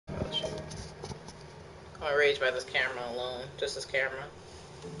I'm enraged by this camera alone. Just this camera.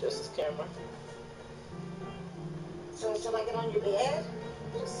 Just this camera. So shall I get on your bed?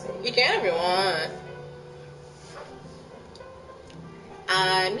 You can if you want.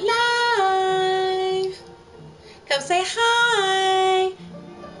 I'm live. Come say hi.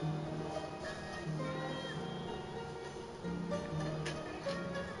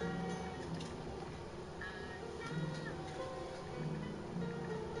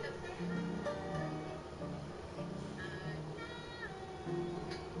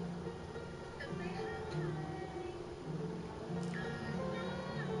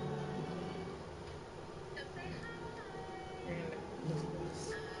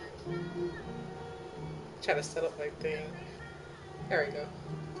 Try to set up my thing. There we go.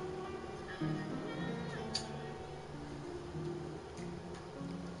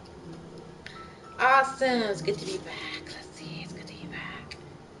 Awesome. It's good to be back. Let's see. It's good to be back.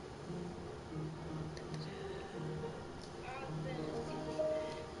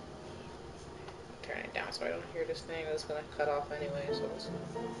 Turn it down so I don't hear this thing. It's gonna cut off anyway. So it's...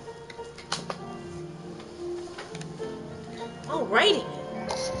 Alrighty.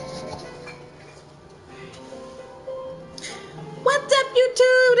 What's up,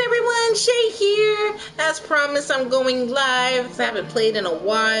 YouTube? Everyone, Shay here. As promised, I'm going live because I haven't played in a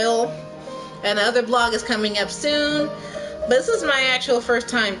while. And the other vlog is coming up soon. But this is my actual first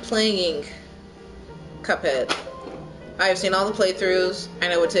time playing Cuphead. I've seen all the playthroughs. I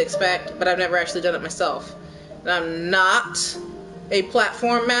know what to expect, but I've never actually done it myself. And I'm not a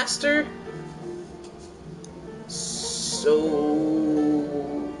platform master. So...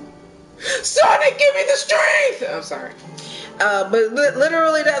 Sonic, give me the strength! I'm sorry. But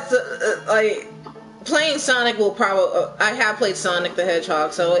literally, that's like playing Sonic will probably. I have played Sonic the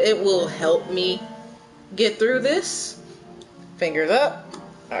Hedgehog, so it will help me get through this. Fingers up.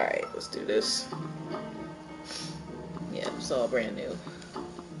 All right, let's do this. Yeah, it's all brand new.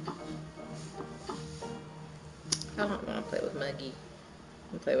 I don't want to play with Muggy.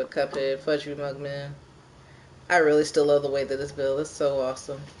 I play with Cuphead, Fudge Mugman. I really still love the way that this build is so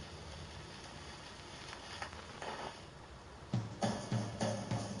awesome.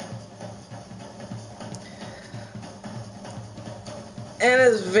 And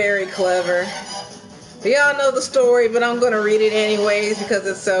it's very clever. Y'all know the story, but I'm going to read it anyways because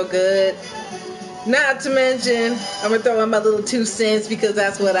it's so good. Not to mention, I'm going to throw in my little 2 cents because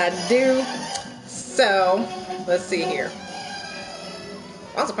that's what I do. So, let's see here.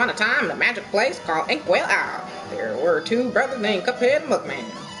 Once upon a time in a magic place called Inkwell Isle, there were 2 brothers named Cuphead and Mugman.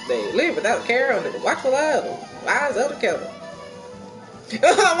 They lived without care under the watchful eye of the wise Elder Keller.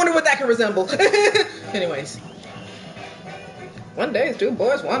 I wonder what that can resemble. Anyways. One day, the 2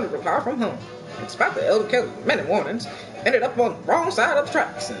 boys wandered far from home. Despite the Elder Keller's many warnings, ended up on the wrong side of the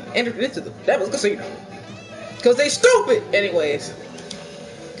tracks and entered into the Devil's Casino. Because they stupid! Anyways.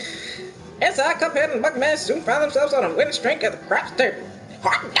 Inside, Cuphead and Mugman soon found themselves on a winning streak at the craps table.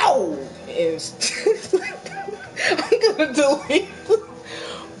 Hot dog! I'm gonna delete.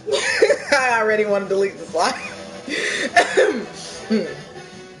 I already want to delete the slide.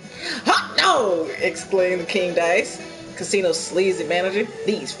 Hot dog! Exclaimed the King Dice, Casino's sleazy manager.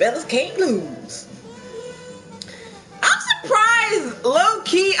 These fellas can't lose. I'm surprised, low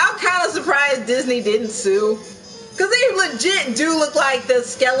key, I'm kind of surprised Disney didn't sue. Because they legit do look like the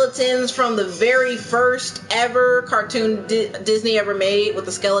skeletons from the very first ever cartoon Disney ever made with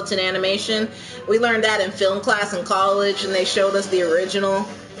the skeleton animation. We learned that in film class in college and they showed us the original.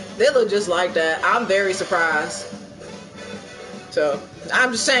 They look just like that. I'm very surprised. So,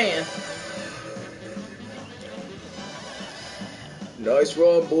 I'm just saying. Nice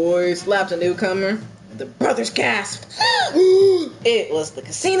run, boys, laughed a newcomer. The brothers gasped. It was the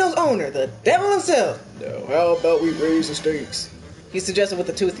casino's owner, the devil himself. Now, how about we raise the stakes? He suggested with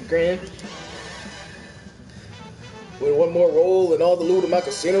a toothy grin. Win one more roll and all the loot of my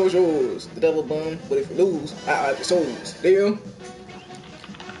casino is yours. The devil bummed, but if you lose, I have your souls. Deal?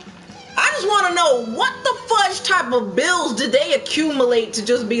 I just want to know, what the fudge type of bills did they accumulate to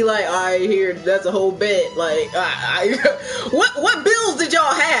just be like, alright, here, that's a whole bit. Like, what bills did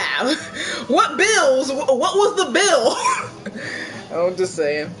y'all have? What bills? What was the bill? I'm just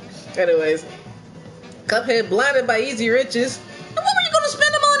saying. Anyways, Cuphead blinded by easy riches. And what were you going to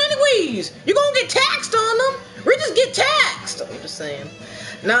spend them on anyways? You're going to get taxed on them. Riches get taxed. I'm just saying.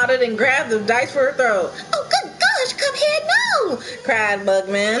 Nodded and grabbed the dice for her throat. Oh, good gosh, Cuphead, no! Cried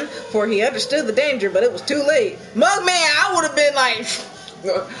Mugman, for he understood the danger, but it was too late. Mugman, I would have been like,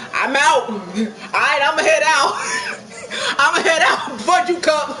 I'm out. Alright, I'm gonna head out. I'ma head out. Fuck you,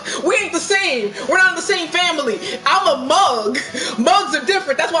 Cup. We ain't the same. We're not in the same family. I'm a mug. Mugs are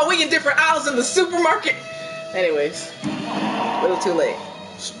different. That's why we in different aisles in the supermarket. Anyways, a little too late.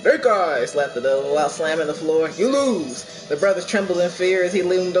 Snake Eyes, laughed the devil while slamming the floor. You lose. The brothers trembled in fear as he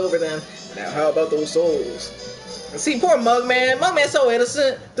loomed over them. Now how about those souls? See, poor Mugman. Mugman's so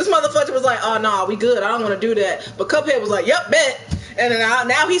innocent. This motherfucker was like, oh, nah, we good. I don't want to do that. But Cuphead was like, yep, bet. And then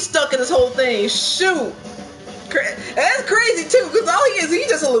now he's stuck in this whole thing. Shoot. And that's crazy, too, because all he is, he's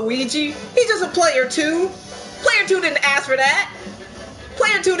just a Luigi. He's just a player 2. Player 2 didn't ask for that.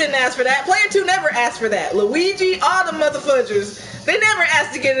 Player 2 didn't ask for that. Player 2 never asked for that. Luigi, all the motherfuckers, they never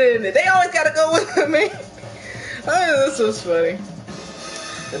asked to get in it. They always got to go with him, man. Oh, this was funny.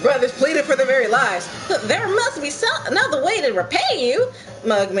 The brothers pleaded for their very lives. There must be another way to repay you,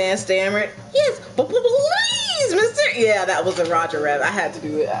 Mugman stammered. Yes, but please, mister. Yeah, that was a Roger Rabbit. I had to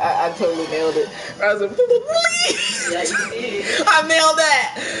do it. I totally nailed it. I was like, please. Yeah, you did. I nailed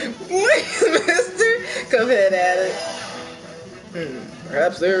that. Please, mister. Cuphead added.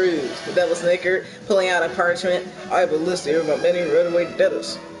 Perhaps there is. The devil snickered, pulling out a parchment. I have a list here of many runaway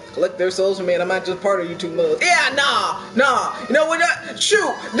debtors. Collect their souls from me and I might just pardon you 2 months. Yeah, nah. You know what?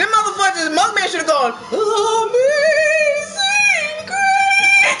 Shoot. Them motherfuckers, Mugman should have gone, Amazing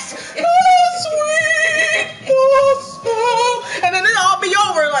Grace, sweet gospel. And then it'll all be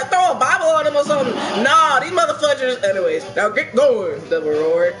over. Like, throw a Bible on them or something. Nah, these motherfuckers. Anyways, now get going, the devil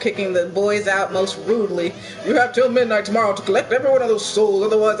roared, kicking the boys out most rudely. You have till midnight tomorrow to collect every one of those souls.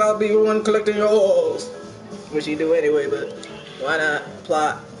 Otherwise, I'll be the one collecting yours. Which you do anyway, but why not?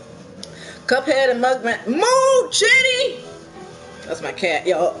 Plot. Cuphead and Mugman. Moo! Chitty! That's my cat,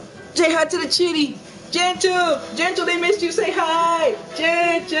 y'all. Say hi to the Chitty. Gentle, they missed you. Say hi.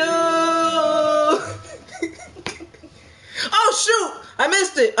 Gentle. Oh, shoot. I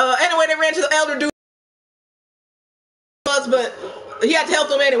missed it. Anyway, they ran to the elder dude. But he had to help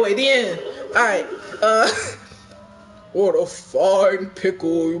them anyway. The end. Alright. What a fine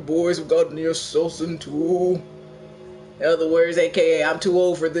pickle you boys have gotten yourselves into. In other words, aka, I'm too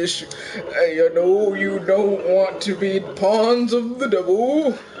old for this. You know you don't want to be pawns of the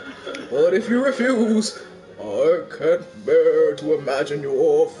devil. But if you refuse, I can't bear to imagine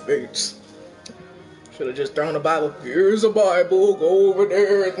your fate. Should have just thrown a Bible. Here's a Bible, go over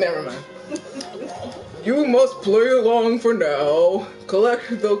there. Never mind. You must play along for now.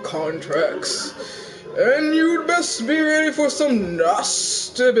 Collect the contracts. And you'd best be ready for some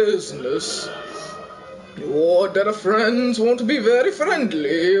nasty business. Your dead friends won't be very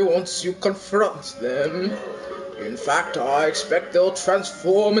friendly once you confront them. In fact, I expect they'll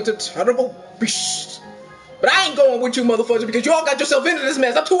transform into terrible beasts. But I ain't going with you motherfuckers because you all got yourself into this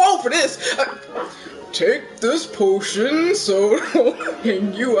mess. I'm too old for this. Take this potion so it'll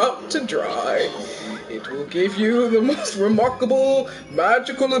hang you out to dry. It will give you the most remarkable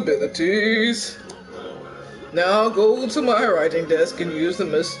magical abilities. Now go to my writing desk and use the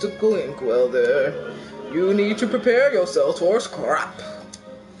mystical inkwell there. You need to prepare yourself for scrap.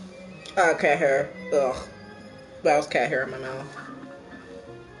 Cat hair. Ugh. That was cat hair in my mouth.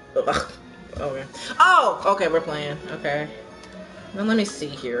 Ugh. Okay. Oh! Okay, we're playing. Okay. Now let me see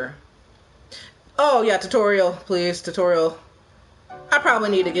here. Oh, yeah, tutorial, please. Tutorial. I probably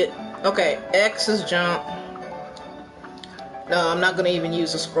need to get... Okay, X is jump. No, I'm not going to even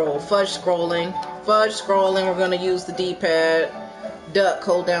use a scroll. Fudge scrolling. We're going to use the D-pad. Duck,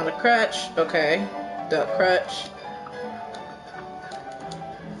 hold down the crutch. Okay. Duck, crutch.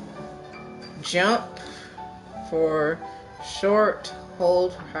 Jump for short.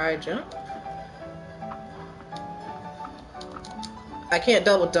 Hold for high jump. I can't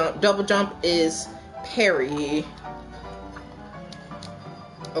double jump. Double jump is parry.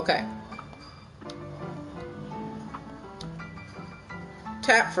 Okay.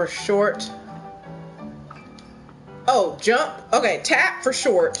 Tap for short. Oh, jump. Okay, tap for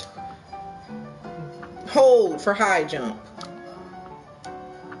short. Hold for high jump.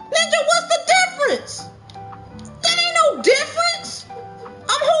 Ninja, what's the difference? That ain't no difference.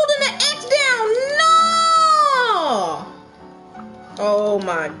 I'm holding the X down. No. Oh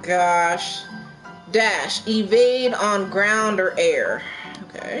my gosh. Dash. Evade on ground or air.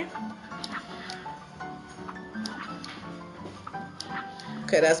 Okay.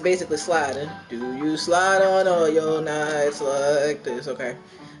 Okay, that's basically sliding. Do you slide on all your nights like this? Okay.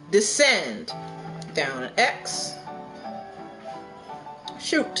 Descend. Down an X.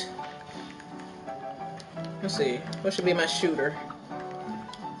 Shoot. Let's see. What should be my shooter?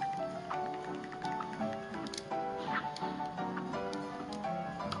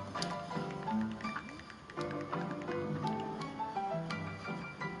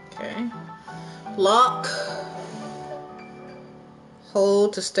 Okay. Lock.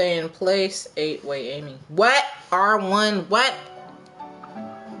 Hold to stay in place. 8-way aiming. What? R1. What?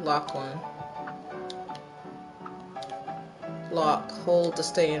 Lock 1. Lock. Hold to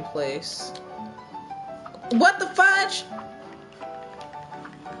stay in place. What the fudge?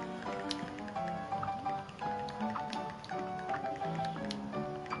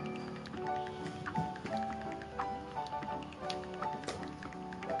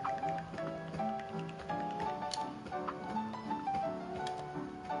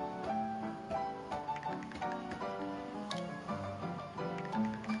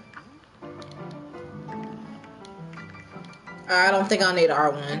 I don't think I'll need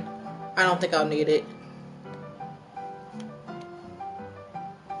R1. I don't think I'll need it.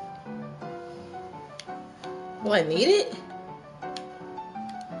 Will I need it?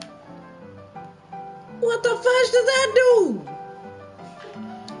 What the fudge does that do?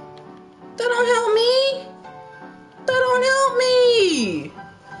 That don't help me. That don't help me.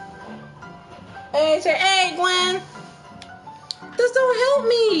 Hey, say, hey, Gwen. This don't help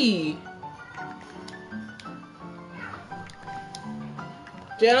me.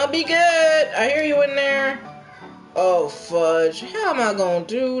 Jenna, be good. I hear you in there. Oh, fudge. How am I gonna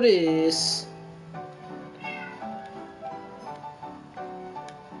do this?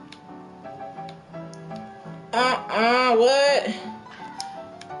 What?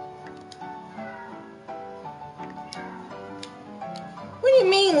 What do you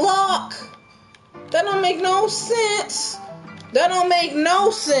mean lock? That don't make no sense. That don't make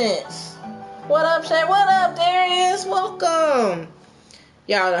no sense. What up, Shay? What up, Darius? Welcome.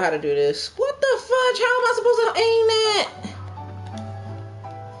 Y'all know how to do this. What the fudge? How am I supposed to aim that?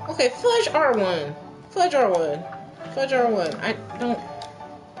 Okay, fudge R1. Fudge R1. Fudge R1. I don't...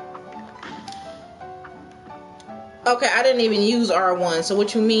 Okay, I didn't even use R1, so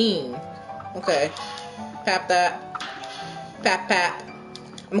what you mean? Okay. Pap that. Pap pap.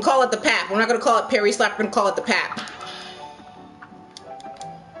 I'm gonna call it the pap. We're not gonna call it parry slap, we're gonna call it the pap.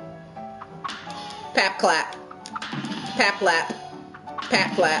 Pap clap. Pap lap.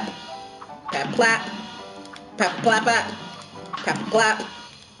 Pap clap. Pap clap. Pap clap pap. Pap clap.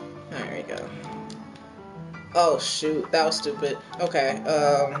 There we go. Oh shoot, that was stupid. Okay,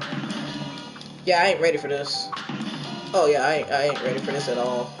 yeah, I ain't ready for this. Oh yeah, I ain't ready for this at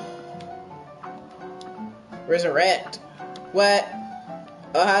all. Resurrect. What?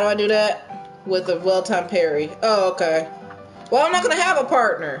 Oh, how do I do that? With a well-timed parry. Oh, okay. Well, I'm not gonna have a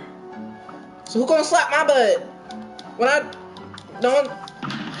partner. So who's gonna slap my butt? When I don't...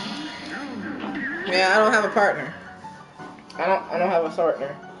 Yeah, I don't have a partner. I don't have a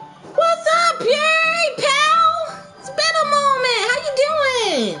partner. What's up, Pierre, pal? It's been a moment. How you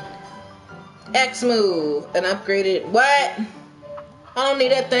doing? X move. An upgraded... What? I don't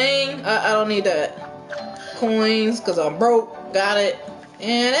need that thing. I don't need that. Coins, because I'm broke. Got it.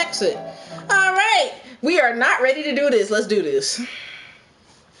 And exit. Alright. We are not ready to do this. Let's do this.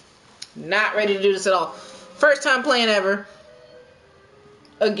 Not ready to do this at all. First time playing ever.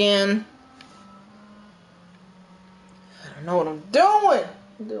 Again. I don't know what I'm doing.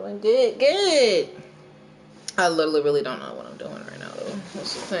 I'm doing good. Good. I literally really don't know what I'm doing right now, though.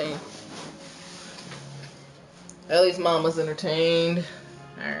 That's the thing. At least Mama's entertained.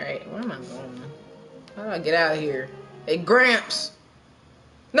 Alright. Where am I going? How do I get out of here? Hey, Gramps.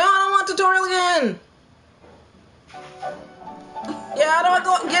 No, I don't want tutorial again. Yeah, I don't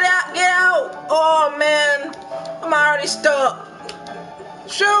go. Get out. Get out. Oh, man. I'm already stuck.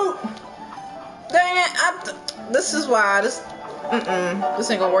 Shoot. Dang it. This is why. This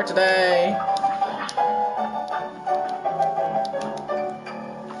ain't gonna work today.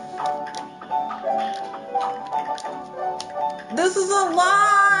 This is a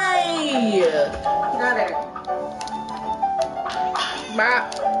lie. Got it.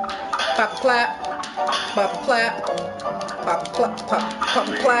 Bop. Pop a clap. Pop a clap. Pop a clap. Pop a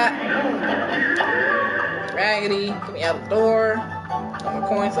clap. Raggedy. Get me out the door. Got my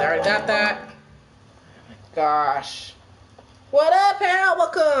coins. I already got that. Oh my gosh. What up, pal?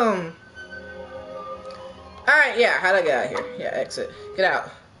 Welcome. Alright, yeah. How'd I get out of here? Yeah, exit. Get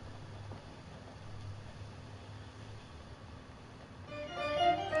out.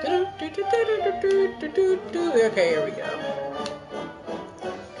 Okay, here we go.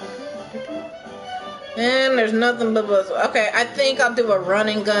 And there's nothing but buzz. Okay, I think I'll do a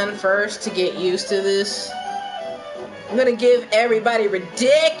running gun first to get used to this. I'm gonna give everybody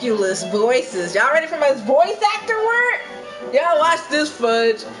ridiculous voices. Y'all ready for my voice actor work? Y'all watch this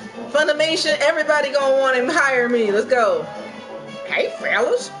fudge. Funimation, everybody gonna want to hire me. Let's go. Hey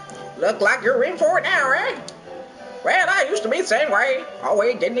fellas, look like you're in for it now, right? Well, I used to be the same way.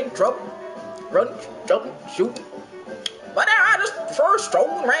 Always getting in trouble. Run, jump, shoot. But now I just prefer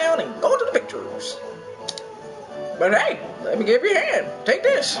strolling around and going to the pictures. But hey, let me give you a hand. Take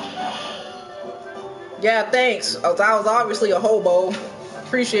this. Yeah, thanks. I was obviously a hobo.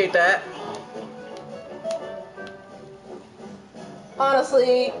 Appreciate that.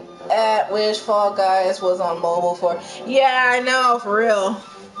 Honestly, at wish Fall Guys was on mobile for. Yeah, I know, for real.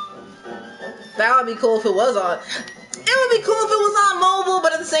 That would be cool if it was on. It would be cool if it was on mobile,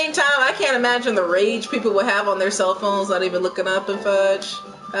 but at the same time, I can't imagine the rage people would have on their cell phones, not even looking up and fudge.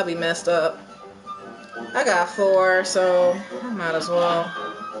 That'd be messed up. I got 4, so I might as well.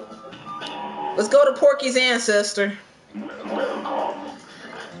 Let's go to Porky's ancestor.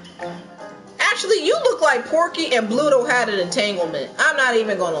 Actually, you look like Porky and Bluto had an entanglement. I'm not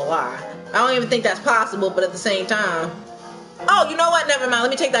even gonna lie. I don't even think that's possible, but at the same time. Oh, you know what? Never mind.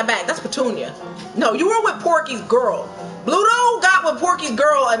 Let me take that back. That's Petunia. No, you were with Porky's girl. Bluto got with Porky's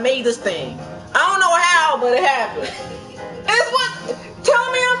girl and made this thing. I don't know how, but it happened. It's what?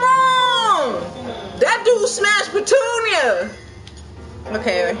 Tell me I'm wrong. That dude smashed Petunia.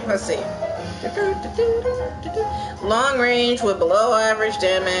 Okay, let's see. Long range with below average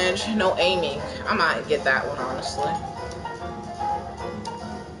damage. No aiming. I might get that one, honestly.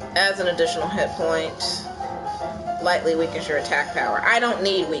 Adds an additional hit point. Lightly weakens your attack power. I don't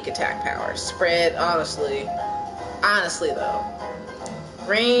need weak attack power. Spread, honestly. Honestly, though.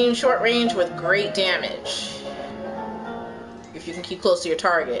 Range, short range with great damage. If you can keep close to your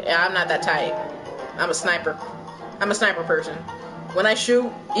target. And I'm not that type. I'm a sniper. I'm a sniper person. When I shoot,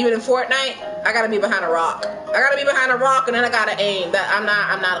 even in Fortnite, I gotta be behind a rock. I gotta be behind a rock and then I gotta aim. That I'm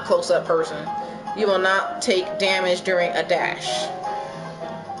not a close-up person. You will not take damage during a dash.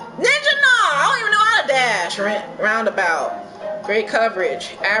 Ninja, no! I don't even know how to dash. Roundabout. Great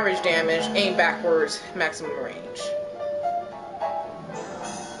coverage. Average damage. Aim backwards. Maximum range.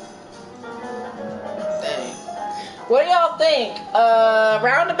 Dang. What do y'all think?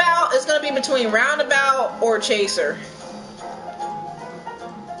 Roundabout is gonna be between Roundabout or Chaser.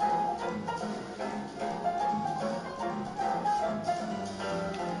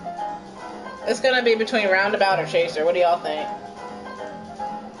 It's gonna be between Roundabout or Chaser. What do y'all think?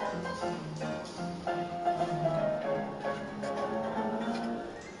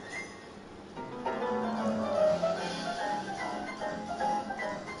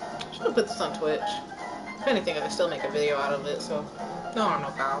 Should have put this on Twitch. If anything, I can still make a video out of it, so no harm, no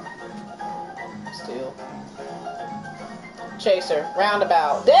foul. Still. Chaser,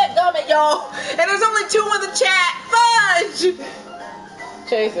 Roundabout. Dadgummit, y'all! And there's only 2 in the chat! Fudge!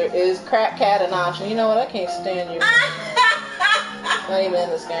 Chaser, is Crack Cat an option? You know what? I can't stand you. Not even in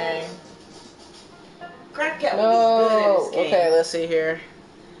this game. Crack Cat No. would be good in this game. Okay, let's see here.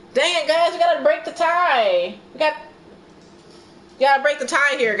 Dang it, guys! We gotta break the tie. We gotta break the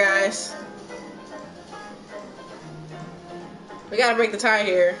tie here, guys. We gotta break the tie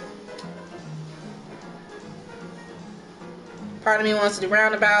here. Part of me wants to do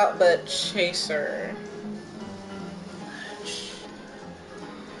Roundabout, but Chaser.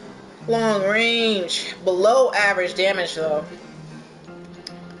 Long range. Below average damage, though.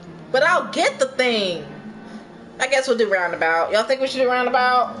 But I'll get the thing. I guess we'll do Roundabout. Y'all think we should do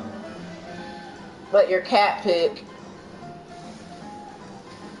Roundabout? But your cat pick.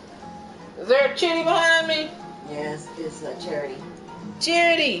 Is there a chitty behind me? Yes, it's a charity.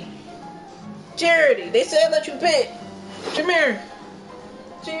 Charity. Charity. They said let you pick. Come here.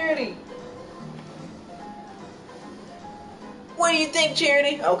 Charity. What do you think,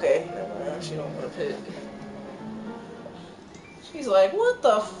 Charity? Okay, never mind. She don't want to pick. She's like, what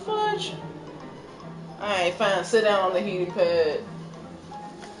the fudge? Alright, fine. Sit down on the heating pad.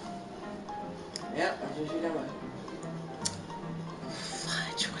 Yep, that's what you're doing.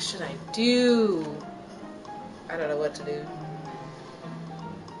 Fudge, what should I do? I don't know what to do.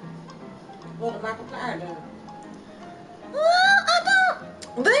 What did Michael Flyer do? Well, I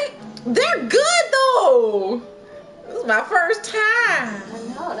don't. They're good though. This is my first time. I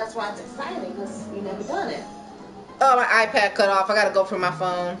know, that's why it's exciting, because you never done it. Oh, my iPad cut off. I gotta go from my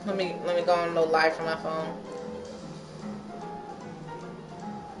phone. Let me go on no live from my phone.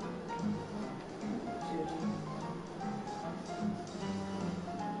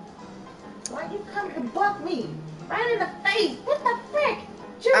 Why you come to buck me? Right in the face. What the frick?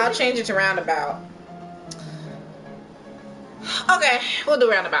 Judy. I'll change it to Roundabout. Okay, we'll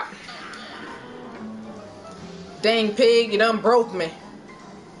do Roundabout. Dang pig, you done broke me.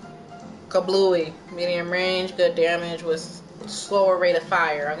 Kablooey. Medium range, good damage with slower rate of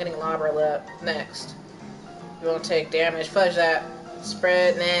fire. I'm getting Lobber Lip next. You won't take damage. Fudge that.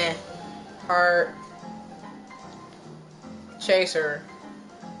 Spread, nah. Heart. Chaser.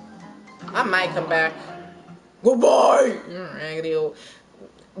 I might come back. Goodbye. Raggedy old.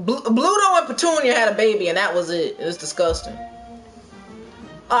 Bluto and Petunia had a baby, and that was it. It was disgusting.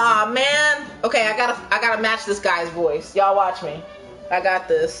 Aw, man. Okay, I gotta match this guy's voice. Y'all watch me. I got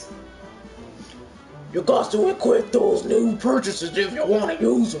this. You got to equip those new purchases if you want to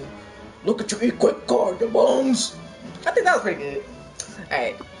use them. Look at your equip card, you bums. I think that was pretty good.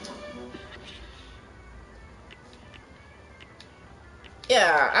 Alright.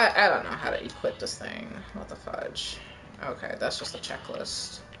 Yeah, I don't know how to equip this thing. What the fudge? Okay, that's just a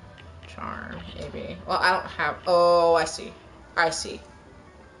checklist. Charm, maybe. Well, I don't have... Oh, I see. I see.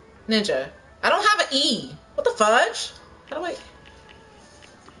 Ninja. I don't have an E. What the fudge? How do I...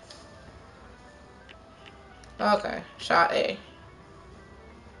 Okay. Shot A.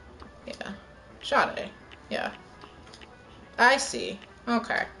 Yeah. Shot A. Yeah. I see.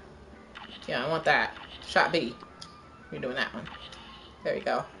 Okay. Yeah, I want that. Shot B. You're doing that one. There you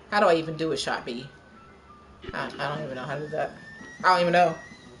go. How do I even do a shot B? I don't even know how to do that. I don't even know.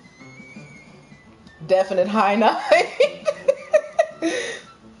 Definite highlight.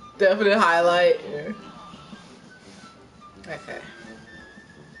 Definite highlight. Yeah. Okay.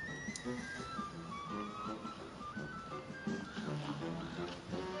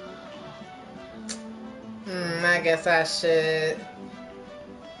 I guess I should.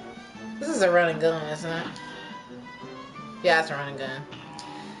 This is a running gun, isn't it? Yeah, it's a running gun.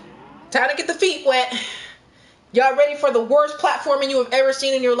 Time to get the feet wet. Y'all ready for the worst platforming you have ever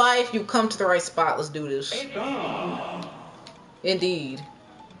seen in your life? You've come to the right spot. Let's do this. Indeed.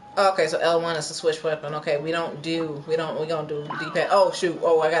 Okay, so L1 is the switch weapon. Okay, we gonna do D-pad. Oh shoot.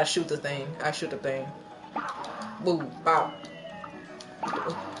 Oh, I gotta shoot the thing. I shoot the thing. Boo, bop.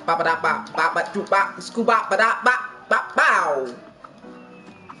 Bop ba da bop, bop ba doo bop, scoop bop ba da bop, bop bow.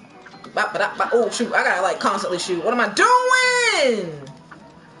 Bop ba da bop. Oh shoot, I gotta like constantly shoot. What am I doing?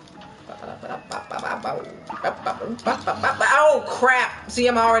 Oh crap. See,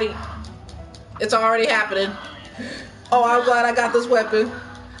 it's already happening. Oh, I'm glad I got this weapon.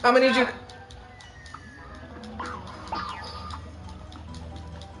 I'm gonna need you.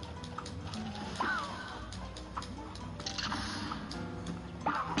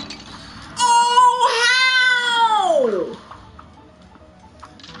 Oh,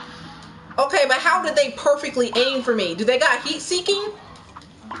 how? Okay, but how did they perfectly aim for me? Do they got heat seeking?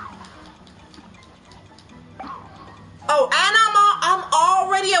 Oh, and I'm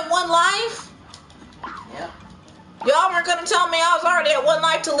already at 1 life? Yep. Y'all weren't gonna tell me I was already at 1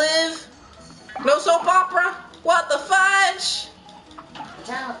 life to live? No soap opera? What the fudge? Watch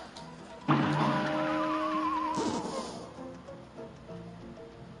out.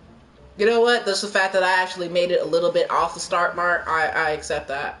 You know what? Just the fact that I actually made it a little bit off the start mark, I accept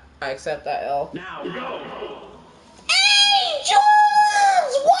that. I accept that L. Now go! Hey,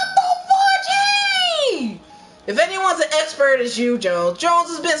 Jones! What the fudge? Hey! If anyone's an expert, it's you, Jones.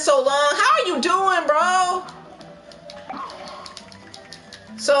 Jones, it's been so long. How are you doing, bro?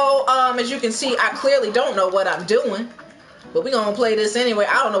 So, as you can see, I clearly don't know what I'm doing. But we're gonna play this anyway.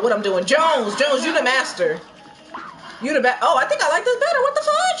 I don't know what I'm doing. Jones, you the master. You the Oh, I think I like this better. What the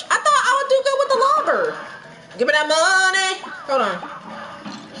fudge? I thought I would do good with the lobber. Give me that money. Hold on.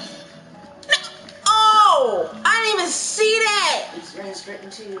 Oh, I didn't even see that. It's running straight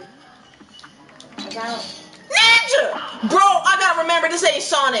into you. Watch out. Ninja! Bro, I gotta remember this ain't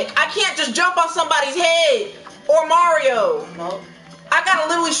Sonic. I can't just jump on somebody's head. Or Mario. Nope. I gotta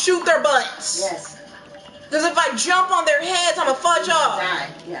literally shoot their butts. Yes. Because if I jump on their heads, I'm a fudge off. Die.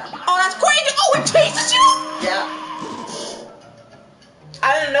 Yeah. Oh, that's crazy. Oh, it chases you? Yeah.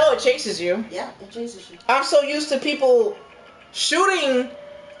 I didn't know it chases you. Yeah, it chases you. I'm so used to people shooting.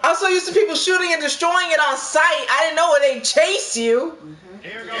 I'm so used to people shooting and destroying it on sight. I didn't know they chase you.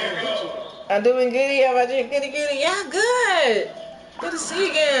 Here goes! I'm doing goody. How about you? Goody, goody. Yeah, good. Good to see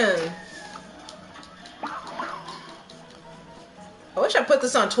you again. I wish I put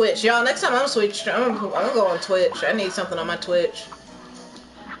this on Twitch. Y'all, next time I'm gonna go on Twitch. I need something on my Twitch.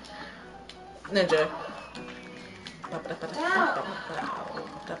 Ninja. I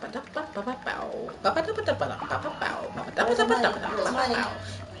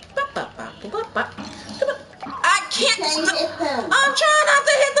can't hit them. I'm trying not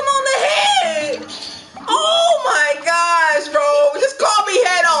to hit them on the head. Oh my gosh, bro. Just call me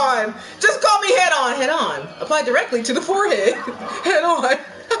head on. Just call me head on. Head on. Apply directly to the forehead. Head on.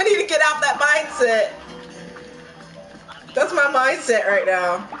 I need to get out that mindset. That's my mindset right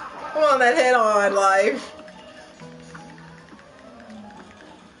now. I'm on that head on life.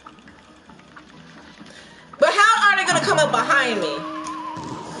 But how are they gonna come up behind me?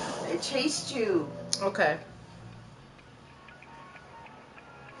 They chased you. Okay.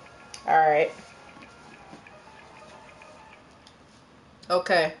 Alright.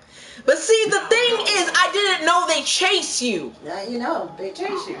 Okay. But see, the thing is, I didn't know they chase you. Now you know, they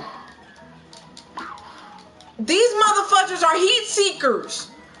chase you. These motherfuckers are heat seekers.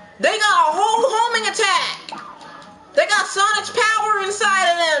 They got a whole homing attack. They got Sonic's power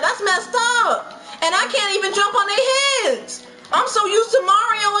inside of them. That's messed up. And I can't even jump on their heads. I'm so used to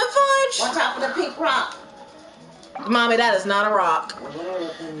Mario and Fudge. Watch out for the pink rock. Mommy, that is not a rock.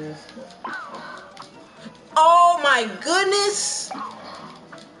 Oh my goodness.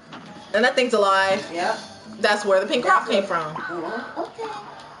 And that thing's alive. Yep. That's where the pink rock came from. Okay.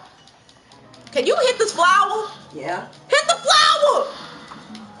 Can you hit this flower? Yeah. Hit the flower!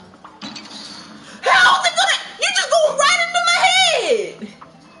 How's it gonna? You just going right into my head!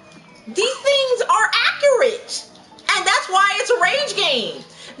 These things are accurate. And that's why it's a rage game.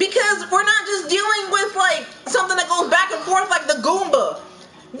 Because we're not just dealing with like something that goes back and forth like the Goomba.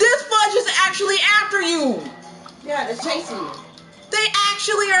 This Fudge is actually after you. Yeah, they're chasing you. They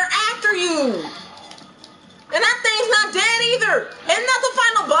actually are after you. And that thing's not dead either. Isn't that the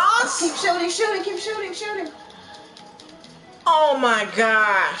final boss? Keep shooting, keep shooting. Oh my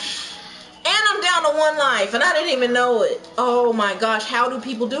gosh. And I'm down to 1 life and I didn't even know it. Oh my gosh, how do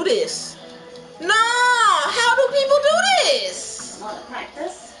people do this? No, how do people do this? Want to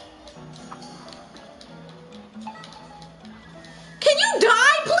practice? Can you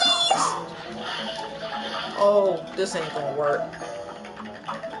die, please? Oh, this ain't gonna work.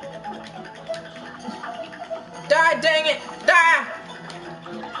 Die, dang it, die!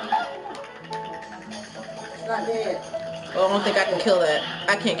 It's not dead. Oh, I don't think I can kill that.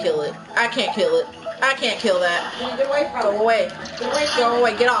 I can't kill it. I can't kill it. I can't kill that. Can you get away from it? Go away. Get away from Go it.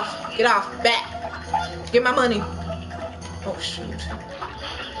 away. Get off. Get off. Back. Get my money. Oh, shoot.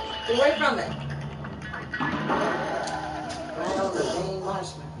 Get away from it. Right on the main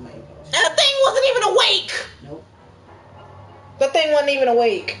marshmallow. And the thing wasn't even awake. Nope. The thing wasn't even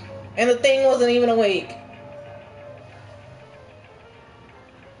awake. And the thing wasn't even awake.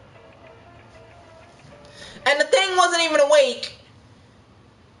 And the thing wasn't even awake.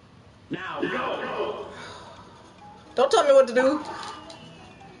 Now go. Don't tell me what to do.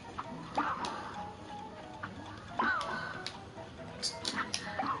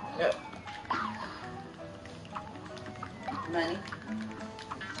 Yep. Money.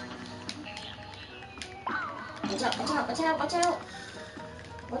 Watch out, watch out, watch out, watch out.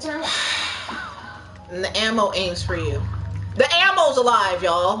 Watch out. And the ammo aims for you. The ammo's alive,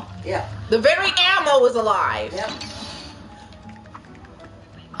 y'all. Yep. The very ammo is alive. Yep.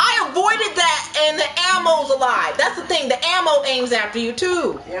 I avoided that and the ammo's alive. That's the thing. The ammo aims after you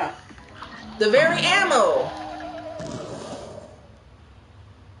too. Yeah. The very ammo.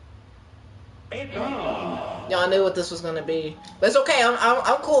 Y'all knew what this was gonna be. But it's okay.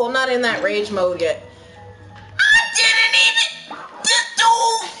 I'm cool. I'm not in that rage mode yet. I didn't even. This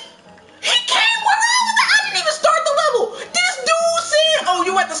dude. He came when I didn't even start the level. This dude said, "Oh,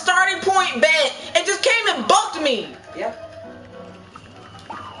 you at the starting point, bet," and just came and bucked me. Yep.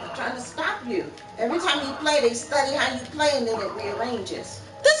 I'm trying to stop you. Every time you play, they study how you play and then it rearranges.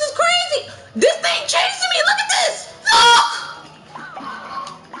 This is crazy. This thing chasing me. Look at this. Look.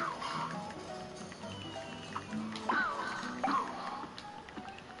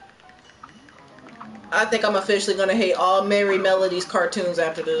 I think I'm officially gonna hate all Merry Melodies cartoons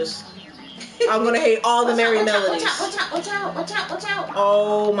after this. I'm gonna hate all the Merry Melodies. Watch out, watch out, watch out, watch out.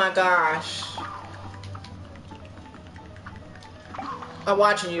 Oh my gosh. I'm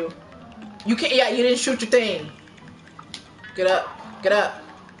watching you. You can't, yeah, you didn't shoot your thing. Get up, get up.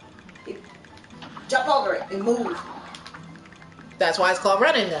 Jump over it and move. That's why it's called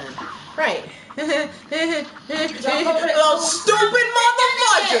running then. Right. Jump over it. Oh, stupid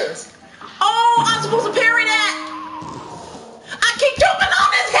motherfucker. Oh, I'm supposed to parry that. I keep jumping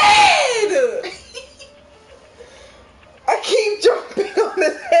on his head. I keep jumping on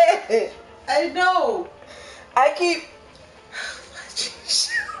his head. I know. I can't.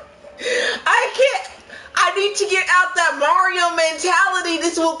 I need to get out that Mario mentality.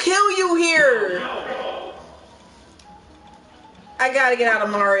 This will kill you here. I gotta get out of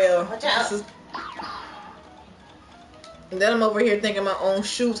Mario. Watch out. And then I'm over here thinking my own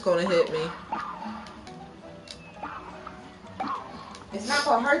shoe's gonna hit me. It's not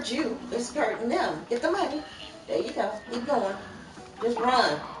gonna hurt you. It's hurting them. Get the money. There you go. Keep going. Just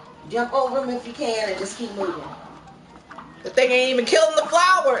run. Jump over them if you can and just keep moving. The thing ain't even killing the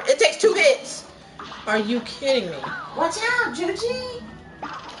flower. It takes 2 hits. Are you kidding me? Watch out, Juji.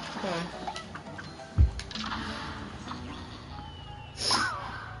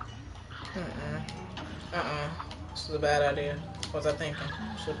 This is a bad idea. What was I thinking?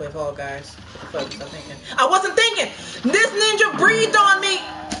 Should play Fall Guys. What was I thinking? I wasn't thinking! This ninja breathed on me!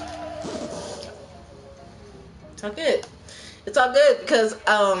 It's all good. It's all good because,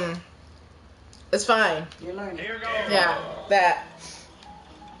 it's fine. You're learning. Here goes. Yeah, that.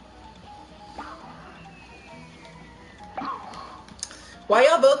 Why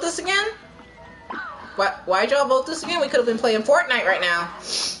y'all vote this again? Why'd y'all vote this again? We could have been playing Fortnite right now.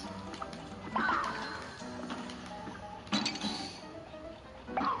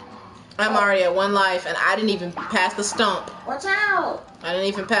 I'm already at 1 life and I didn't even pass the stump. Watch out! I didn't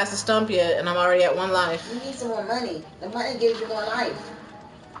even pass the stump yet and I'm already at 1 life. You need some more money. The money gives you more life.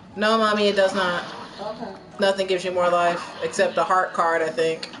 No, mommy, it does not. Okay. Nothing gives you more life except the heart card, I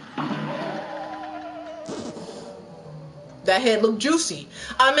think. That head looked juicy.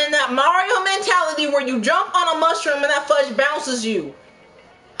 I'm in that Mario mentality where you jump on a mushroom and that fudge bounces you.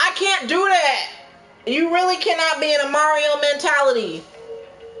 I can't do that. You really cannot be in a Mario mentality.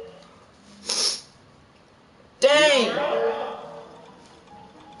 Dang.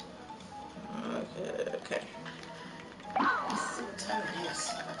 Okay. Let's see what time it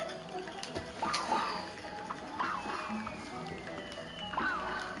is.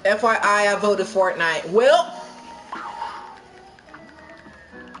 FYI, I voted Fortnite. Well,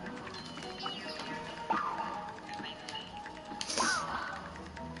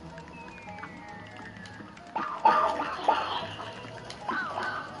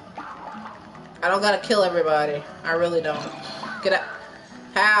 I don't gotta kill everybody. I really don't. Get out.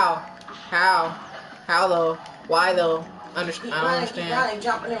 How? How though? Why though? I don't understand. Running,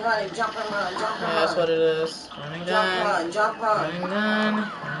 jumping and running, jumping and running, jumping and Yeah, that's running. what it is. Running gun. Jump, run. Running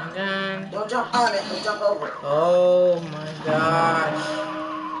gun. Running gun. Don't jump on it, but jump over it. Oh my gosh.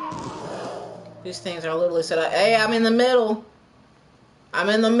 These things are literally set up. Hey, I'm in the middle. I'm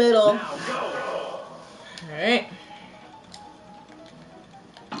in the middle. Now go. Alright.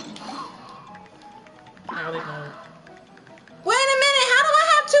 How are they going? Wait a minute, how do I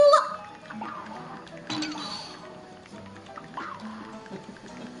have 2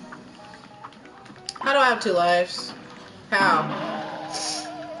 How do I have 2 lives? How?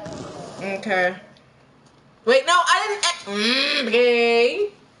 Okay. Wait, no, I didn't.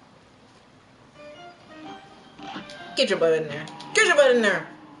 Okay. Get your butt in there. Get your butt in there.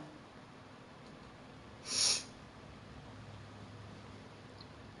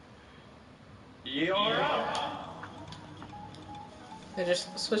 You're up. I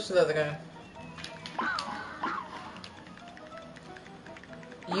just switch to the other guy.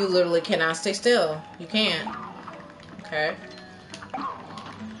 You literally cannot stay still. You can't. Okay.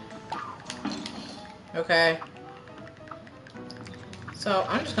 Okay. So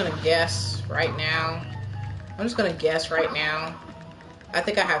I'm just gonna guess right now. I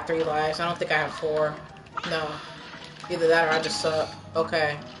think I have 3 lives. I don't think I have 4. No. Either that or I just suck.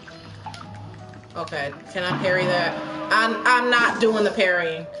 Okay. Okay. Can I parry that? I'm not doing the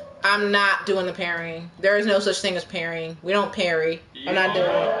parrying. I'm not doing the parrying. There is no such thing as parrying. We don't parry. I'm not doing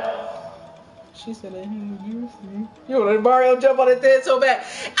it. She said, I hear you. You want Mario jump on his head so bad.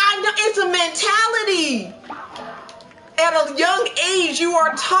 I know, it's a mentality. At a young age, you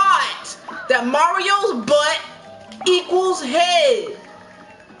are taught that Mario's butt equals head.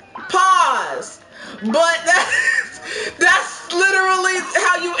 Pause. But that's literally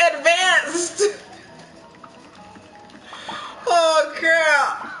how you advanced. Oh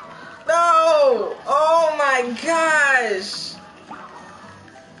crap. No. Oh my gosh.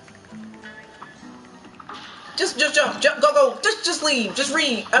 Just jump, go, just leave,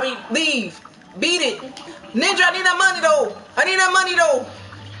 leave, beat it. Ninja, I need that money though.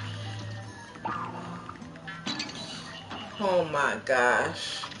 Oh my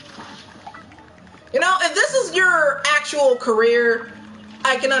gosh. You know, if this is your actual career,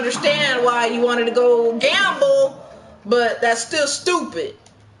 I can understand why you wanted to go gamble, but that's still stupid.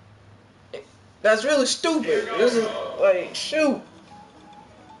 That's really stupid. This is like, shoot.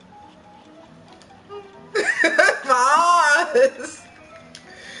 Pause.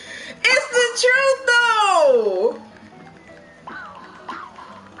 It's the truth though.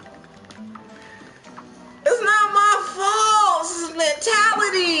 It's not my fault. This is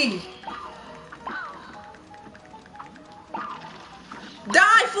mentality.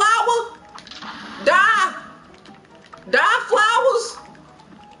 Die, flower. Die, flowers.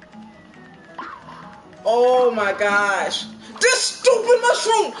 Oh my gosh. This stupid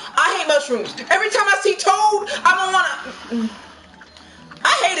mushroom! I hate mushrooms. Every time I see Toad, I don't wanna.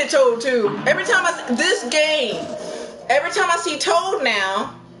 I hated Toad too. Every time I see Toad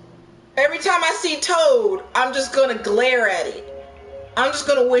now, I'm just gonna glare at it. I'm just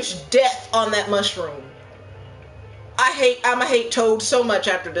gonna wish death on that mushroom. I'ma hate Toad so much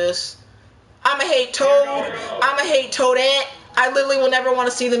after this. I'ma hate Toad. I'ma hate Toadette. I literally will never want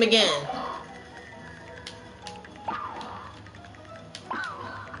to see them again.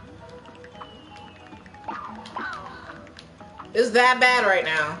 It's that bad right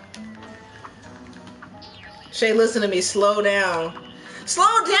now. Shay, listen to me. Slow down. Slow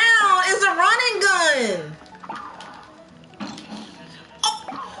down! It's a running gun! Oh,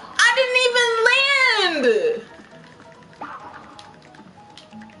 I didn't even land!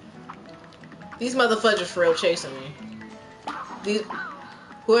 These motherfuckers for real chasing me.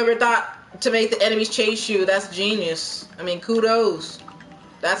 Whoever thought to make the enemies chase you, that's genius. I mean, kudos.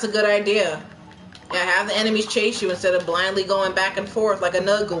 That's a good idea. Yeah, have the enemies chase you instead of blindly going back and forth like a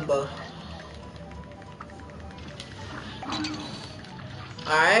nug goomba.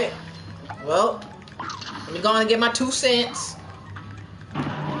 Alright. Well, let me go on and get my 2 cents.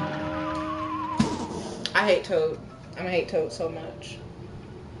 I hate Toad. I'm gonna hate Toad so much.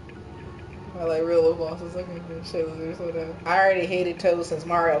 I like real little bosses. I already hated Toad since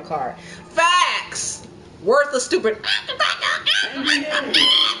Mario Kart. Facts! Worthless, stupid.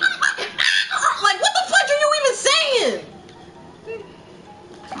 Like, what the fuck are you even saying?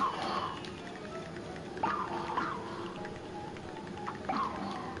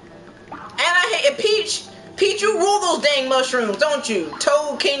 And I hate it. Peach, you rule those dang mushrooms, don't you?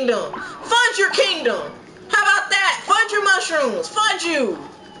 Toad Kingdom. Fudge your kingdom. How about that? Fudge your mushrooms. Fudge you.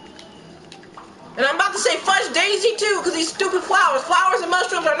 And I'm about to say fudge Daisy too, because these stupid flowers. Flowers and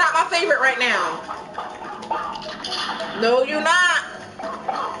mushrooms are not my favorite right now. No, you're not.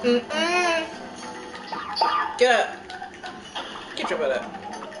 Mm-mm. Get up. Get your butt up.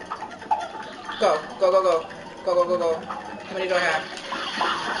 Go. Go, go, go. Go, go, go, go. How many do I have?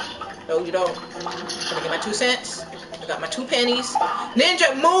 No, you don't. I'm gonna get my 2 cents. I got my 2 pennies.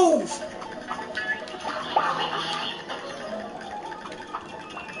 Ninja, move!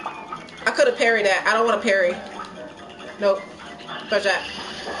 I could have parried that. I don't want to parry. Nope. Touch that.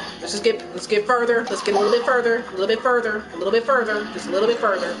 Let's get further. Let's get a little bit further. A little bit further. A little bit further. Just a little bit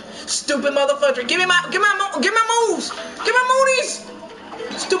further. Stupid motherfucker. Give me my moves. Give my moodies.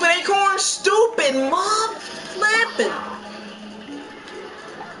 Stupid acorn. Stupid mom flapping.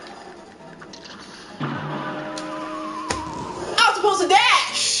 I was supposed to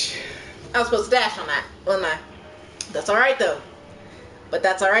dash. I was supposed to dash on that, wasn't I? That's alright though. But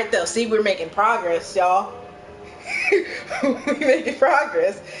that's alright though. See, we're making progress, y'all. We're making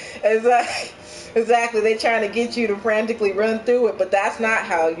progress. Exactly. They're trying to get you to frantically run through it, but that's not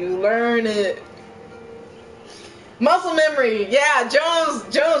how you learn it. Muscle memory. Yeah, Jones,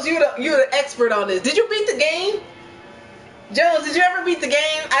 you the expert on this. Did you beat the game? Jones, did you ever beat the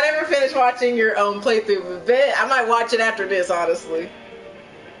game? I never finished watching your playthrough, but I might watch it after this, honestly.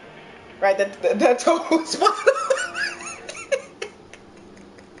 Right, that's totally spot on.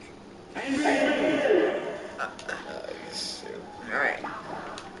 Alright.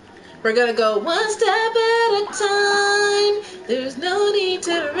 We're gonna go one step at a time. There's no need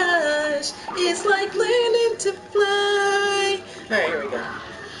to rush. It's like learning to fly. Alright, here we go.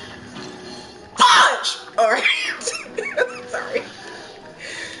 Punch! Alright. Sorry.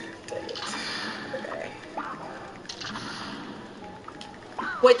 Dang it. Okay.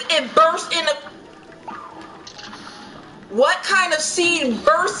 Wait, it burst into... What kind of seed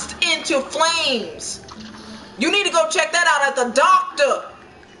bursts into flames? You need to go check that out at the doctor.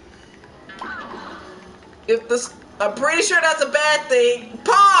 I'm pretty sure that's a bad thing.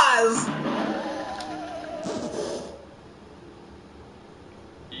 Pause.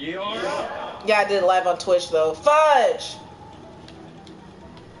 You're up. Yeah, I did it live on Twitch though. Fudge.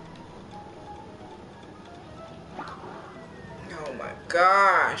 Oh my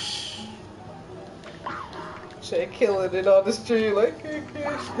gosh. Shay killing it on the street like,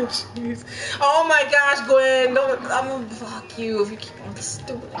 oh my gosh, Gwen, don't, I'm gonna block you if you keep on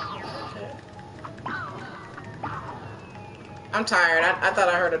stupid. Okay. I'm tired. I thought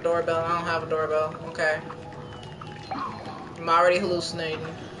I heard a doorbell and I don't have a doorbell. Okay. I'm already hallucinating.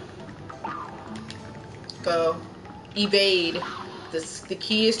 Go. Evade. The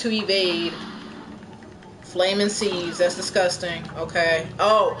key is to evade. Flaming seeds. That's disgusting. Okay.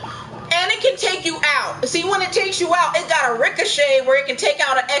 Oh. And it can take you out. See, when it takes you out, it got a ricochet where it can take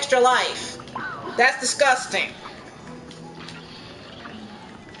out an extra life. That's disgusting.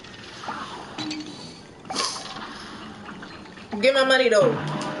 Get my money though.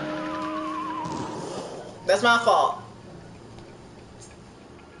 That's my fault.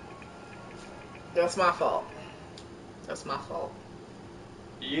 That's my fault. That's my fault.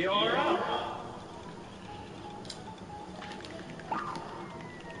 You're up.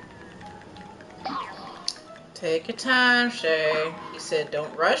 Take your time, Shay. He said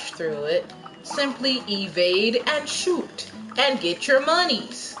don't rush through it. Simply evade and shoot and get your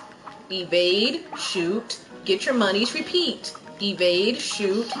monies. Evade, shoot, get your monies, repeat. Evade,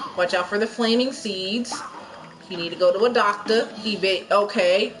 shoot, watch out for the flaming seeds. You need to go to a doctor. Evade,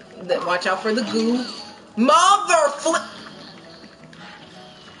 okay. Watch out for the goo. Mother flip.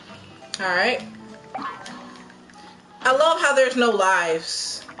 Alright. I love how there's no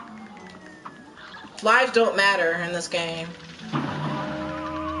lives. Lives don't matter in this game.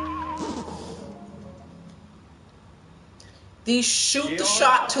 These shoot the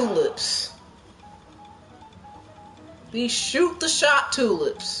shot tulips. These shoot the shot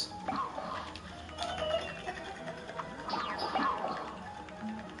tulips.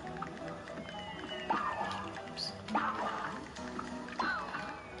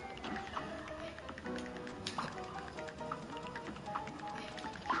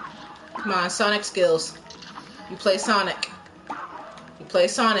 Come on, Sonic skills. You play Sonic. You play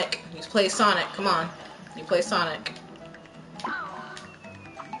Sonic. You play Sonic. Come on. You play Sonic.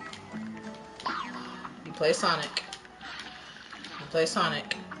 You play Sonic. You play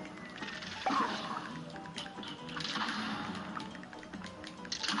Sonic.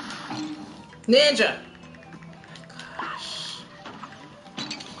 Ninja! Gosh.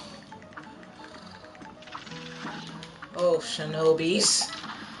 Oh, Shinobis.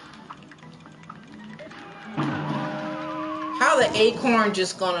 How the acorn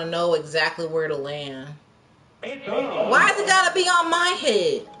just gonna know exactly where to land? Why's it gotta be on my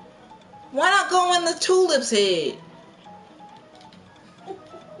head? Why not go in the tulip's head?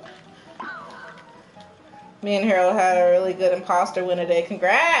 Me and Harold had a really good imposter win today.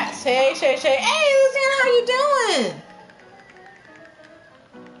 Congrats! Hey, Shay Shay. Hey, Luciana, how you doing?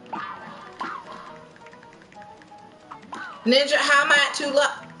 Ninja, how am I at 2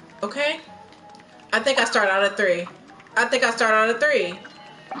 lives? Okay. I think I start out at 3. I think I start out at 3.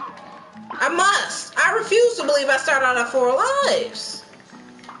 I must. I refuse to believe I start out at 4 lives.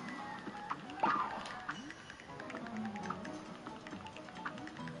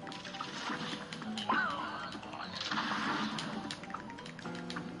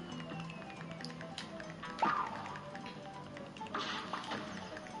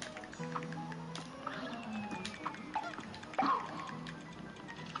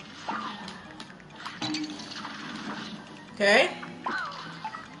 Okay.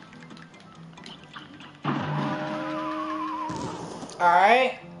 All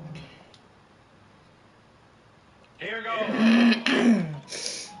right. Here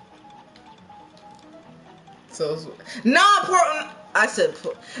goes. So, no, I said,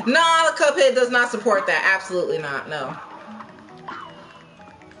 no, the Cuphead does not support that. Absolutely not. No.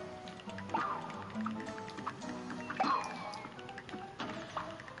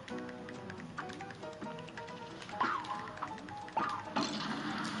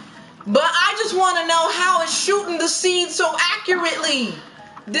 But I just want to know how it's shooting the seed so accurately.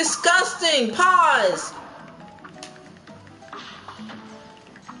 Disgusting. Pause.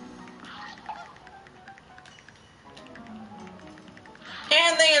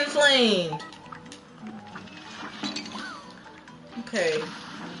 And they inflamed. Okay.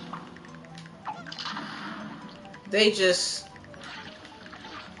 They just...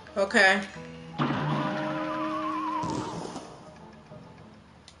 Okay.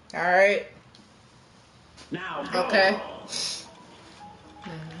 Alright. Now. Okay.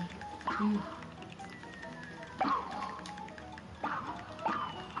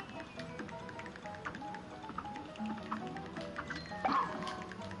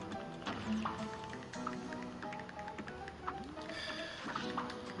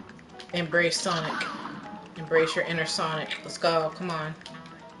 Embrace Sonic. Embrace your inner Sonic. Let's go. Come on.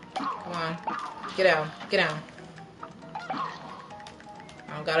 Come on. Get out. Get out.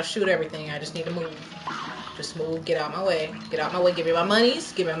 I don't gotta shoot everything. I just need to move. Just move. Get out my way. Get out my way. Give me my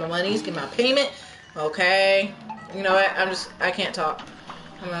monies. Give me my monies. Give me my payment. Okay. You know what? I can't talk.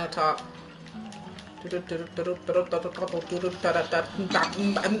 I'm gonna talk.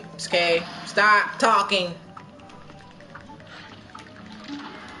 Okay. Stop talking.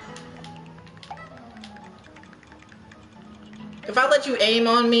 If I let you aim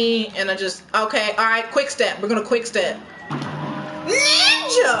on me and I just... Okay, alright, quick step. We're gonna quick step.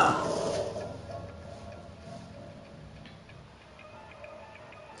 Ninja!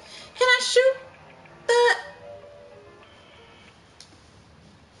 Can I shoot that?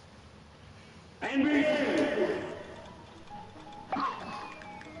 And begin.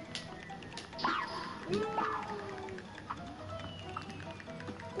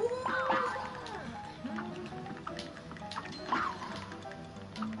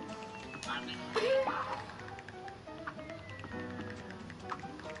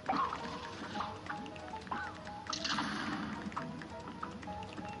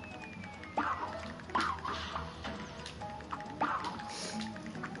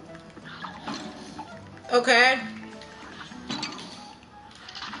 Okay.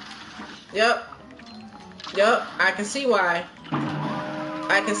 Yep. Yep. I can see why.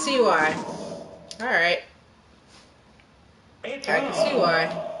 I can see why. Alright. I can see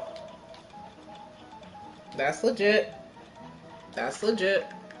why. That's legit. That's legit.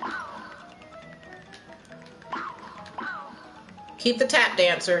 Keep the tap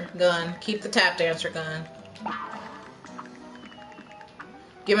dancer gun. Keep the tap dancer gun.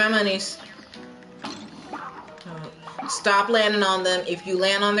 Give my monies. Stop landing on them. If you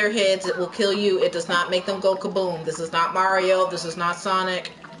land on their heads, it will kill you. It does not make them go kaboom. This is not Mario. This is not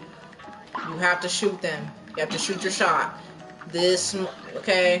Sonic. You have to shoot them. You have to shoot your shot. This,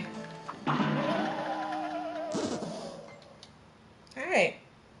 okay. Alright.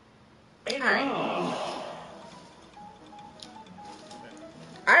 Alright.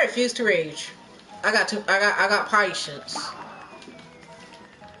 I refuse to rage. I got patience.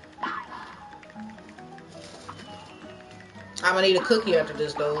 I'm gonna eat a cookie after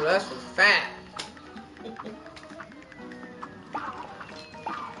this though. That's for fat.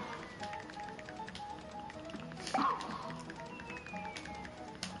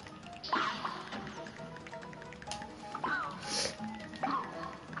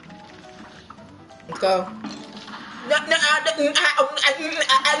 Let's go.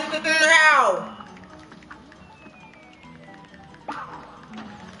 How?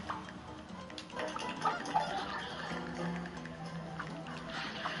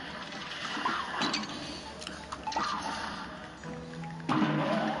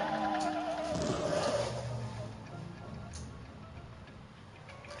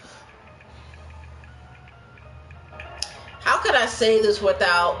 How could I say this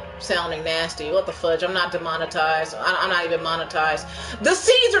without sounding nasty? What the fudge? I'm not demonetized. I'm not even monetized. The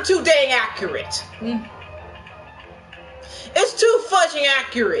scenes are too dang accurate. It's too fudging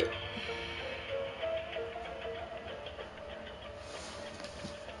accurate.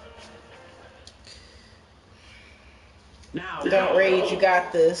 Now, Don't rage, you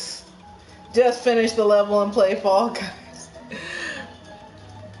got this. Just finish the level and play Fall Guys.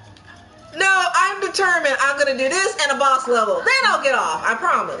 No, I'm determined. I'm gonna do this and a boss level. Then I'll get off. I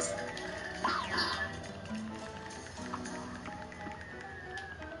promise.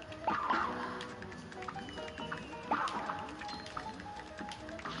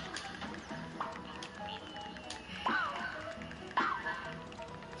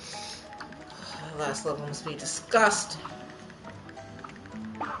 The last level must be disgusting.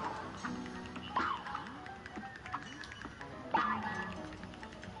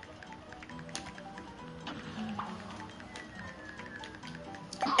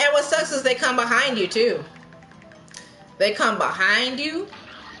 And what sucks is they come behind you too. They come behind you.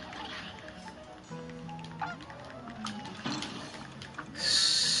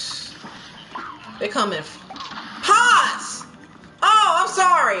 They come in. Pause! Oh, I'm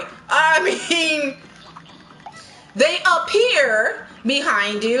sorry. I mean, they appear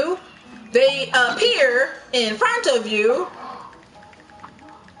behind you. They appear in front of you.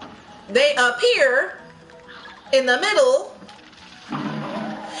 They appear in the middle.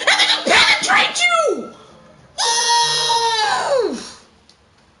 And they penetrate you! Ooh!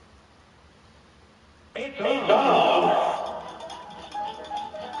 it's on.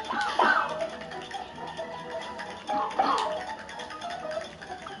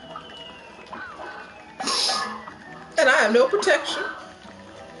 And I have no protection.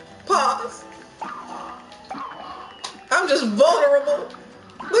 Pause. I'm just vulnerable.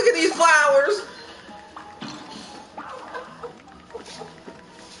 Look at these flowers.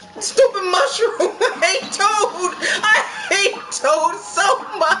 Stupid mushroom. I hate Toad. I hate Toad so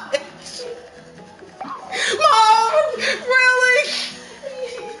much. Mom, really?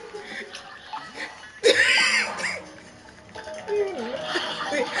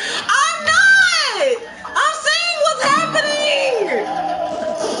 I'm not. I'm saying what's happening.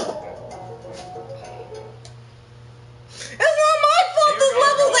 It's not my fault this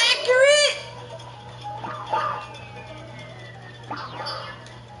level's accurate.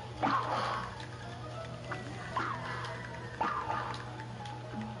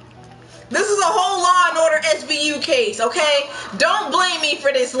 This is a whole Law and Order SVU case, okay? Don't blame me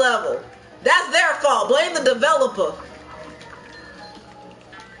for this level. That's their fault. Blame the developer.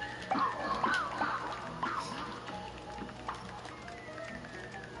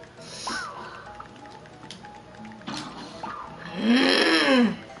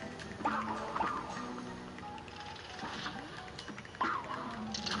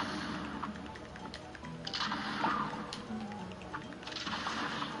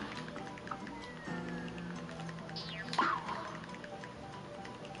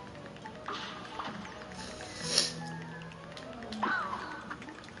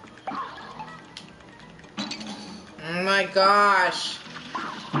 gosh.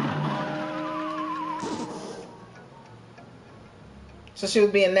 So she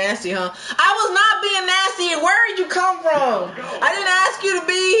was being nasty, huh? I was not being nasty. Where did you come from? I didn't ask you to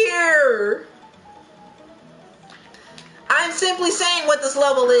be here. I'm simply saying what this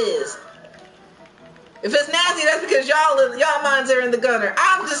level is. If it's nasty, that's because y'all minds are in the gutter.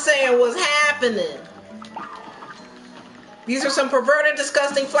 I'm just saying what's happening. These are some perverted,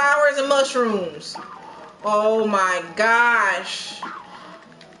 disgusting flowers and mushrooms. Oh my gosh.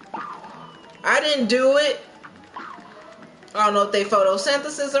 I didn't do it. I don't know if they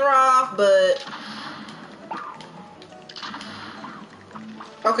photosynthesis are off, but...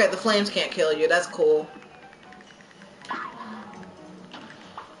 Okay, the flames can't kill you. That's cool.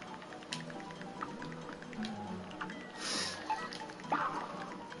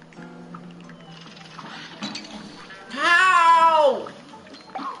 How?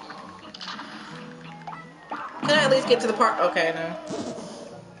 Can I at least get to the part? Okay, no.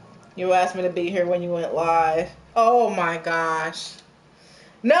 You asked me to be here when you went live. Oh my gosh.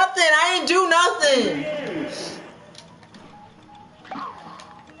 Nothing. I didn't do nothing.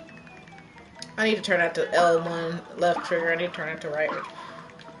 I need to turn that to L1 left trigger. I need to turn that to right. Oh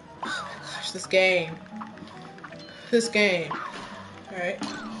my gosh, this game. This game. Alright.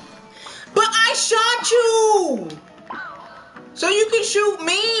 But I shot you! So you can shoot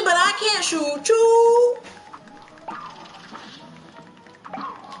me, but I can't shoot you.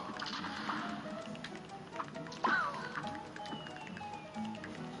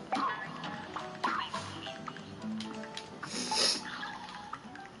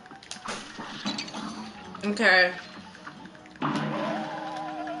 Okay.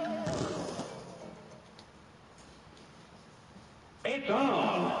 It's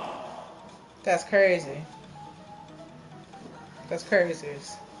on. That's crazy. That's crazy.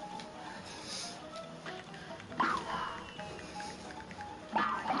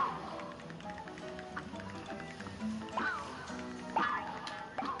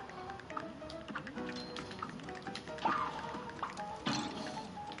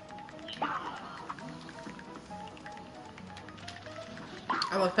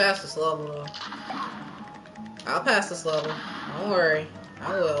 I'm gonna pass this level though. I'll pass this level. Don't worry.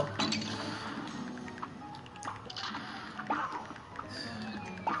 I will.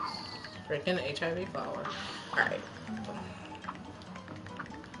 Freaking HIV flower. Alright.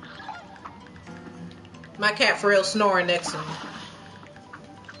 My cat for real snoring next to me.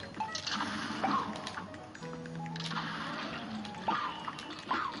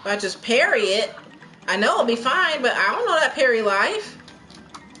 If I just parry it, I know it'll be fine, but I don't know that parry life.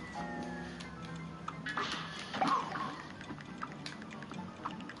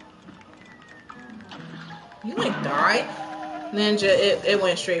 You like died? Ninja, it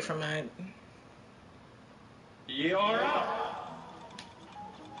went straight from my... You're up.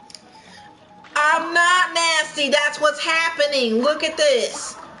 I'm not nasty. That's what's happening. Look at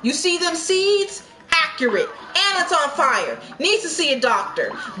this. You see them seeds? Accurate. And it's on fire. Needs to see a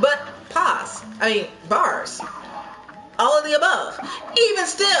doctor. But bars. All of the above. Even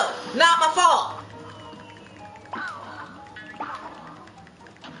still, not my fault.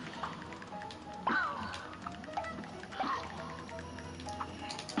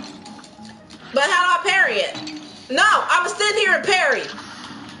 But how do I parry it? No, I'm gonna stand here and parry.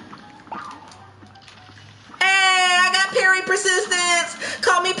 Hey, I got parry persistence.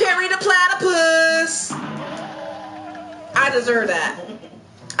 Call me Perry the Platypus. I deserve that.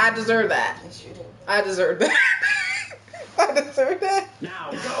 I deserve that. Yes, you do. I deserve that. I deserve that.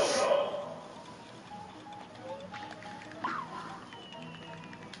 Now go.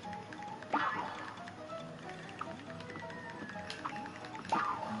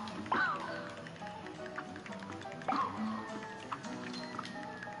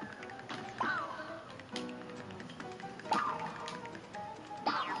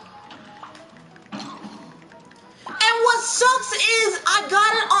 What sucks is I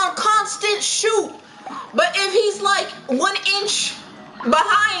got it on constant shoot. But if he's like 1 inch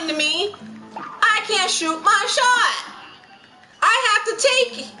behind me, I can't shoot my shot. I have to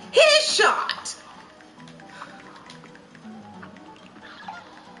take his shot.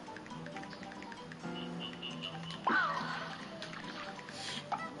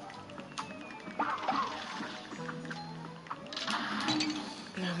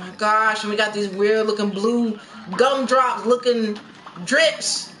 Oh my gosh, and we got these weird looking blue gumdrops looking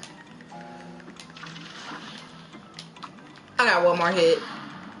drips. I got one more hit.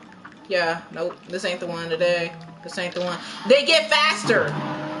 Yeah, nope, this ain't the one today. This ain't the one. They get faster.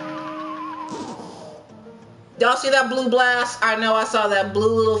 Y'all see that blue blast? I know I saw that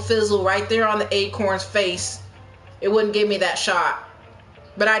blue little fizzle right there on the acorn's face. it wouldn't give me that shot.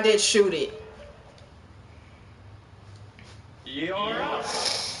 But I did shoot it. You're up.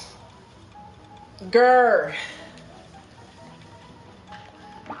 Grr.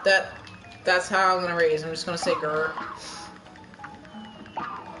 That's how I'm gonna raise. I'm just gonna say grr.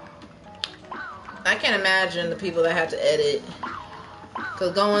 I can't imagine the people that had to edit.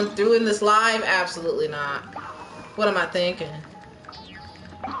 Cause going through in this live, absolutely not. What am I thinking?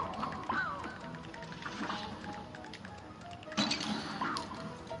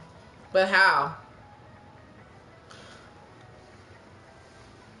 But how?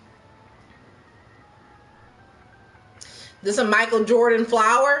 This a Michael Jordan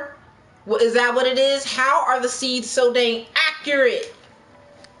flower? Is that what it is? How are the seeds so dang accurate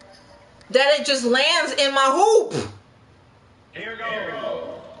that it just lands in my hoop? Here goes.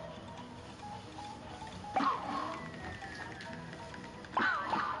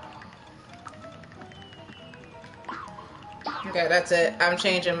 Okay, that's it. I'm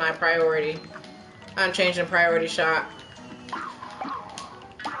changing my priority. I'm changing priority shot.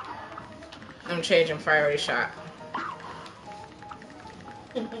 I'm changing priority shot.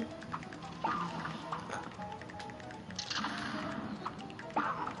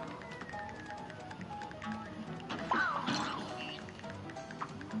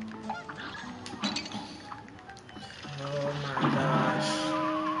 Oh my gosh.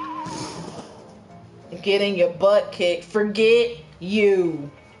 Getting your butt kicked. Forget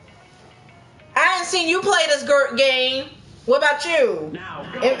you. I ain't seen you play this game. What about you? Now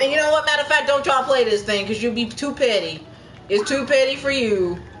go. And you know what? Matter of fact, don't y'all play this thing because you'll be too petty. It's too petty for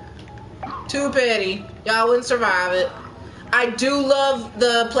you. Too petty. Y'all wouldn't survive it. I do love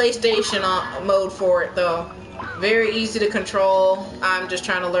the PlayStation mode for it though. Very easy to control. I'm just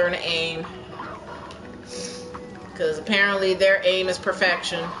trying to learn to aim. Because apparently their aim is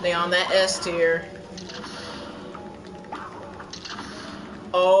perfection. They on that S tier.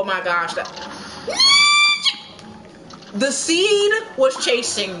 Oh my gosh. The seed was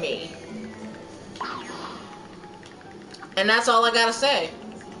chasing me. And that's all I gotta say.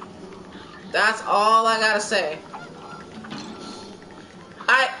 That's all I gotta say.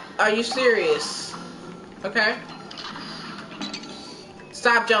 Are you serious? Okay?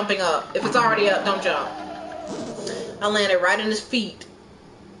 Stop jumping up. If it's already up, don't jump. I landed right in his feet.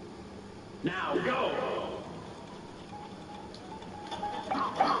 Now go.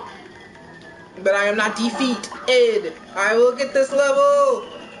 But I am not defeated. I will get this level.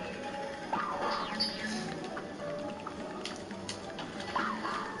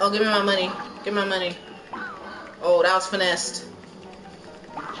 Oh, give me my money. Give me my money. Oh, that was finessed.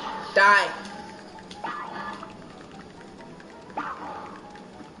 Die.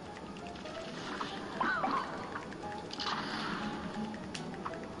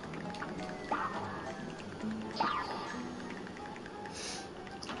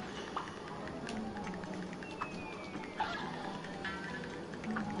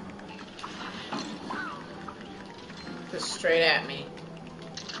 Just straight at me.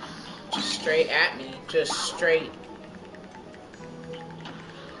 Just straight at me. Just straight.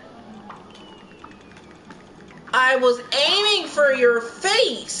 I was aiming for your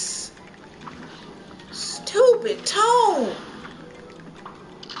face. Stupid toe.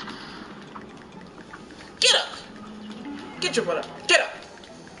 Get up. Get your butt up. Get up.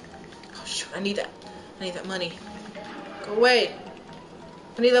 Oh shoot, I need that. I need that money. Go away.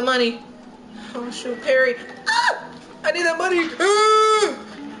 I need that money. Oh shoot, parry. Ah! I need that money. Ah!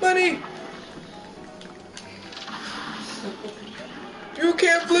 Money. You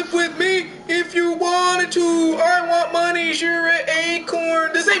can't flip with me if you wanted to. I want money. You're an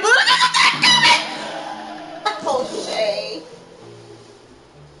acorn. This ain't. Oh, Shay.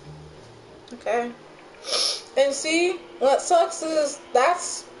 Okay. And see, what sucks is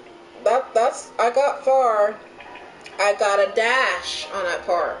that's I got far. I got a dash on that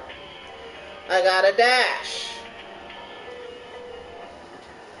part. I got a dash.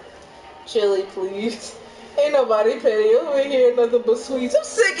 Chili, please. Ain't nobody petty over here, nothing but sweets. I'm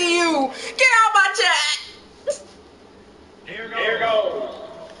sick of you. Get out my chat. Here goes. Here goes.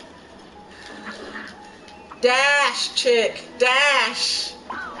 Dash, chick. Dash.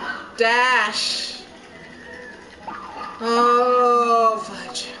 Dash. Oh,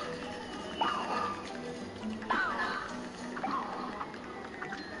 fudge.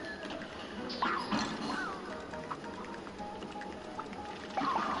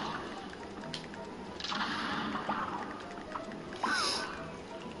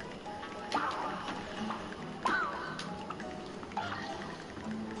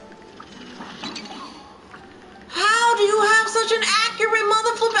 How do you have such an accurate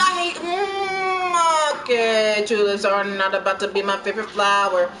motherfucker? I hate. Okay, tulips are not about to be my favorite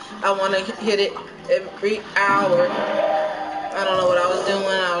flower. I want to hit it every hour. I don't know what I was doing.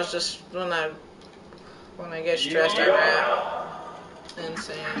 I was just, when I get stressed, I rap.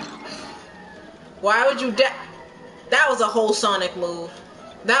 Insane. Why would you that was a whole Sonic move.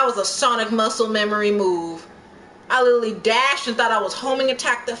 That was a Sonic muscle memory move. I literally dashed and thought I was homing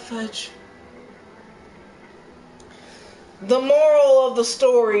attack the fudge. The moral of the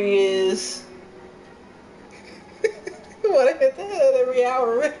story is you want to hit the head every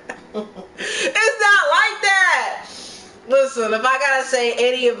hour. It's not like that. Listen, if I gotta say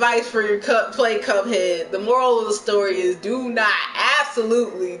any advice for your play Cuphead, the moral of the story is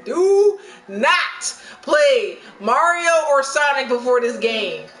absolutely do not play Mario or Sonic before this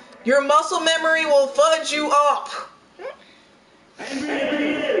game. Your muscle memory will fudge you up.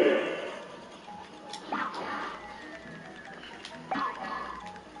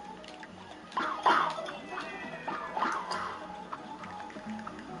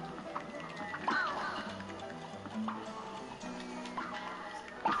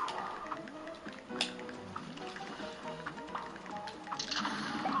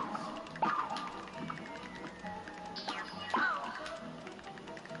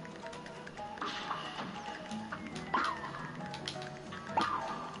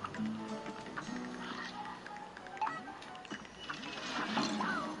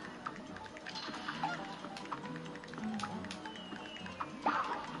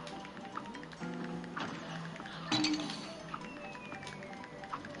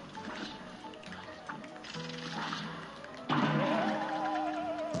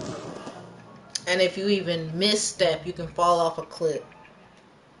 And if you even misstep, you can fall off a cliff.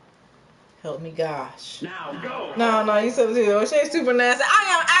 Help me, gosh. Now go. No, you said it. She ain't super nasty.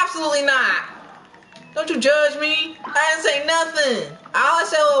 I am absolutely not. Don't you judge me. I didn't say nothing. All I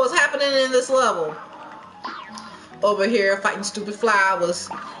said what was happening in this level. Over here fighting stupid flowers.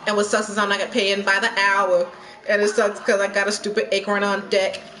 And what sucks is I'm not getting paid by the hour. And it sucks because I got a stupid acorn on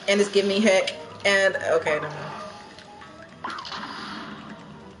deck. And it's giving me heck. And, okay, never mind.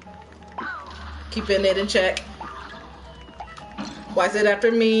 Keeping it in check. Why is it after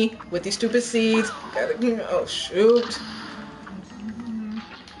me with these stupid seeds? Oh, shoot.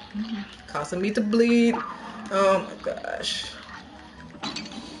 Causing me to bleed. Oh my gosh.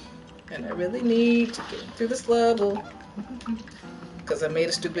 And I really need to get through this level. Because I made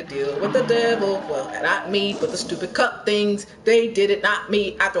a stupid deal with the devil. Well, not me, but the stupid cup things. They did it, not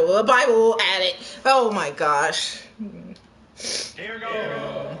me. I throw a Bible at it. Oh my gosh. Here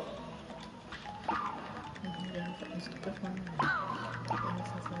goes.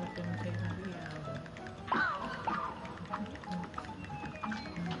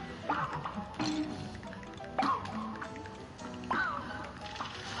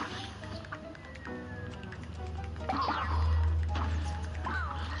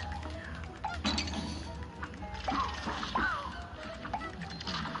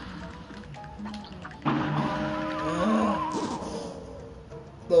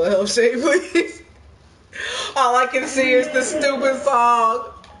 Lord help Shay, please. All I can see is the stupid song.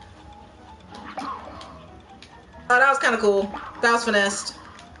 Oh, that was kind of cool. That was finessed.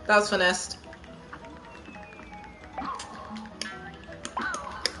 That was finessed.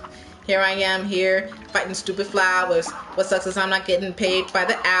 Here I am here fighting stupid flowers. What sucks is I'm not getting paid by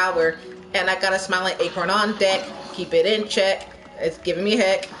the hour. And I got a smiling acorn on deck. Keep it in check. It's giving me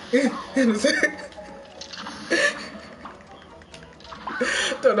heck.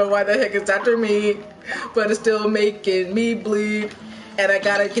 Don't know why the heck it's after me, but it's still making me bleed. And I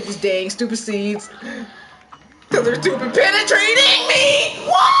gotta get these dang stupid seeds. Cause they're stupid penetrating me!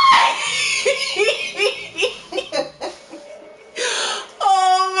 Why?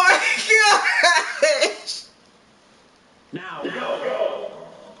 Oh my gosh! Now go.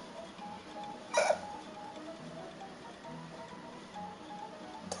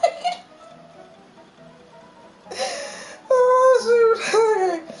 Oh shoot!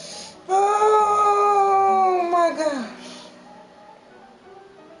 Oh my gosh!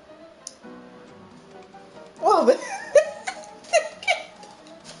 Whoa!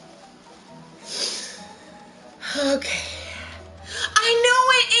 Okay. I knew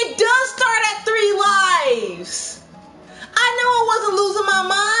it! It does start at 3 lives! I knew I wasn't losing my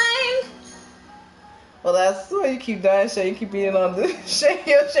mind! Well, that's why you keep dying, Shay. You keep being on the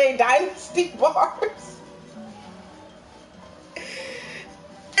Shay Dynasty bars.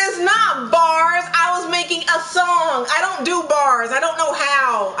 It's not bars. I was making a song. I don't do bars. I don't know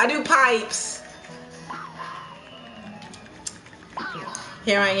how. I do pipes.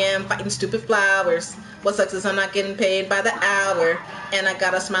 Here I am fighting stupid flowers. What sucks is I'm not getting paid by the hour. And I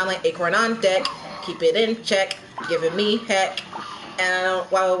got a smiling acorn on deck. keep it in check, giving me heck. And I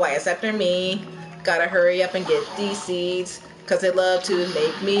don't, why it's after me? Gotta hurry up and get these seeds, cause they love to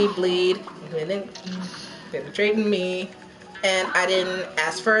make me bleed, penetrating me. And I didn't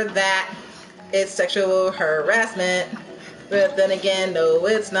ask for that. It's sexual harassment. But then again, no,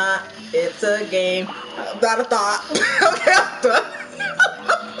 it's not. It's a game. Not a thought. Okay, I'm done.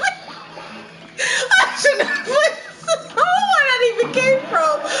 I shouldn't have played. I don't know where that even came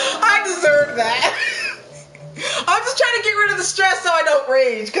from. I deserve that. I'm just trying to get rid of the stress so I don't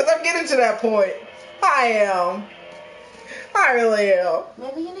rage, because I'm getting to that point. I am. I really am.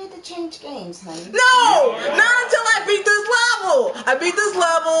 Maybe you need to change games, honey. No! Not until I beat this level! I beat this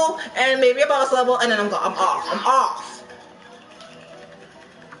level, and maybe a boss level, and then I'm off. I'm off.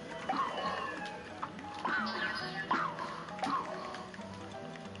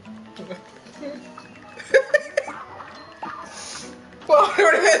 Well,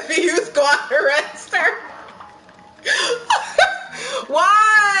 if you squad arrest her.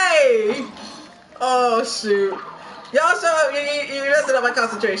 Why? Oh shoot. Y'all show up, you're messing up my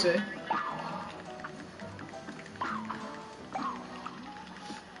concentration.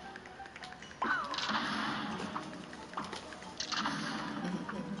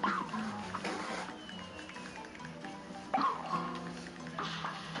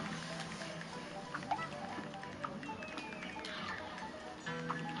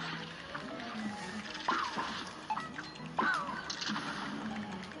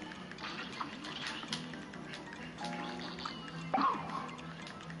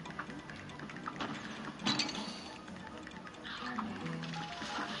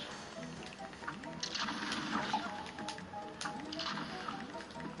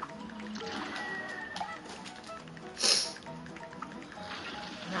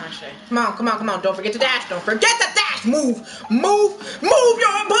 Come on. Don't forget to dash. Don't forget to dash. Move your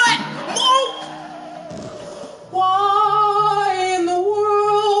butt. Move. Why in the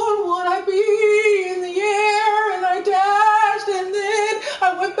world would I be in the air and I dashed and then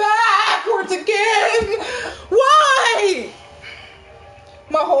I went backwards again? Why?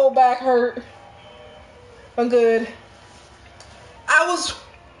 My whole back hurt. I'm good.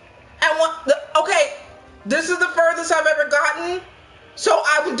 Okay, this is the furthest I've ever gotten. So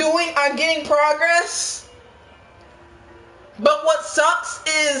I'm getting progress. But what sucks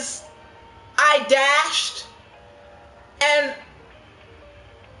is I dashed and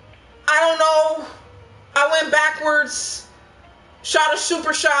I don't know, I went backwards, shot a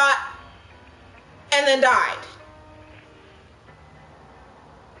super shot, and then died.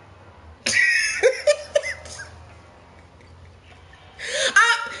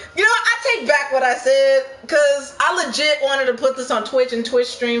 I take back what I said, because I legit wanted to put this on Twitch and Twitch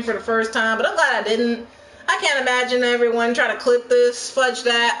stream for the first time, but I'm glad I didn't. I can't imagine everyone trying to clip this, fudge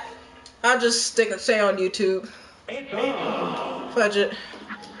that. I'll just stay on YouTube. Fudge it.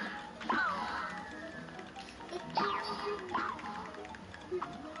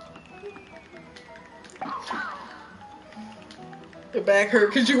 Your back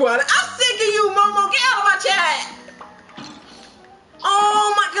hurt because you want it. I'm sick of you, Momo. Get out of my chat.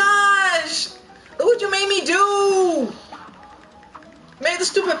 Oh my gosh. Look what you made me do. Made the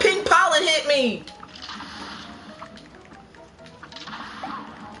stupid pink pollen hit me.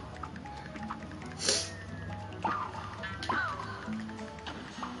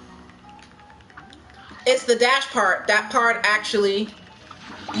 It's the dash part. That part actually,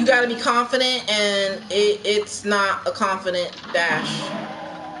 you gotta be confident, and it's not a confident dash.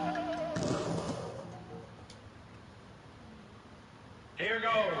 Here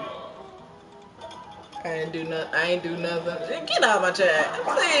goes. I ain't do nothing. Get out of my chat.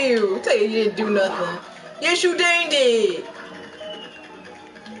 I tell you didn't do nothing. Yes, you dang did.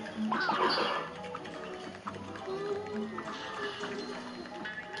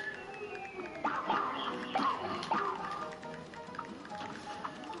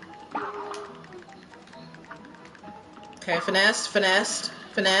 Okay, finessed.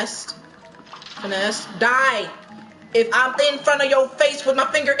 Die! If I'm in front of your face with my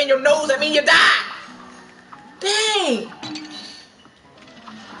finger in your nose, that means you die! Dang!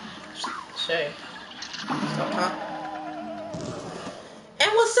 Shay. Stop talking.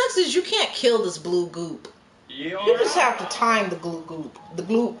 And what sucks is you can't kill this blue goop. You just have to time the glue goop. The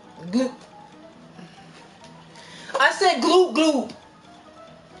gloop. I said gloop.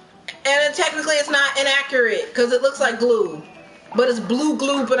 And then technically it's not inaccurate because it looks like glue. But it's blue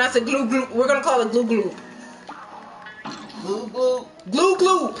gloop, and I said glue gloop. We're gonna call it glue gloop. Glue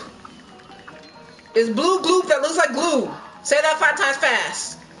gloop. It's blue gloop that looks like glue. Say that 5 times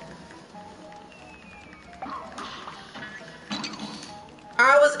fast.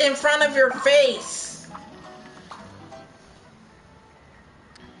 I was in front of your face.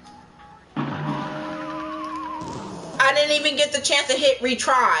 didn't even get the chance to hit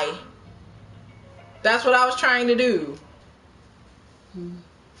retry. That's what I was trying to do.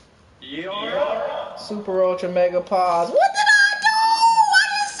 Yeah. Super ultra mega pause. What did I do? I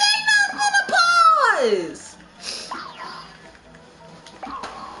didn't say nothing on the pause.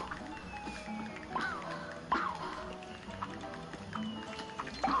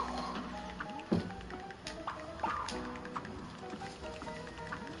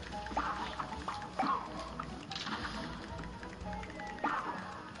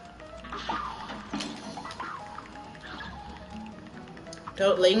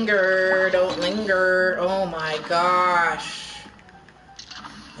 Don't linger, don't linger. Oh my gosh.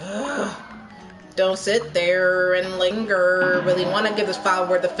 Ugh. Don't sit there and linger. Really want to give this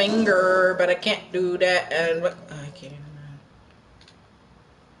flower the finger, but I can't do that. And I can't.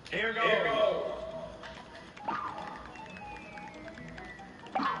 Here goes.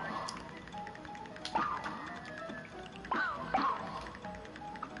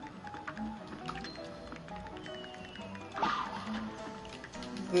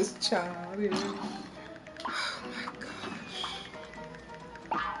 This child is. Oh my gosh.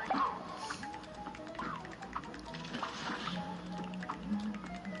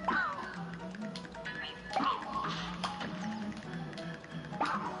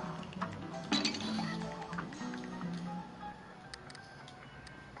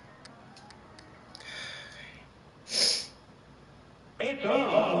 It's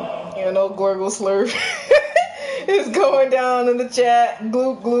on. You know, Gorgle Slurp is going down in the chat.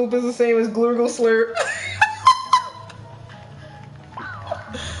 Gloop Gloop is the same as Glurgle Slurp.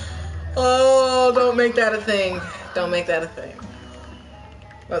 Oh, don't make that a thing. Don't make that a thing.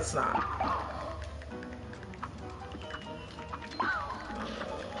 Let's not. Oh,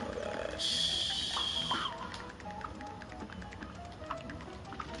 gosh.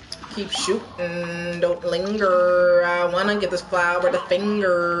 Keep shooting. Don't linger. I want to give this flower the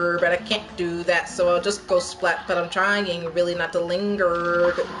finger, but I can't do that, so I'll just go splat, but I'm trying really not to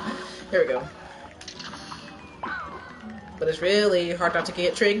linger. Here we go. But it's really hard not to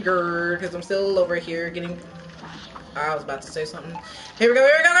get triggered because I'm still over here getting. I was about to say something. Here we go.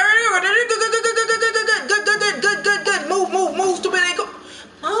 Here we go. Good. Move, stupid ankle.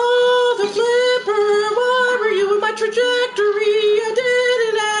 Oh, the flipper. Why were you in my trajectory? I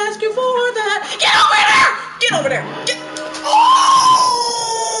didn't ask you for that. Get over there. Get. Oh,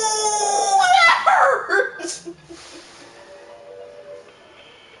 that hurts.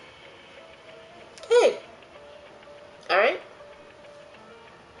 Hey. All right.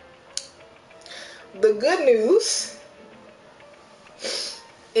 The good news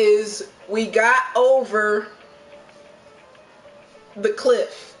is we got over the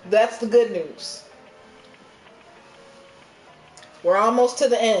cliff. That's the good news. We're almost to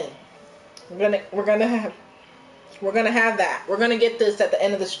the end. We're gonna have that. We're gonna get this at the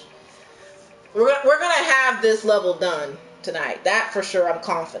end of this. We're gonna have this level done tonight. That for sure. I'm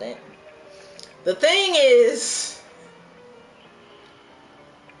confident. The thing is,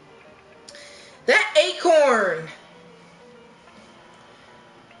 that acorn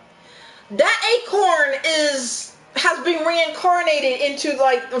has been reincarnated into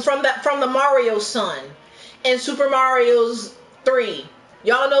from the Mario sun in Super Mario's 3.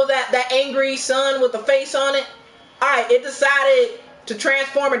 Y'all know that angry sun with the face on it? Alright, it decided to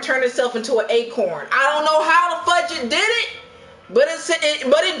transform and turn itself into an acorn. I don't know how the fudge it did it, but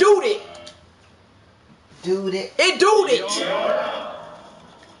it doed it. Dude it. It doed it.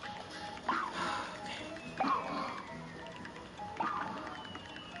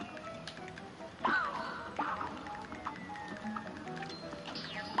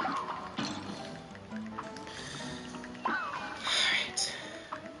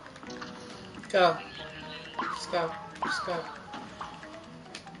 Go. Just go. Just go.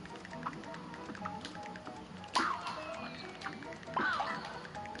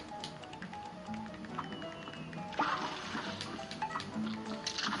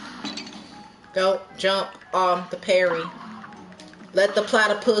 Don't jump on the parry. Let the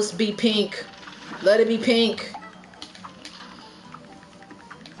platypus be pink. Let it be pink.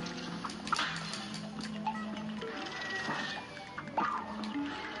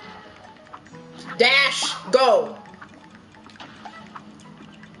 Dash, go.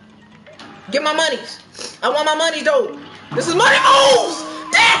 Get my monies. I want my money though. This is money moves.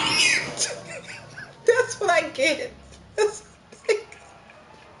 Dang it. That's what I get.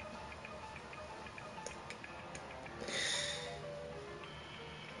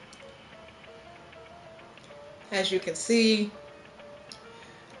 As you can see,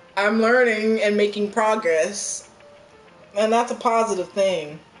 I'm learning and making progress, and that's a positive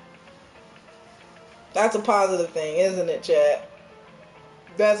thing. That's a positive thing, isn't it, chat?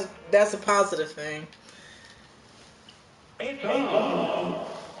 That's a positive thing. It's on.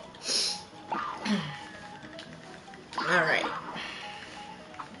 All right.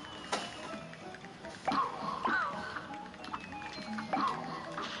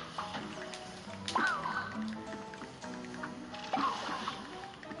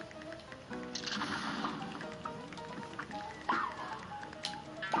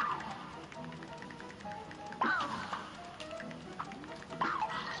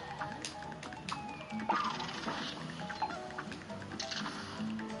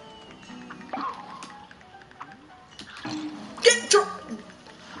 Get your...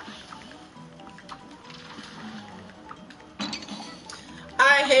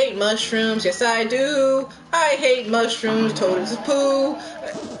 I hate mushrooms, yes I do. I hate mushrooms, Toad is a poo. Oh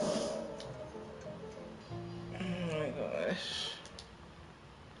my gosh.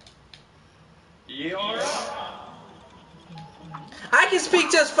 You're up. I can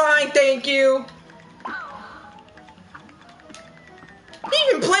speak just fine, thank you. You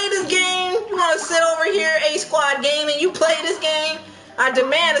even play this game? You want to sit over here, A-Squad Gaming, you play this game? I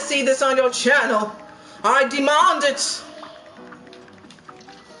demand to see this on your channel. I demand it.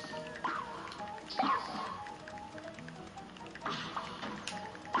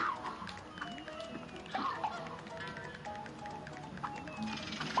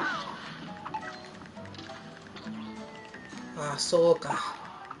 Ahsoka.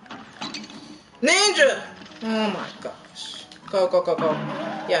 Ninja! Oh my gosh. Go, go, go, go.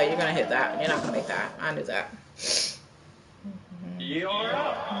 Yeah, you're gonna hit that. You're not gonna make that. I knew that. You're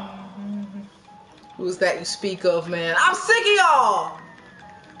up. Who's that you speak of, man? I'm sick of y'all!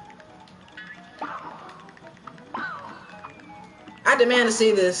 I demand to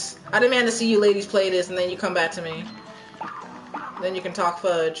see this. I demand to see you ladies play this, and then you come back to me. Then you can talk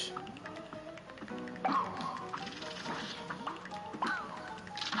fudge.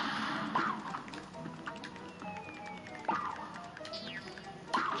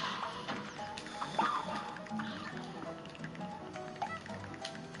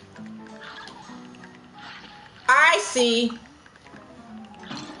 I see.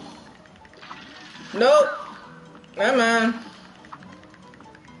 Nope. Never mind.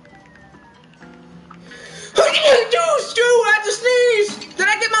 Dude, I just sneezed. Did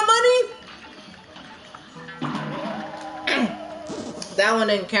I get my money? That one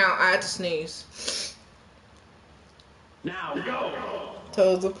didn't count. I had to sneeze. Now go.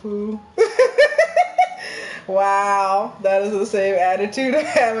 Toad's a poo. Wow, that is the same attitude I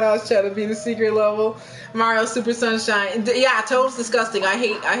had when I was trying to beat the secret level. Mario Super Sunshine. Yeah, Toad's disgusting. I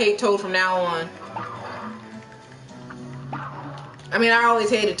hate Toad from now on. I mean, I always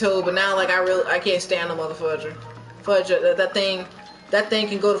hated Toad, but now like I can't stand the motherfudger. Fudge, that thing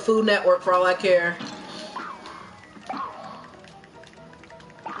can go to Food Network for all I care.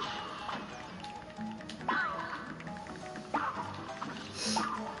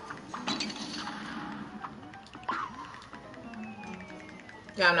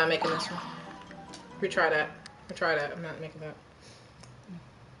 Yeah, I'm not making this one. Retry that. Retry that. I'm not making that.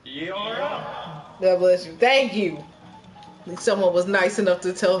 You're up. God bless you. Thank you. At least someone was nice enough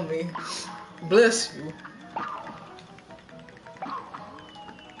to tell me. Bless you.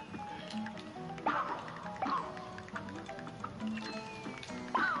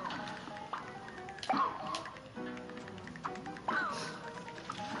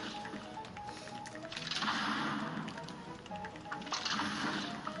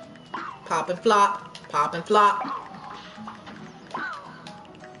 Pop and flop. Pop and flop.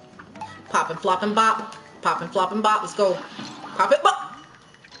 Pop and flop and bop. Pop and flop and bop. Let's go. Pop it, bop.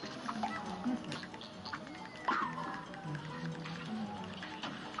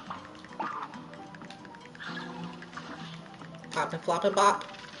 Pop and flop and bop.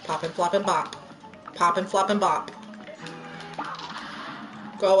 Pop and flop and bop. Pop and flop and bop.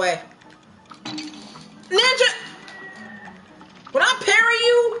 Go away. Ninja! When I parry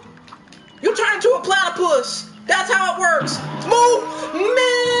you, you turn into a platypus. That's how it works. Move,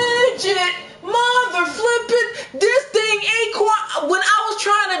 midget, mother flippin'. This thing ain't quite. When I was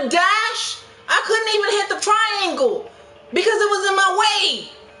trying to dash, I couldn't even hit the triangle because it was in my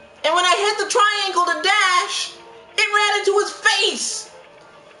way. And when I hit the triangle to dash, it ran into his face.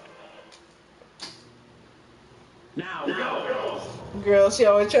 Now go. Girl, she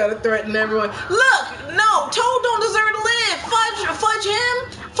always try to threaten everyone. Look, no, Toad don't deserve to live. Fudge him,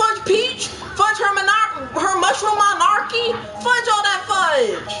 fudge Peach, fudge her mushroom monarchy, fudge all that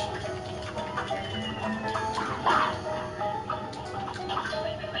fudge.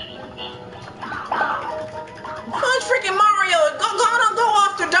 Fudge freaking Mario. Go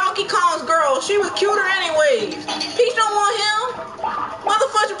after Donkey Kong's girl. She was cuter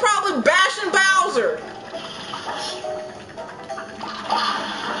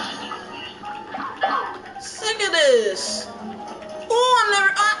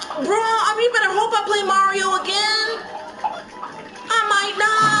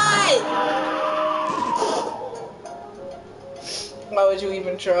would you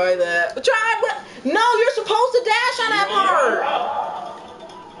even try that? Try what? No, you're supposed to dash on that part.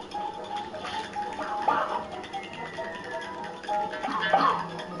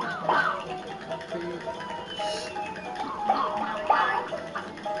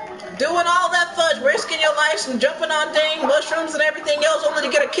 Doing all that fudge, risking your life and jumping on dang mushrooms and everything else only to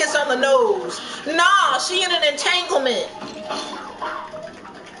get a kiss on the nose. Nah, she in an entanglement.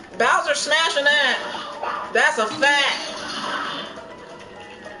 Bowser smashing that. That's a fact.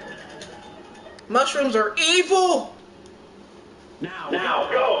 Mushrooms are evil. Now,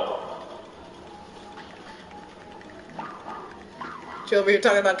 go. She over here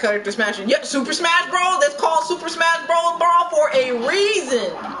talking about character smashing. Yep, Super Smash Bros. That's called Super Smash Bros. Brawl for a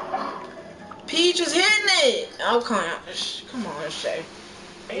reason. Peach is hitting it. Oh, come on, Shay.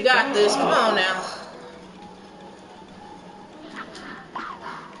 You got this. Come on now.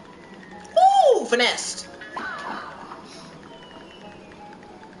 Ooh, finessed.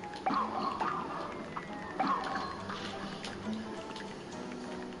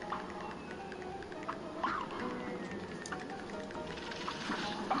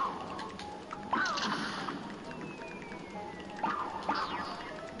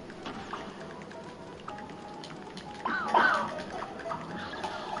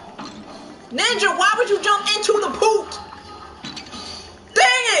 Ninja, why would you jump into the poop?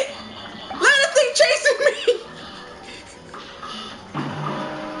 Dang it! Let the thing chasing me!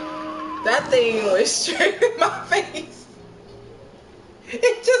 That thing was straight in my face.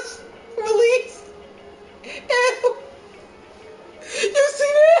 It just released. Ew. You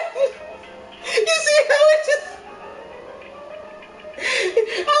see that? You see how it just...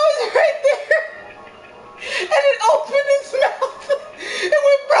 I was right there. And it opened its mouth. It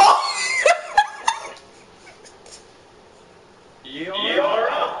went wrong. You're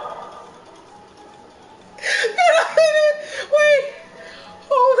up. Wait.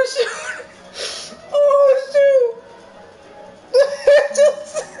 Oh, shoot. Oh, shoot.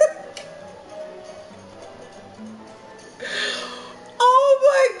 Oh,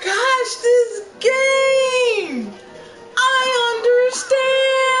 my gosh, this game. I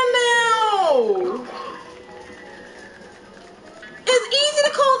understand now. It's easy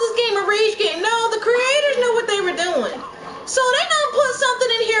to call this game a rage game. No, the creators knew what they were doing. So they done put something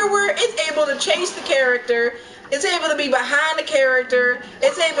in here where it's able to chase the character, it's able to be behind the character,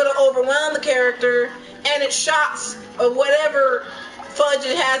 it's able to overwhelm the character, and its shots of whatever fudge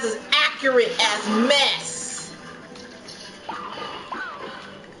it has is accurate as mess.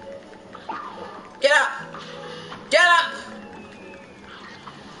 Get up. Get up.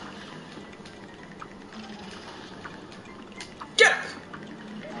 Get up.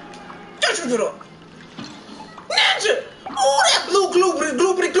 Get your foot up. Ninja. Oh, that blue gloopity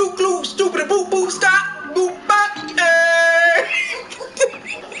gloopity gloo gloo stupid boop boop stop boop bop.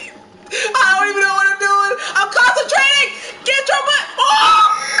 I don't even know what I'm doing. I'm concentrating. Get your butt. Oh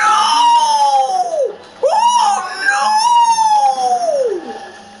no! Oh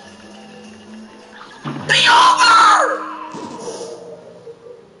no! Be over!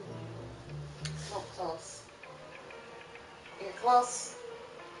 So close. You're close.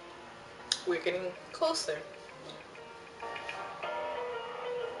 We're getting closer.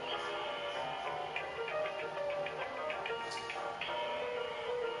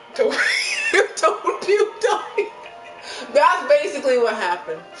 That's basically what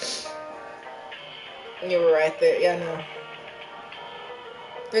happened. You were right there. Yeah, I know.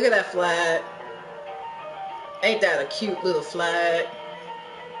 Look at that flag. Ain't that a cute little flag?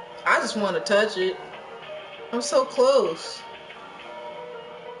 I just want to touch it. I'm so close.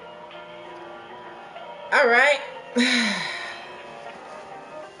 All right.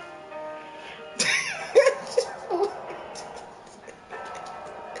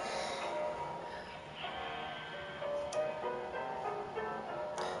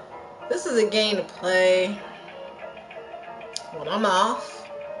 This is a game to play when I'm off,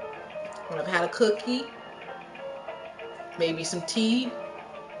 when I've had a cookie, maybe some tea,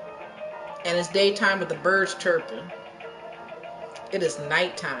 and it's daytime with the birds chirping. It is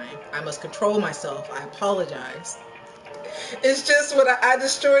nighttime. I must control myself. I apologize. It's just when I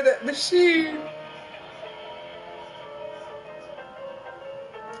destroyed that machine.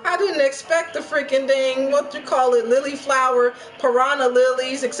 I didn't expect the freaking dang, what you call it, lily flower, piranha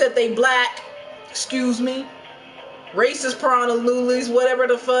lilies, except they black. Excuse me. Racist piranha lilies, whatever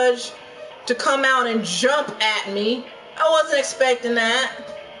the fudge, to come out and jump at me. I wasn't expecting that.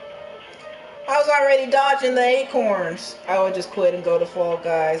 I was already dodging the acorns. I would just quit and go to Fall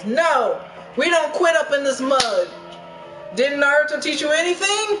Guys. No, we don't quit up in this mud. Didn't Naruto teach you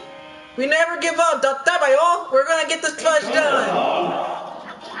anything? We never give up. We're gonna get this fudge done.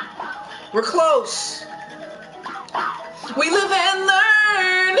 We're close. We live and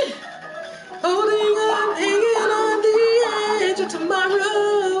learn. Holding on, hanging on the edge of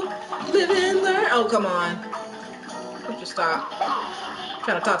tomorrow. Live and learn. Oh, come on. Just stop. I'm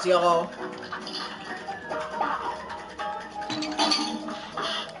trying to talk to y'all.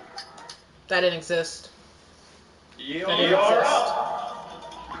 That didn't exist. That didn't exist.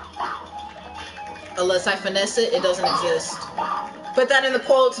 Unless I finesse it, it doesn't exist. Put that in the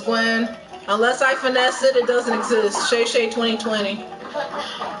quotes, Gwen. Unless I finesse it, it doesn't exist. Sha Sha 2020.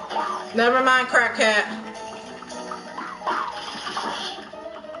 Never mind, Crack Cat.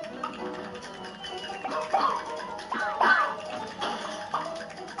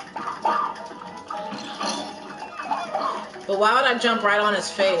 But why would I jump right on his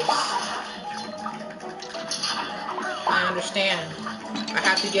face? I understand. I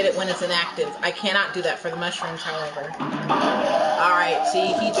have to get it when it's inactive. I cannot do that for the mushrooms, however. Alright,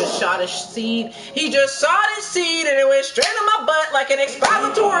 see, he just shot his seed. He just shot his seed and it went straight in my butt like an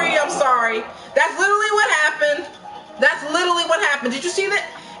expository. I'm sorry. That's literally what happened. That's literally what happened. Did you see that?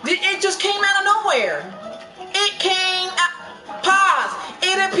 It just came out of nowhere. It came out. Pause.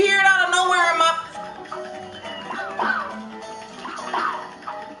 It appeared out of nowhere in my...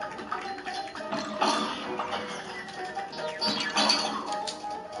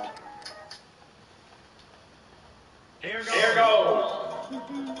 Here goes.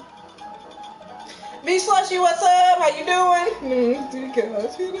 B Slushy, what's up? How you doing?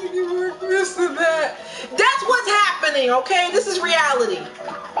 Gosh, you think you work this and that. That's what's happening, okay? This is reality.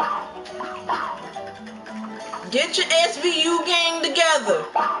 Get your SVU gang together.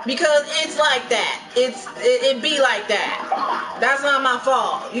 Because it's like that. It be like that. That's not my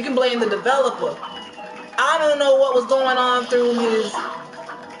fault. You can blame the developer. I don't know what was going on through his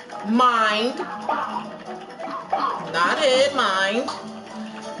mind. Not head, mind.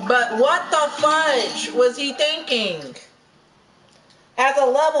 But what the fudge was he thinking? As a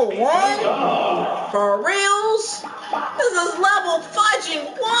level 1? For reals? This is level fudging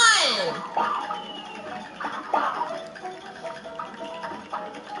 1!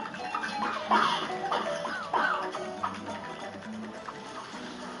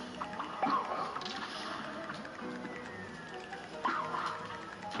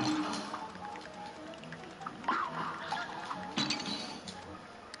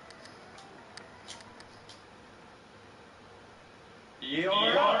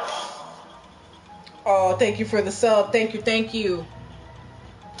 Oh, thank you for the sub. Thank you, thank you.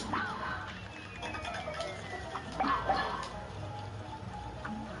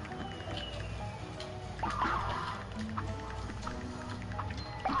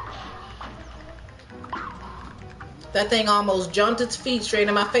 That thing almost jumped its feet straight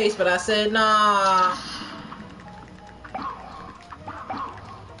in my face, but I said, nah.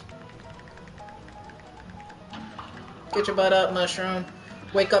 Get your butt up, mushroom.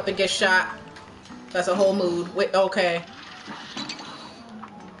 Wake up and get shot. That's a whole mood. Wait, okay.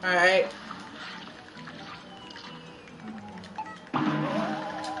 Alright.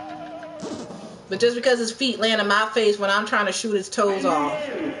 But just because his feet land in my face when I'm trying to shoot his toes off.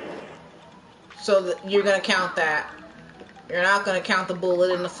 So that you're going to count that. You're not going to count the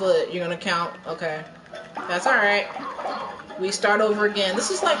bullet in the foot. You're going to count... Okay. That's alright. We start over again. This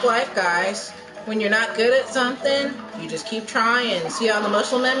is like life, guys. When you're not good at something, you just keep trying. See how the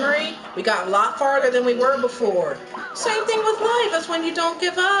muscle memory? We got a lot farther than we were before. Same thing with life. That's when you don't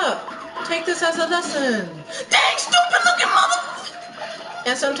give up. Take this as a lesson. Dang, stupid looking mother...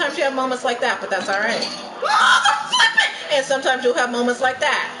 And sometimes you have moments like that, but that's alright. Mother flipping! And sometimes you'll have moments like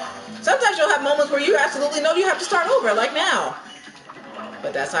that. Sometimes you'll have moments where you absolutely know you have to start over, like now.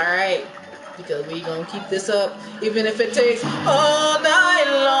 But that's alright. Because we gonna keep this up, even if it takes all night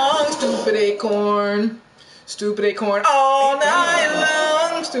long. Stupid acorn. Stupid acorn. All night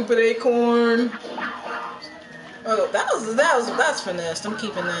long. Stupid acorn. Oh, that's finessed. I'm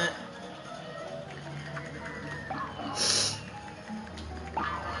keeping that.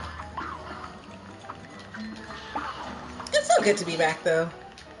 It's so good to be back, though.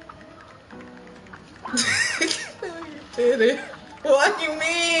 You did it. What do you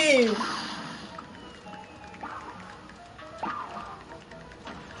mean?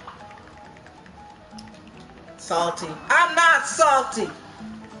 Salty. I'm not salty.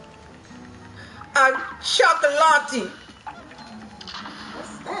 I'm chocolatey.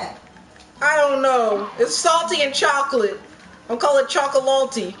 What's that? I don't know. It's salty and chocolate. I'll call it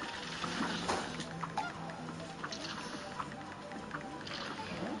chocolatey.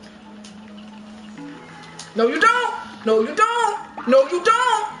 No, you don't. No, you don't. No, you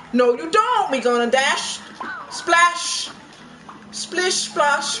don't. No, you don't. We gonna dash, splash, splish,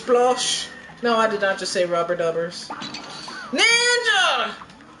 splash, splosh. No, I did not just say rubber dubbers. Ninja!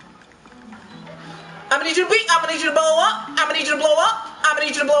 I'm gonna need you to beat. I'm gonna need you to blow up. I'm gonna need you to blow up. I'm gonna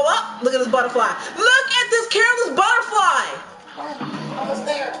need you to blow up. Look at this butterfly. Look at this careless butterfly. Almost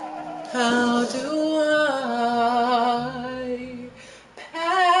there. How do I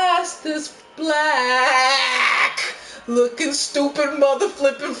pass this black looking stupid mother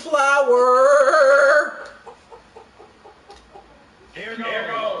flipping flower? Here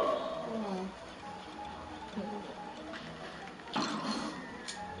goes.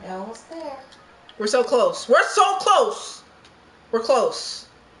 Almost there. We're so close. We're so close. We're close.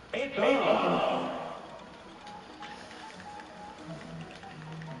 It's on.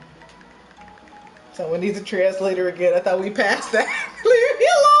 Someone needs a translator again. I thought we passed that. Leave me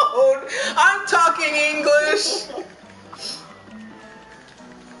alone. I'm talking English.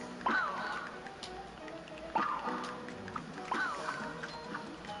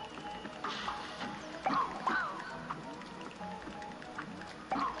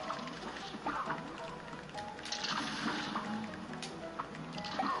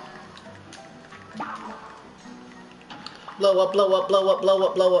 Blow up, blow up, blow up, blow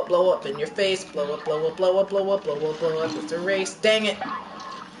up, blow up, blow up in your face. Blow up, blow up, blow up, blow up, blow up, blow up. It's a race. Dang it.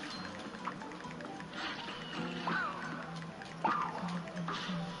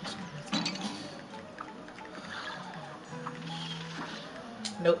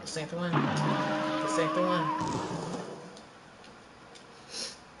 Nope, this ain't the one. This ain't the one.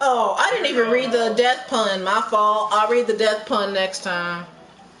 Oh, I didn't even read the death pun. My fault. I'll read the death pun next time.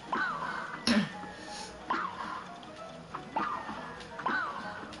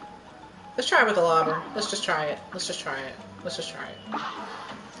 Let's try it with the lobber. Let's just try it. Let's just try it. Let's just try it.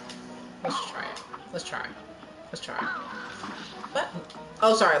 Let's just try it. Let's try it. Let's try it. What?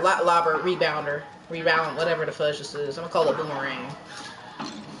 Oh, sorry. Lobber, rebounder. Rebound, whatever the fudge this is. I'm gonna call it boomerang.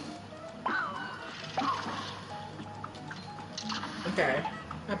 Okay.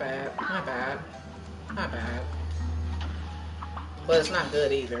 Not bad. Not bad. Not bad. But it's not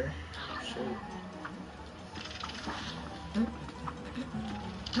good either. Shoot.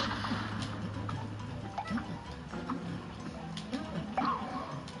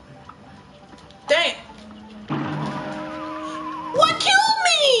 Dang! What killed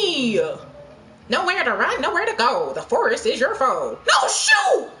me? Nowhere to run, nowhere to go. The forest is your foe. No,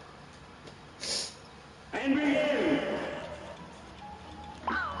 shoot! And begin.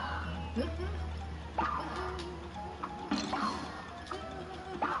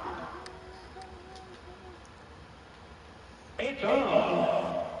 It's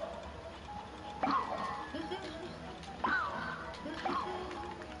on.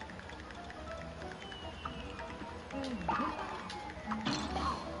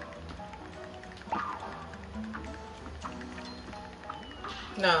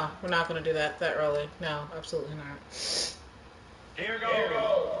 No, we're not gonna do that early. No, absolutely not. Here goes.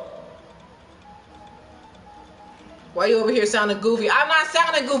 Why you over here sounding goofy? I'm not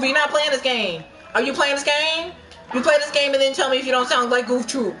sounding goofy. You're not playing this game. Are you playing this game? You play this game and then tell me if you don't sound like Goof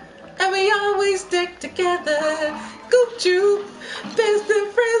Troop. And we always stick together. Goof Troop. Best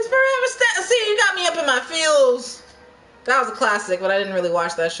of friends forever. See, you got me up in my feels. That was a classic, but I didn't really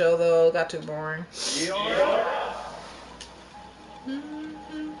watch that show though. It got too boring. Yeah.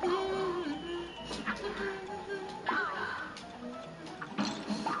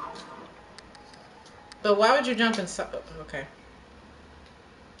 But why would you jump inside? Okay.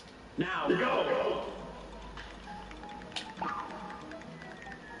 Now go.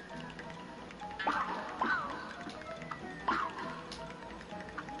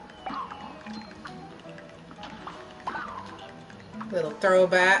 Little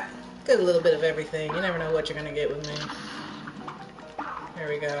throwback. Get a little bit of everything. You never know what you're gonna get with me. There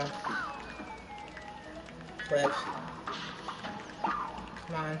we go. Flip.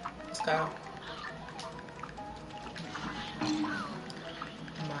 Come on. Let's go. Oh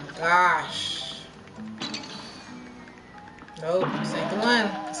my gosh. Nope, this ain't the one.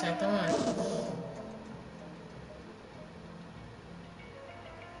 This ain't the one.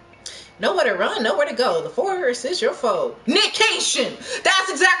 Nowhere to run, nowhere to go. The forest is your foe. Nication! That's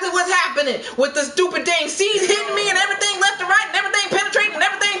exactly what's happening with the stupid dang seeds hitting me and everything left and right and everything penetrating and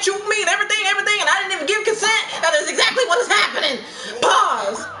everything shooting me and everything and I didn't even give consent. That is exactly what is happening.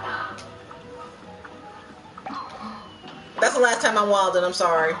 Pause. That's the last time I'm wilding, I'm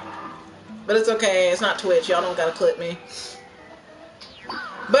sorry. But it's okay, it's not Twitch. Y'all don't gotta clip me.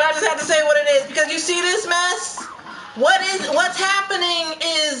 But I just had to say what it is because you see this mess? What's happening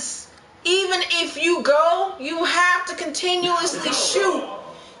is even if you go, you have to continuously shoot.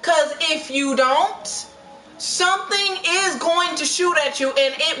 Because if you don't, something is going to shoot at you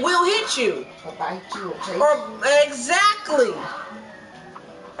and it will hit you. Or bite you. Exactly.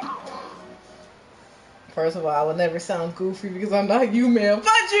 First of all, I would never sound goofy because I'm not you, man.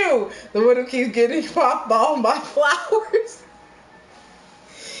 Fuck you! The one who keeps getting popped on by flowers.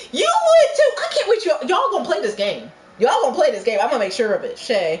 You would too. I can't wait. Y'all gonna play this game. Y'all gonna play this game. I'm gonna make sure of it.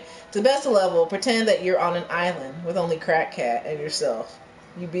 Shay, to the best of level, pretend that you're on an island with only Crack Cat and yourself.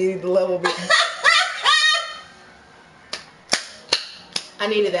 You beat the level. I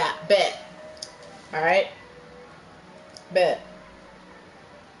needed that. Bet. Alright? Bet.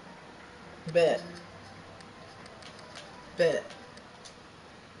 Bet. Bet.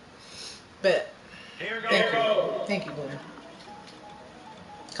 Bet. Here Thank you. goes. Thank you, Glenn.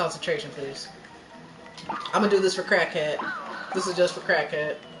 Concentration, please. I'm gonna do this for Crackhead. This is just for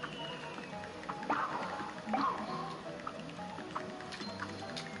Crackhead.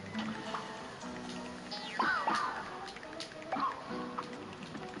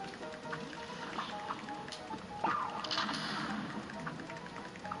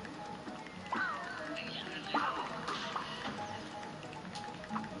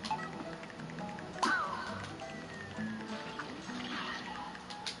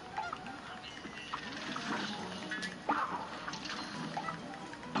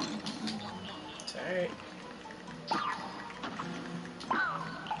 Alright.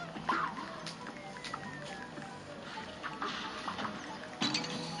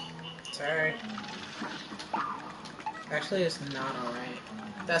 It's alright. Actually, it's not alright.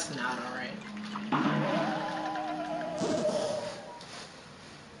 That's not alright.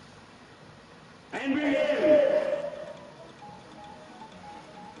 And begin.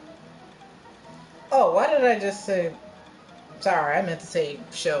 Oh, why did I just say... Sorry, I meant to say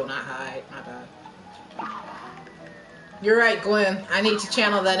show, not hide. My bad. You're right, Gwen. I need to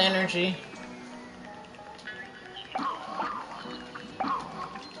channel that energy.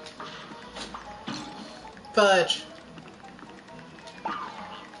 Fudge.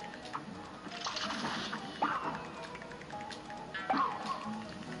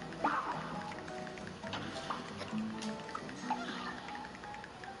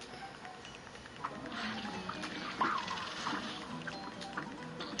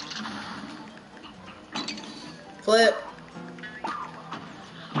 Flip.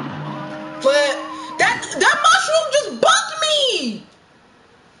 Flip. That mushroom just bumped me.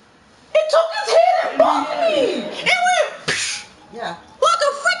 It took his head and bumped me. It went Yeah. like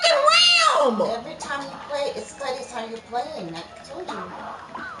a freaking ram. Every time you play, it studies how you're playing. I told you.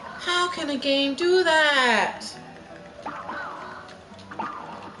 How can a game do that?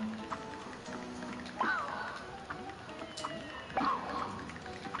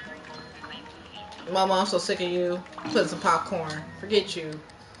 Mama, I'm so sick of you putting some popcorn. Forget you.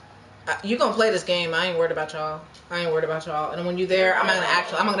 You gonna play this game? I ain't worried about y'all. I ain't worried about y'all. And when you there, I'm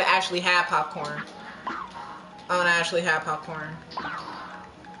gonna actually have popcorn. I'm gonna actually have popcorn.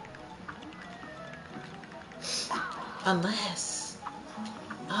 Unless,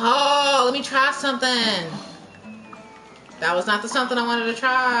 oh, let me try something. That was not the something I wanted to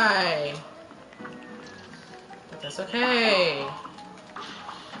try, but that's okay.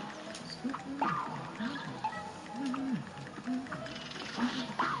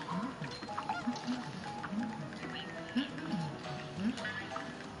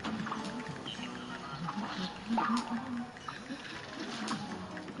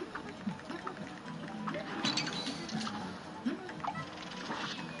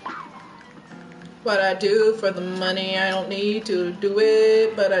 What I do for the money, I don't need to do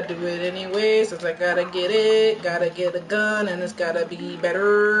it, but I do it anyway, since I gotta get it, gotta get a gun, and it's gotta be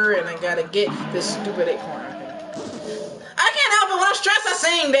better, and I gotta get this stupid acorn. I can't help it, when I'm stressed I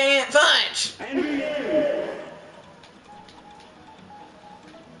sing, dang it, fudge! And begin.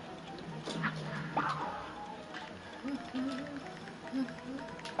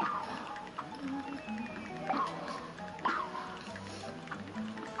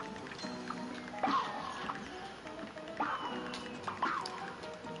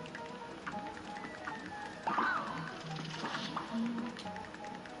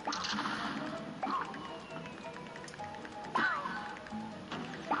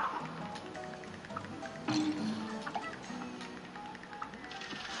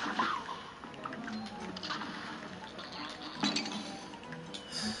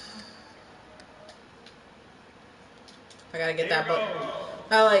 I gotta get that bug.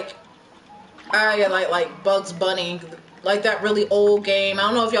 I get like Bugs Bunny, like that really old game. I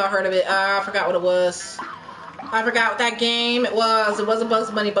don't know if y'all heard of it. I forgot what it was. I forgot what that game it was. It wasn't Bugs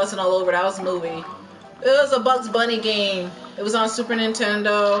Bunny busting all over. That was a movie. It was a Bugs Bunny game. It was on Super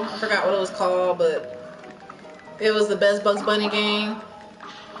Nintendo. I forgot what it was called, but it was the best Bugs Bunny game.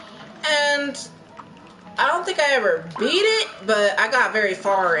 And I don't think I ever beat it, but I got very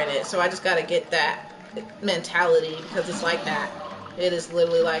far in it, so I just gotta get that mentality because it's like that. It is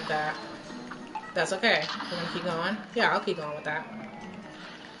literally like that. That's okay. We're gonna keep going. Yeah, I'll keep going with that.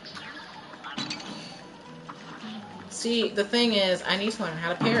 See, the thing is, I need to learn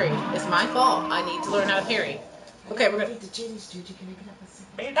how to parry. It's my fault. I need to learn how to parry. Okay, we're gonna. Oh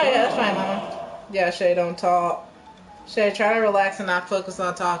yeah, that's fine, Mama. Yeah, Shay, don't talk. Shay, try to relax and not focus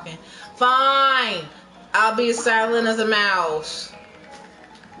on talking. Fine. I'll be as silent as a mouse.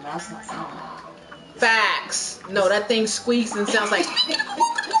 Mouse not sound. Facts. No, that thing squeaks and sounds like.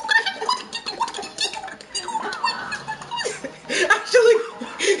 Actually,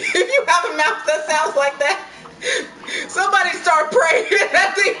 if you have a mouse that sounds like that, somebody start praying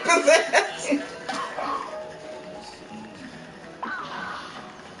that thing possessed.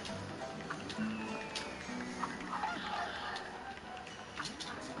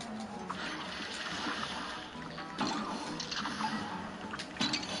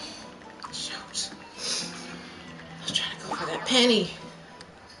 Shoot. I was trying to go for that penny.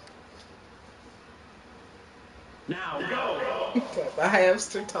 Now go. My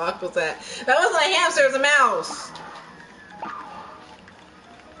hamster talk was that. That wasn't a hamster, it was a mouse.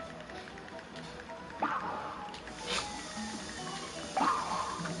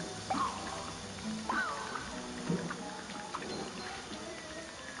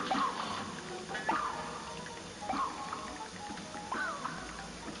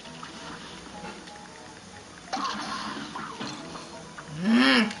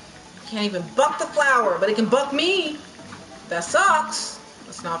 Can't even buck the flower, but it can buck me. That sucks.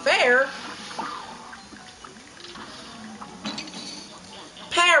 That's not fair.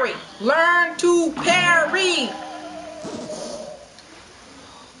 Parry. Learn to parry.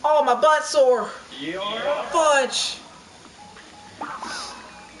 Oh, my butt sore. Fudge.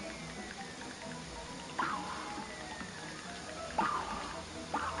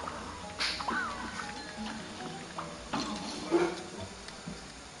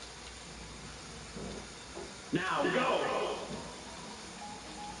 Now go.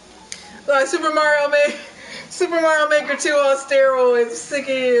 Like Super Mario Maker 2 on steroids. I'm sick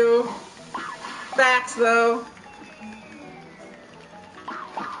of you. Facts though.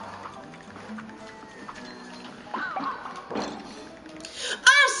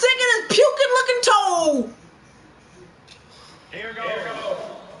 I'm sick of this puking looking toad. Here goes.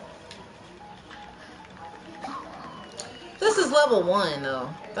 This is level 1 though.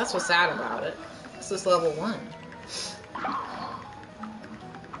 That's what's sad about it. This is level 1.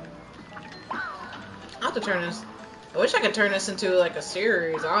 I'll have to turn this. I wish I could turn this into like a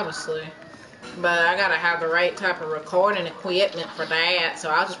series, honestly. But I gotta have the right type of recording equipment for that. So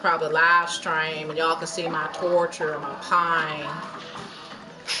I'll just probably live stream and y'all can see my torture and my pine.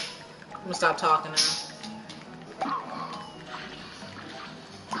 I'm gonna stop talking now.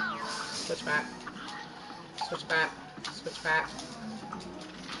 Switch back. Switch back. Switch back.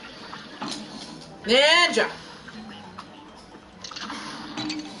 Ninja!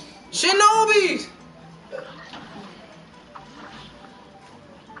 Shinobi!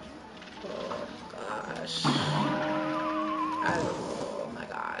 Oh gosh. Oh my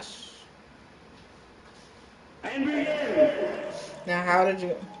gosh. And begin. Now how did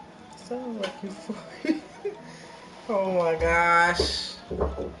you... So lucky for you. Oh my gosh.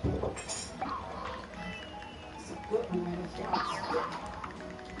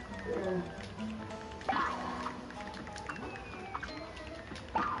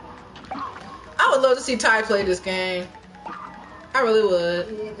 I would love to see Ty play this game. I really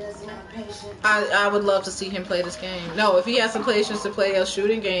would. I would love to see him play this game. No, if he has some patience to play a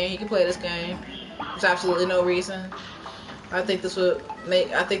shooting game, he can play this game. There's absolutely no reason. I think this would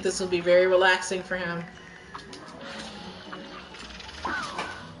be very relaxing for him.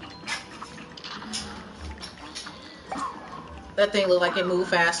 That thing looked like it moved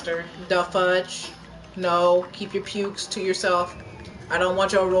faster. The fudge. No, keep your pukes to yourself. I don't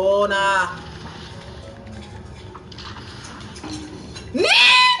want your Rona.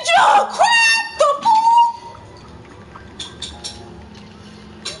 Ninja! Crap! The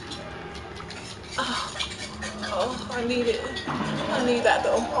oh, I need it. I need that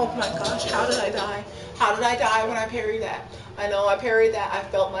though. Oh my gosh, how did I die? How did I die when I parried that? I know I parried that. I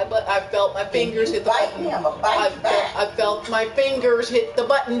felt my butt. I felt my fingers hit the button. I felt my fingers hit the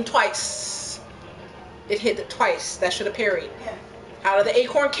button twice. It hit it twice. That should have parried. How did the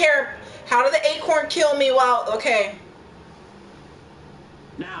acorn care? How did the acorn kill me while? Okay.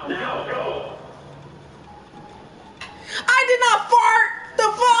 Now go. I did not fart! The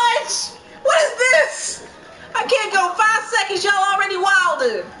fudge! What is this? I can't go 5 seconds, y'all already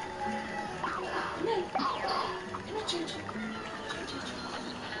wilded. Come here. Come here, Choo-Choo.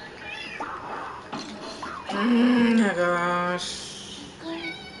 Oh my gosh.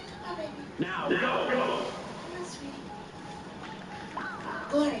 Glory, come on, baby. Now go. Come on, sweetie.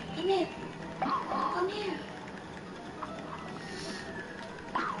 Glory, come here. Come here.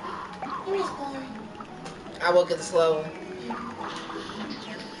 Here is Glory. I will get this level.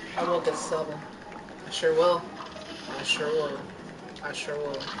 I will get this level. I sure will. I sure will. I sure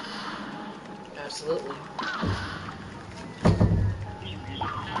will. Absolutely.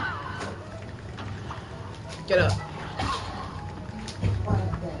 Get up. What is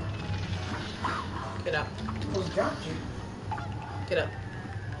that? Get up. Who's dropped you? Get up.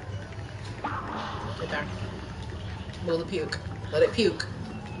 Get there. Will the puke. Let it puke.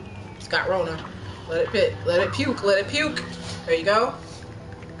 It's got Rona. Let it pit. Let it puke. Let it puke. There you go.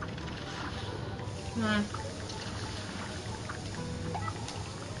 Come on.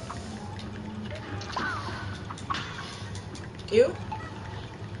 You?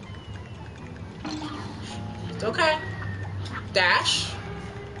 It's okay. Dash.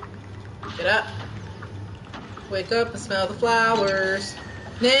 Get up. Wake up and smell the flowers.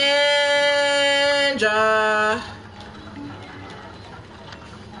 Ninja.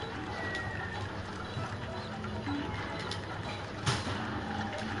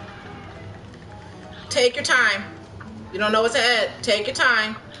 Take your time. You don't know what's ahead. Take your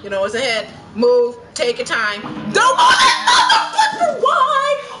time. You know what's ahead. Move. Take your time. Don't move that motherfucker!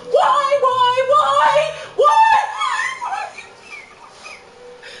 Why? Why? Why? Why? Why?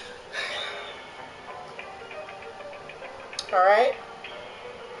 All right.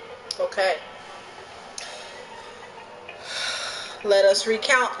 Okay. Let us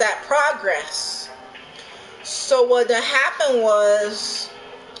recount that progress. So what happened was,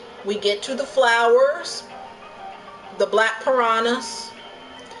 we get to the flowers, the black piranhas,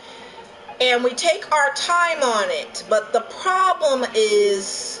 and we take our time on it. But the problem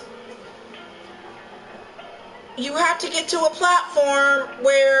is, you have to get to a platform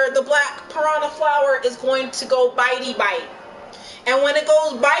where the black piranha flower is going to go bitey bite. And when it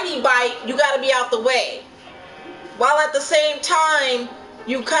goes bitey bite, you got to be out the way. While at the same time,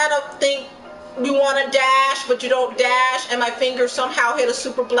 you kind of think you want to dash, but you don't dash, and my finger somehow hit a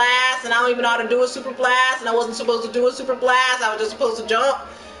super blast, and I don't even know how to do a super blast, and I wasn't supposed to do a super blast, I was just supposed to jump.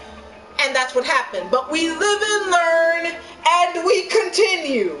 And that's what happened. But we live and learn, and we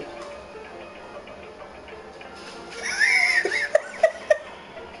continue.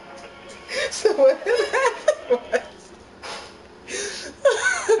 So what happened was...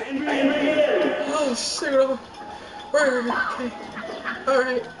 Oh, shit. Okay.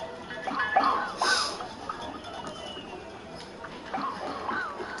 Alright.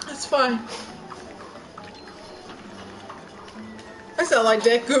 That's fine. I sound like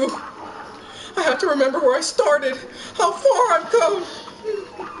Deku. I have to remember where I started, how far I've come.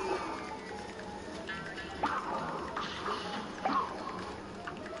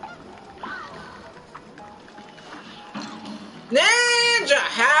 Ninja!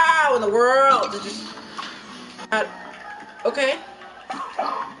 How in the world did you... Okay.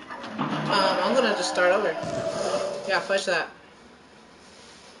 I'm gonna just start over. Yeah, fudge that.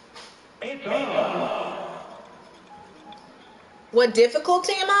 It's on. What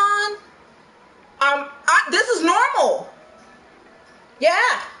difficulty am I on? This is normal.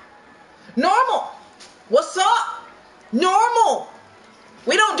 Yeah. Normal. What's up? Normal.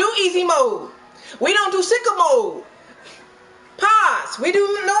 We don't do easy mode. We don't do sicko mode. Pause. We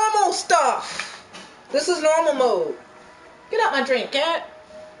do normal stuff. This is normal mode. Get out my drink, cat.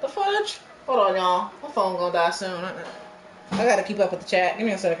 The fudge? Hold on, y'all. My phone gonna die soon. I gotta keep up with the chat. Give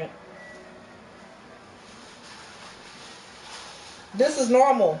me a second. This is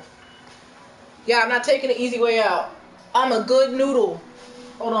normal. Yeah, I'm not taking the easy way out. I'm a good noodle.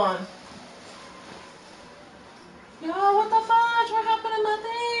 Hold on. Yo, what the fudge? What happened to my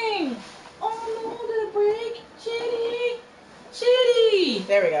thing? Oh no, did it break? Shitty. Shitty.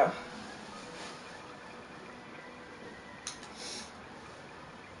 There we go.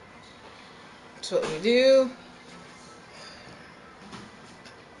 That's what we do.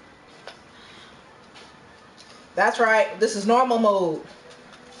 That's right. This is normal mode.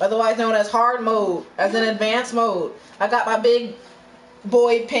 Otherwise known as hard mode. As in advanced mode. I got my big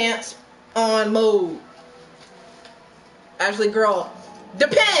boy pants on mode. Actually, girl.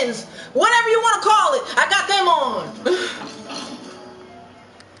 Depends. Whatever you want to call it. I got them on.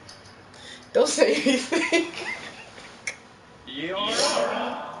 Don't say anything. You're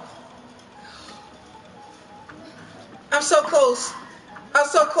up. I'm so close. I'm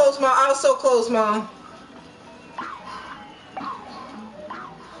so close, Mom. I was so close, Mom.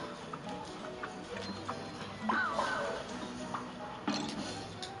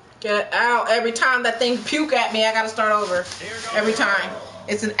 Get it out. Every time that thing puke at me, I gotta start over. Every time.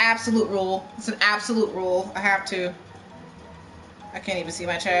 It's an absolute rule. It's an absolute rule. I have to. I can't even see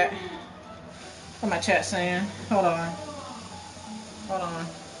my chat. What my chat saying? Hold on. Hold on.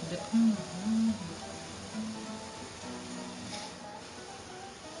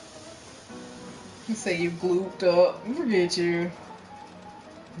 You say you glooped up. Forget you.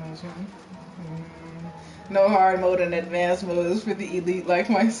 No hard mode and advanced mode is for the elite like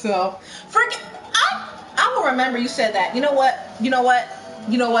myself. I will remember you said that. You know what? You know what?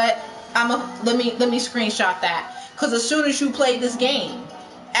 You know what? Let me screenshot that. Cause as soon as you play this game,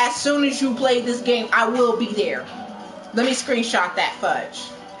 I will be there. Let me screenshot that, Fudge.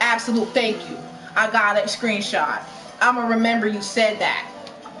 Absolute thank you. I got it screenshot. I'ma remember you said that.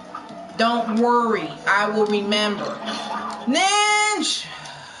 Don't worry, I will remember. Ninja!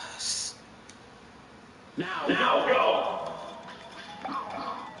 Now go.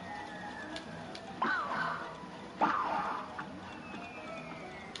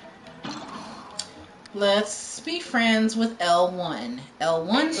 Let's be friends with L1.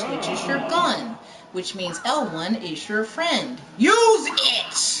 L1 switches your gun, which means L1 is your friend. Use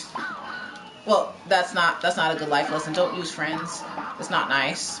it! Well, that's not a good life lesson. Don't use friends. It's not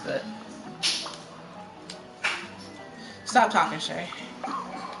nice, but stop talking, Shay.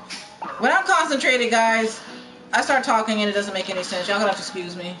 When I'm concentrated, guys, I start talking and it doesn't make any sense. Y'all gonna have to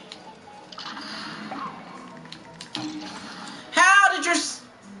excuse me. How did your...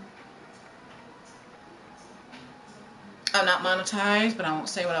 I'm not monetized, but I won't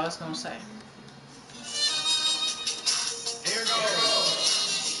say what I was gonna say. Here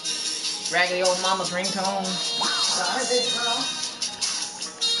goes. Raggedy old mama's ringtone. Garbage, girl.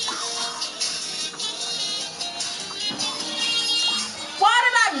 Why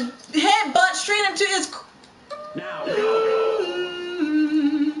did I headbutt straight into his... Now go.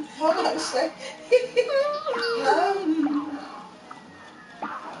 Hold on a sec.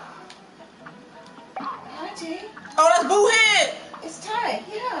 Hi, T. Oh, that's Boo Head! It's Ty,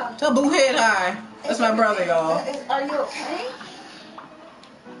 yeah. Tell Boo Head hi. That's my brother, y'all. Are you okay?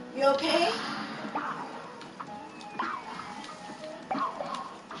 You okay?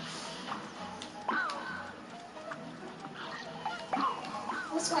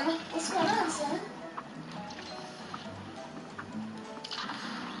 What's going on? What's going on, son?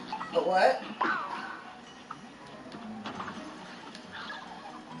 The what?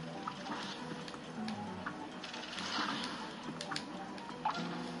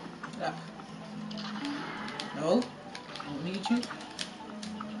 Yeah. No, don't need you.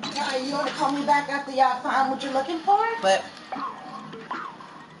 Ty, you want to call me back after y'all find what you're looking for? But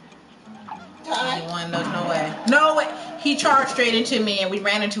Ty? there's no way. No way. He charged straight into me, and we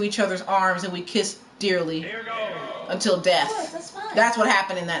ran into each other's arms, and we kissed dearly Here goes. until death. Yes, that's fine. That's what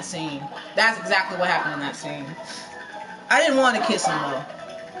happened in that scene. That's exactly what happened in that scene. I didn't want to kiss him though,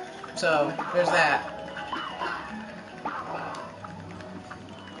 so there's that.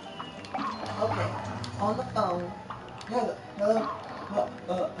 Okay, on the phone. Hello.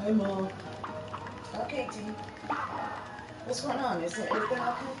 Hey, Mom. Okay, T. What's going on? Is everything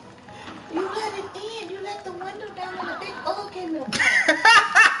okay? You let it in. You let the window down and a big bug came in the car.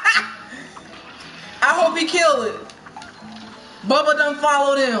 I hope he killed it. Bubba done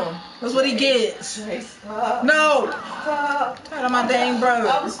followed him. That's what he gets. Stop. No. Stop. Tired of my dang brother.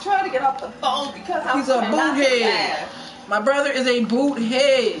 I was trying to get off the phone because I was He's a trying not to boothead. laugh. My brother is a boot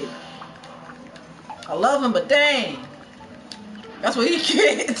head. I love him, but dang. That's what he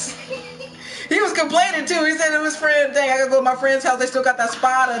gets. He was complaining too. He said to his friend, dang, I gotta go to my friend's house. They still got that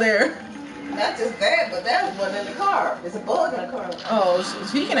spider there. Not just that, but that wasn't in the car. There's a bug in the car. Oh,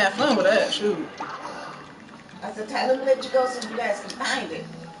 he can have fun with that. Shoot. I said, Ty, let me let you go so you guys can find it.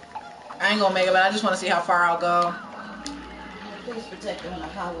 I ain't gonna make it, but I just want to see how far I'll go. Please protect him on the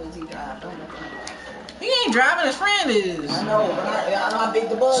highways he drives. Don't let him drive. He ain't driving. His friend is. I know, but I know how big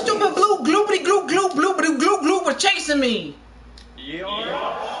the bug Stupid is. blue gloopity gloop gloop bloopity gloop gloop was chasing me. You're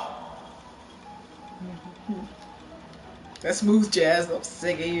up. That smooth jazz. I'm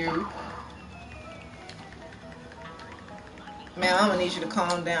sick of you. Man, I'm gonna need you to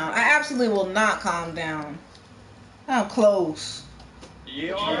calm down. I absolutely will not calm down. I'm close.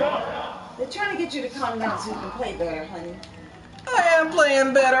 You're up. They're trying to get you to calm down so you can play better, honey. I am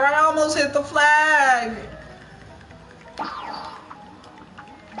playing better. I almost hit the flag.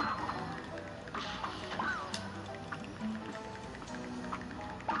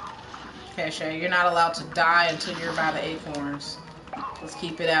 Okay. Shay. You're not allowed to die until you're by the acorns. Let's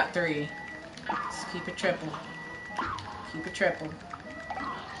keep it at 3. Let's keep it triple. Keep it triple.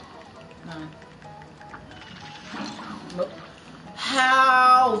 Nope.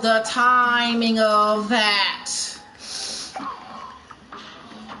 How the timing of that?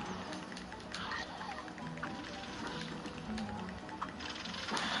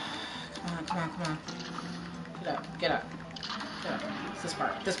 Come on. Get up. Get up. It's this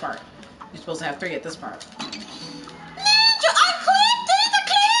part. This part. You're supposed to have 3 at this part. Ninja! I clicked it!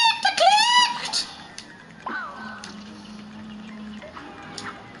 I clicked!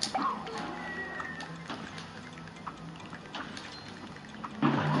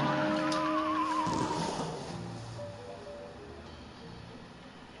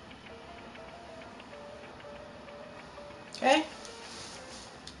 Okay.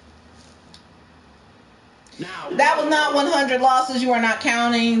 Now, That was not 100 losses. You are not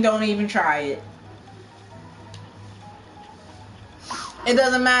counting. Don't even try it. It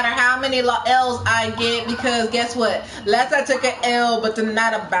doesn't matter how many L's I get because guess what? Last I took an L, but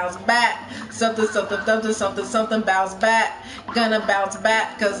tonight I bounce back. Something bounce back. Gonna bounce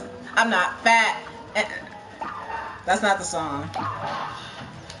back because I'm not fat. That's not the song.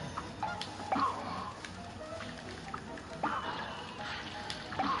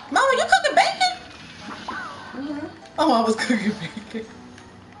 Mama, you cooking bacon? Oh, I was cooking bacon.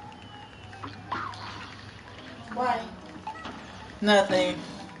 Why? Nothing.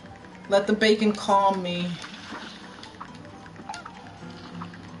 Let the bacon calm me.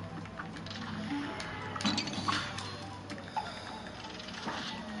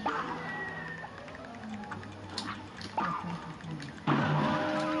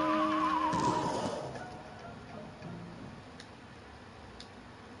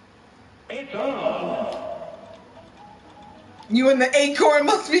 it's on. You and the acorn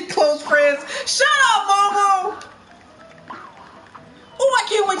must be close friends. Shut up, Momo! Oh, I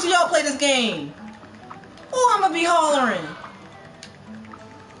can't wait till y'all play this game. Oh, I'm gonna be hollering.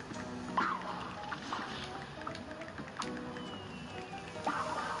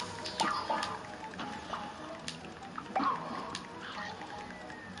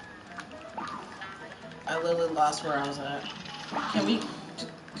 I literally lost where I was at. Can we?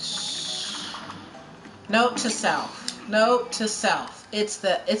 Note to self. Note to self. It's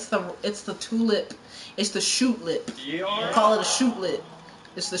the tulip. It's the shoot lip. Call it a shoot lip.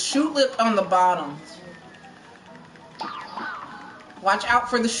 It's the shoot lip on the bottom. Watch out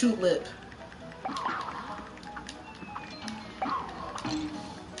for the shoot lip.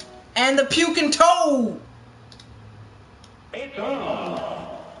 And the puking toad. It's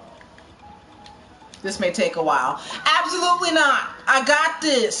on. This may take a while. Absolutely not. I got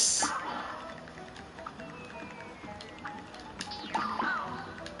this.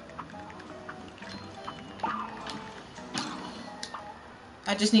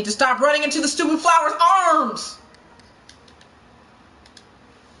 I just need to stop running into the stupid flower's arms.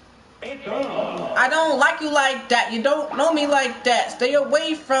 It's on. I don't like you like that. You don't know me like that. Stay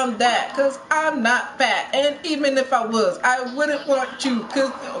away from that. Because I'm not fat. And even if I was, I wouldn't want you.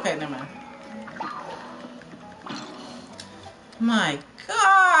 Because, okay, never mind. My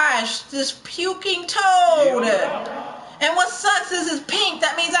gosh. This puking toad. And what sucks is it's pink.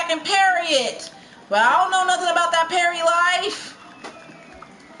 That means I can parry it. But I don't know nothing about that parry life.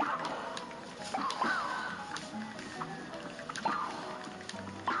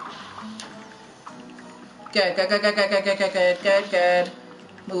 Good.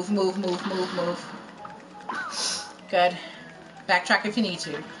 Move. Good. Backtrack if you need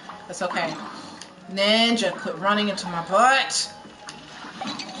to. That's okay. Ninja, quit running into my butt.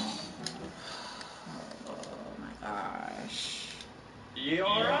 Oh my gosh. You're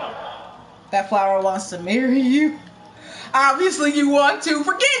up. That flower wants to marry you. Obviously you want to.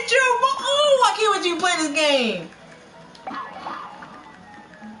 Forget you. Oh, I can't wait you play this game.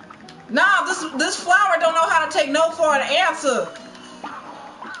 Nah, this flower don't know how to take no for an answer.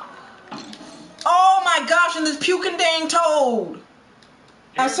 Oh my gosh, and this puking dang toad.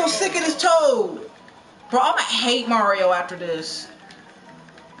 I'm so sick of this toad. Bro, I'm gonna hate Mario after this.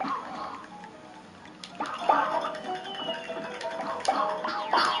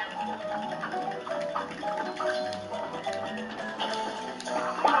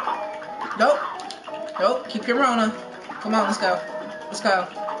 Nope, keep your Rona. Come on, let's go.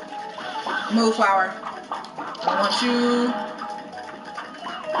 Move, flower. I want you.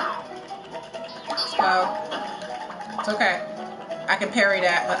 Let's go. It's okay. I can parry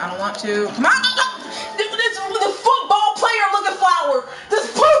that, but I don't want to. Come on! This football player looking flower! This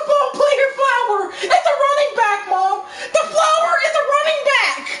football player flower! It's a running back, Mom! The flower is a running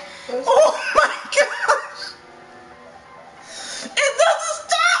back! Oh my gosh! It doesn't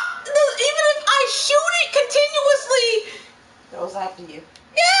stop! Even if I shoot it continuously! Goes after you.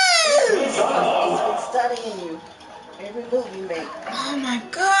 Yes! It's been studying you. Every move you make. Oh my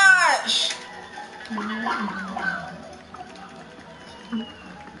gosh!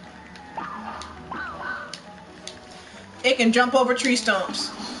 It can jump over tree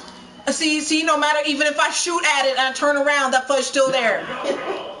stumps. See, no matter, even if I shoot at it and I turn around, that fudge's still there.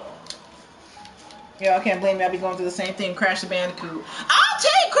 Yeah, I can't blame me. I'll be going through the same thing. Crash the Bandicoot. I'll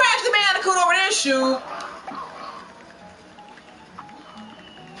take Crash the Bandicoot over this shoot.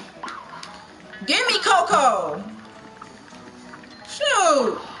 Give me Coco.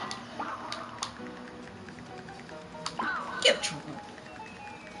 Shoot. Get a trooper.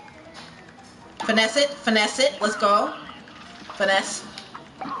 Finesse it. Finesse it. Let's go. Finesse.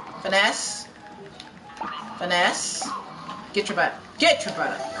 Finesse. Finesse. Get your butt. Get your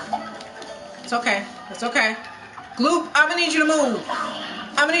butt up. It's okay. It's okay. Gloop, I'm gonna need you to move.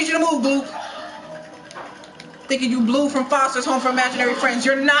 I'm gonna need you to move, Gloop. Thinking you Blue from Foster's Home for Imaginary Friends.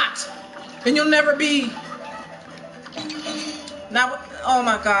 You're not. And you'll never be. Now, oh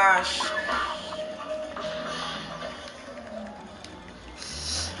my gosh.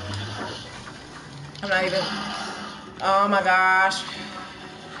 I'm not even. Oh my gosh.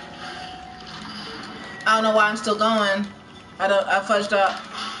 I don't know why I'm still going. I fudged up.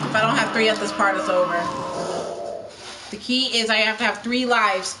 If I don't have 3 at this part, it's over. The key is I have to have 3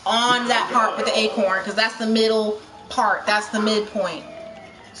 lives on that part with the acorn, because that's the middle part. That's the midpoint.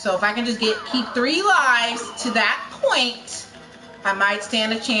 So if I can just keep 3 lives to that point, I might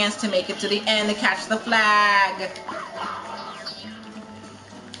stand a chance to make it to the end to catch the flag.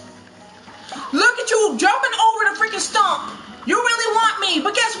 Look at you jumping over the freaking stump. You really want me,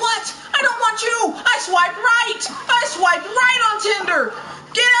 but guess what? I don't want you. I swiped right. I swiped right on Tinder.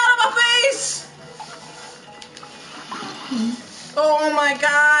 Get out of my face. Oh my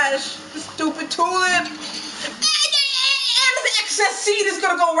gosh. The stupid tulip. And the excess seed is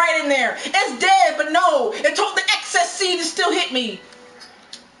going to go right in there. It's dead, but no. It told the excess seed to still hit me.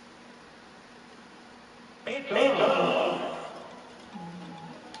 It's over.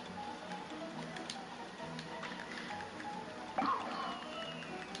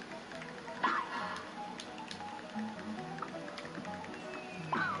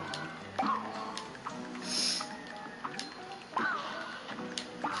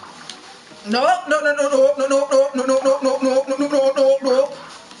 No.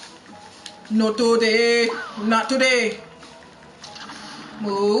 Not today. Not today.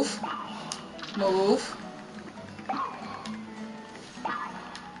 Move. Move.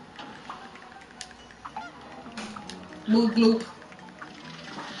 Move, Gloop.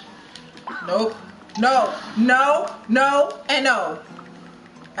 Nope. No. No. No. And no.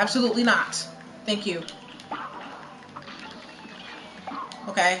 Absolutely not. Thank you.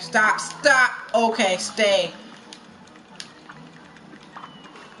 Okay, stop, stop. Okay, stay.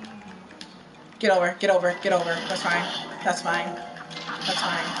 Get over, get over, get over. That's fine. That's fine. That's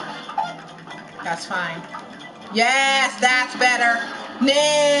fine. That's fine. Yes, that's better.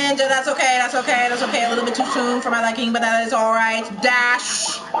 Ninja, that's okay, that's okay, that's okay. A little bit too soon for my liking, but that is alright.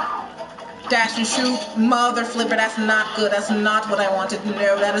 Dash. Dash and shoot. Mother flipper, that's not good. That's not what I wanted.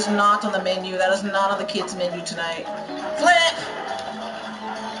 No, that is not on the menu. That is not on the kids' menu tonight. Flip!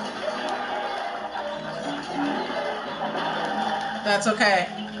 That's okay.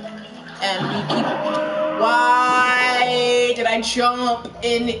 And we keep. Why did I jump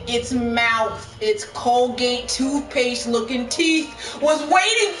in its mouth? Its Colgate toothpaste looking teeth was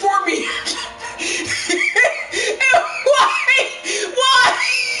waiting for me. Why? Why?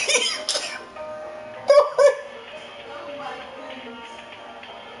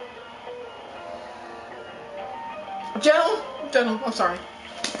 Gentle, I'm sorry.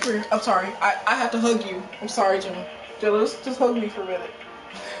 I'm sorry. I have to hug you. I'm sorry, Gentle. Gentle, just hug me for a minute.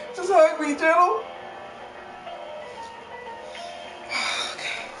 Just hug me, Gentle.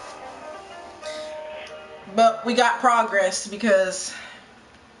 Okay. But we got progress because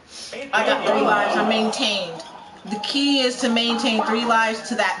I got 3 lives. I maintained. The key is to maintain 3 lives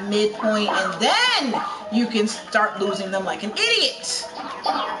to that midpoint, and then you can start losing them like an idiot.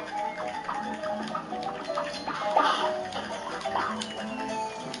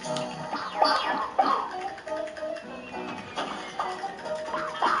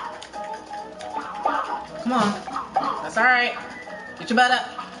 Come on. That's alright. Get your butt up.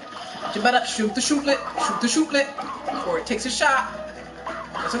 Get your butt up. Shoot the shootlet. Shoot the shootlet. Before it takes a shot.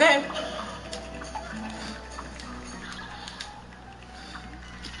 That's okay.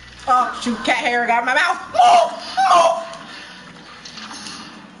 Oh, shoot, cat hair got in my mouth. Move! Move!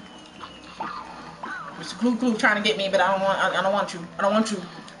 Mr. Clue Clue trying to get me, but I don't want you. I don't want you.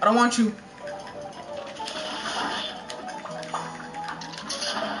 I don't want you.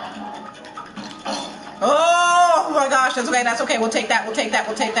 Oh my gosh, that's okay, that's okay. We'll take that, we'll take that,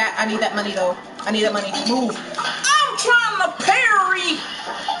 we'll take that. I need that money though. I need that money. Move. I'm trying to parry.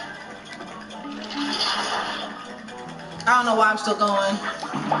 I don't know why I'm still going.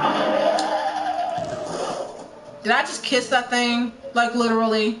 Did I just kiss that thing? Like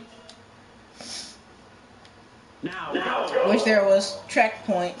literally. Now. Wish there was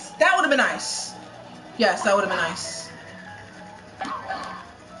checkpoints. That would have been nice. Yes, that would have been nice.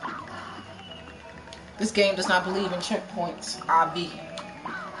 This game does not believe in checkpoints, obvi.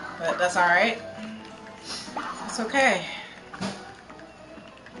 But that's alright. It's okay.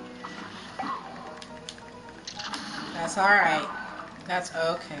 That's alright. That's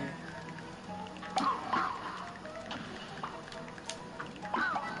okay.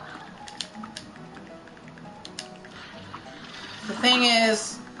 The thing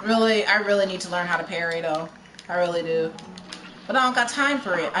is, really, I really need to learn how to parry though. I really do. But I don't got time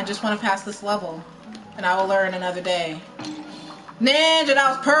for it. I just want to pass this level. And I will learn another day. Ninja, that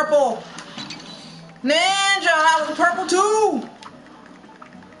was purple! Ninja, that was purple too!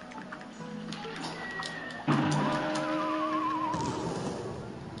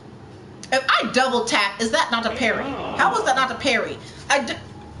 If I double tap, is that not a parry? How was that not a parry?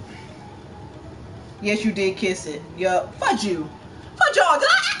 Yes, you did kiss it. Yup. Fudge you. Fudge y'all. Did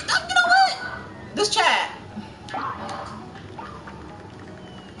I act up? You know what? This chat.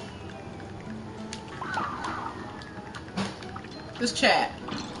 This chat.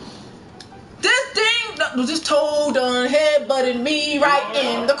 This thing, this toe done headbutted me right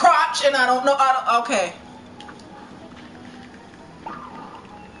in the crotch, and I don't know. Okay.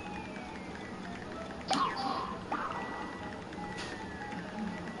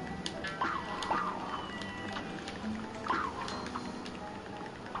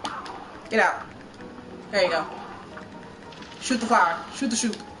 Get out. There you go. Shoot the flower. Shoot the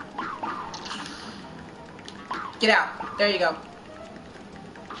shoot. Get out. There you go.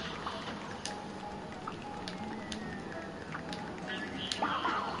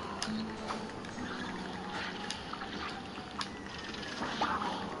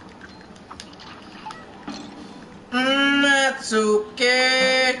 That's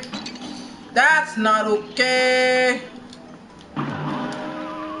okay. That's not okay.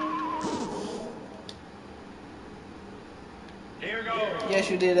 Here goes. Yes,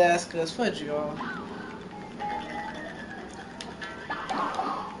 you did ask us. Fudge y'all.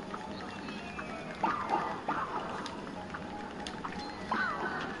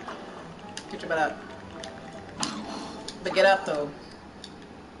 Get your butt up. But get up though.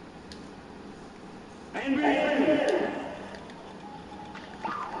 And begin.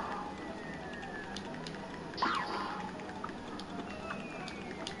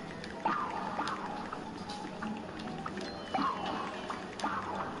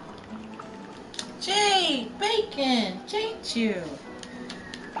 Jay, bacon, ain't you?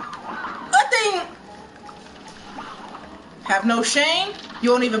 That thing have no shame.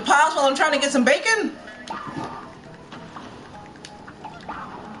 You won't even pause while I'm trying to get some bacon.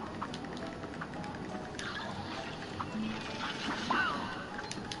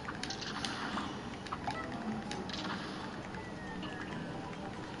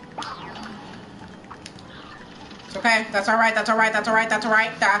 It's okay. That's alright. That's alright. That's alright. That's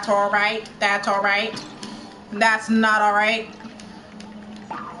alright. That's alright. That's alright. That's not alright.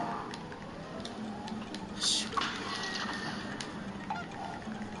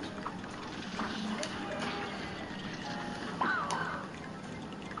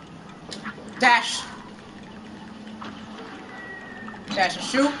 Dash. Dash and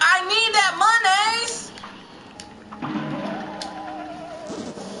shoot. I need that money.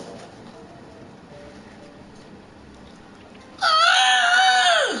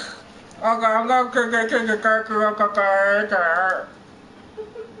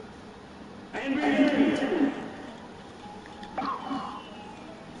 And begin.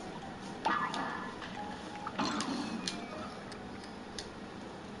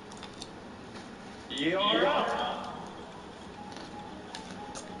 You're up.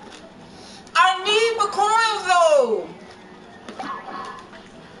 I need the coins though.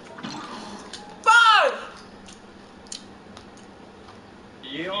 5.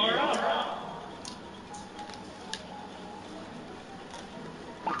 You're up.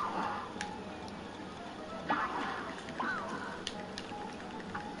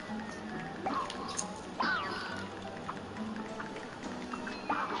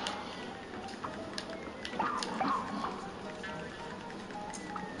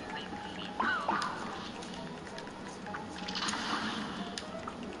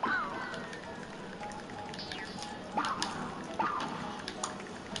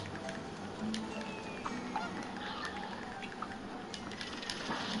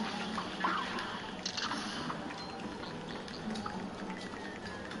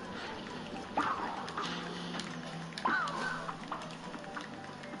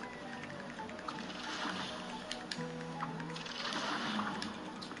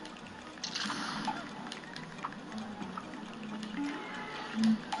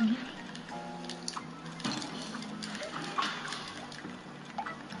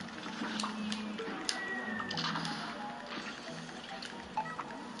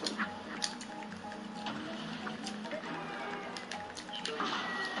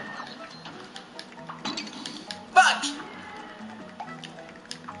 Fudge!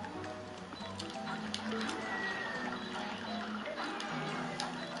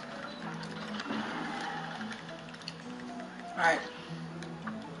 Alright.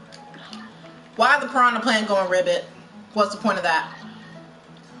 Why the piranha plant going ribbit? What's the point of that?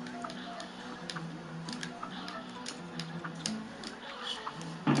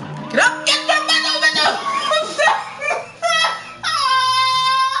 Get up! Get your butt over there!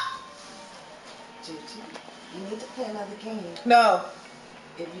 Gigi, you need to play another game. No,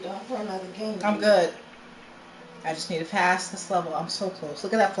 If you don't play another game, I'm good. I just need to pass this level. I'm so close.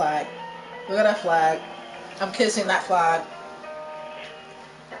 Look at that flag. Look at that flag. I'm kissing that flag.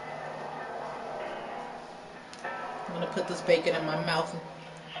 I'm gonna put this bacon in my mouth.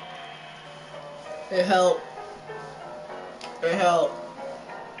 It helped. It helped.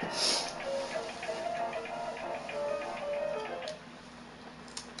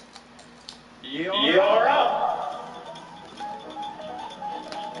 You're up. You're up.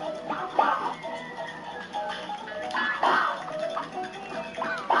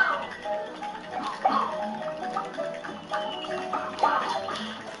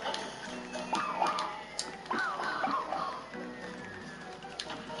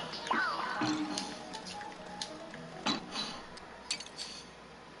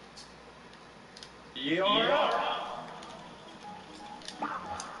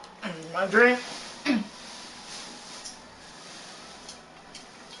 My drink.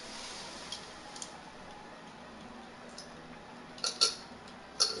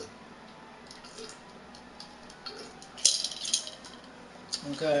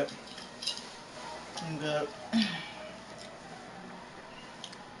 I'm good. I'm good.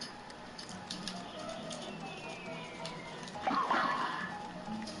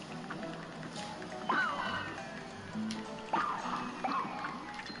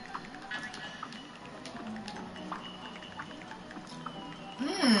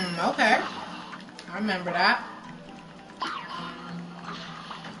 Okay. I remember that.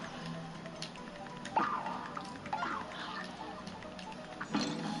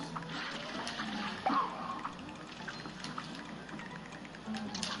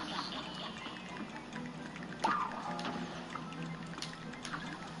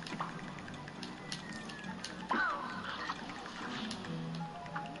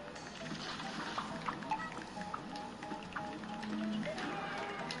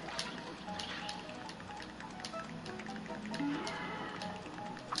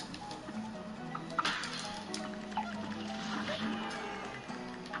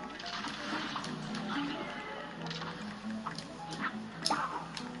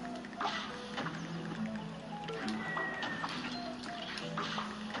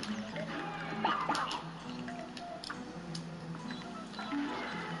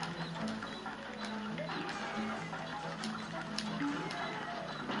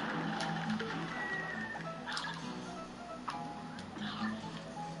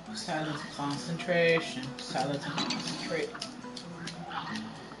 Silence and concentration. Silence and concentrate.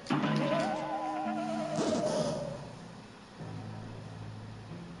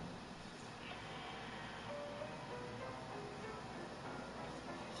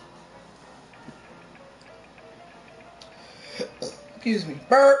 Excuse me.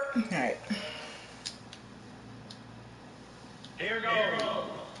 Burp. Alright. Here goes.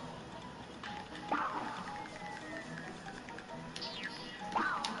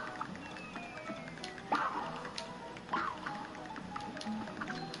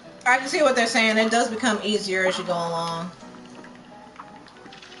 I can see what they're saying. It does become easier as you go along.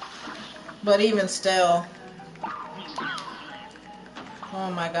 But even still.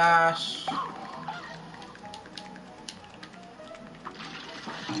 Oh my gosh.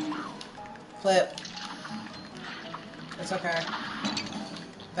 Flip. It's okay.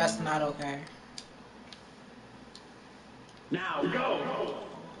 That's not okay. Now go.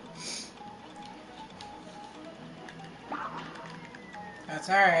 That's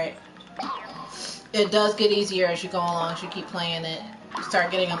alright. It does get easier as you go along, as you keep playing it. You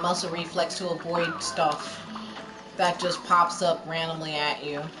start getting a muscle reflex to avoid stuff that just pops up randomly at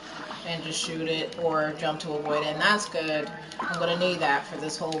you. And just shoot it or jump to avoid it. And that's good. I'm going to need that for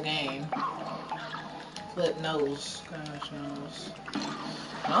this whole game. Flip nose. Gosh knows.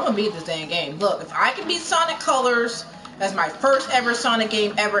 I'm going to beat this dang game. Look, if I can beat Sonic Colors as my first ever Sonic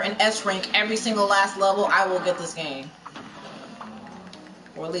game ever in S rank every single last level, I will get this game.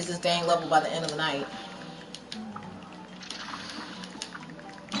 Or at least it's staying level by the end of the night.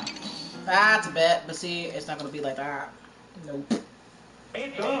 That's a bet, but see, it's not gonna be like that. Nope.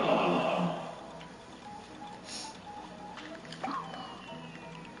 It's on.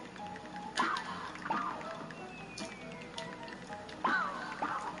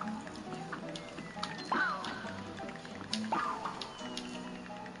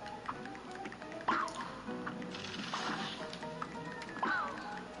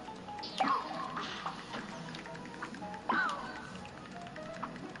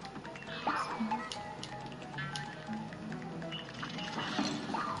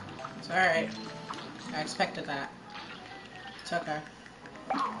 It's alright. I expected that. It's okay.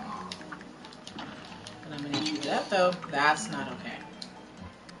 But I'm gonna issue that though. That's not okay.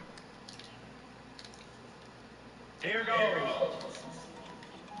 Here goes.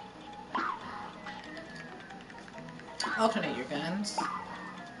 Alternate your guns.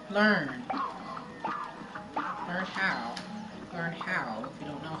 Learn. Learn how. Learn how if you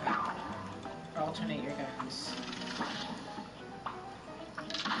don't know how. Alternate your guns.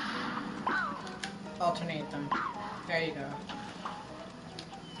 Alternate them. There you go.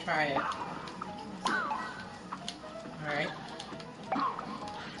 Try it. Alright.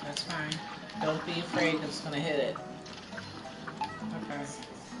 That's fine. Don't be afraid that it's gonna hit it. Okay.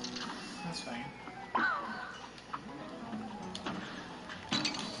 That's fine.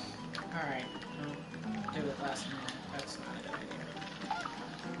 Alright. Don't do it last minute. That's not a good idea.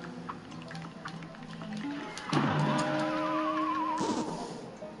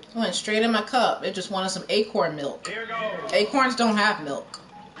 Went straight in my cup. It just wanted some acorn milk. Here goes. Acorns don't have milk.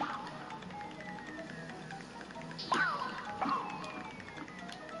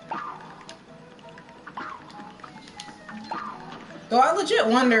 Though I legit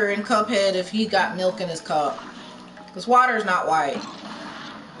wonder in Cuphead if he got milk in his cup. Because water is not white.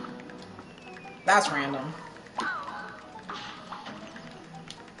 That's random.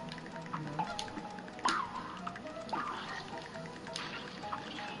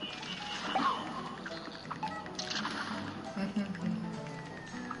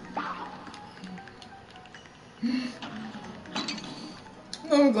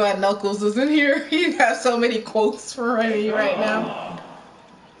 I'm glad Knuckles is in here. He has so many quotes for me right now.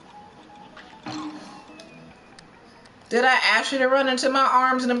 Did I ask you to run into my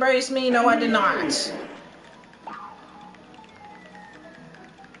arms and embrace me? No, I did not.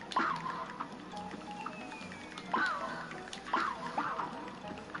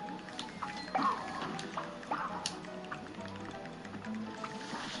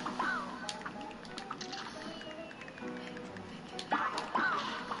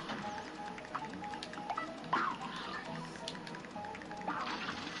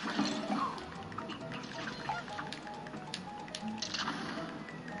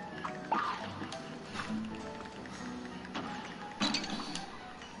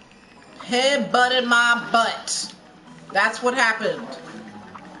 Head butted my butt. That's what happened.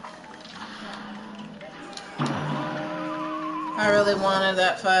 I really wanted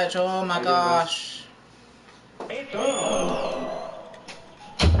that fudge. Oh my gosh. It's on.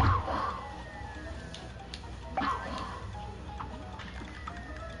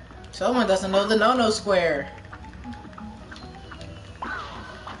 Someone doesn't know the no-no square.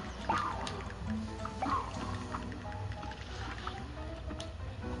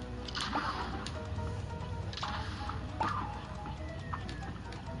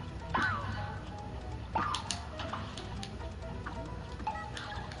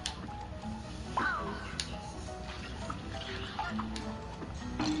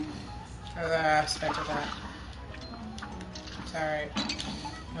 I expected that. It's alright.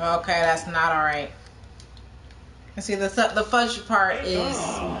 Okay, that's not alright. And see, the fudge part is...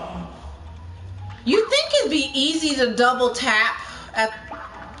 You think it'd be easy to double tap at...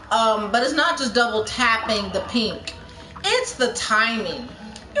 but it's not just double tapping the pink. It's the timing.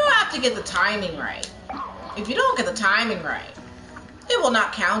 You have to get the timing right. If you don't get the timing right, it will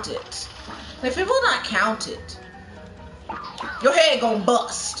not count it. And if it will not count it, your head gonna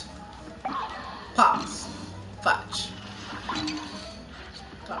bust. Pause. Fudge.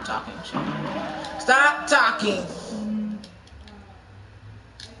 Stop talking, Sha. Stop talking.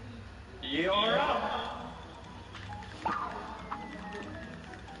 You're up.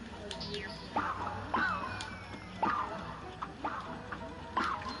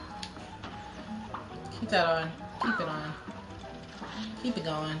 Keep that on. Keep it on. Keep it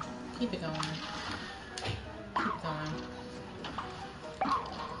going. Keep it going. Keep it going.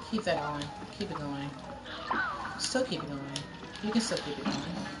 Keep that going. Keep it going. Still keep it going. You can still keep it going.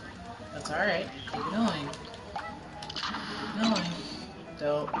 That's alright. Keep it going. Keep it going.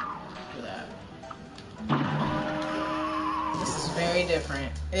 Don't do that. This is very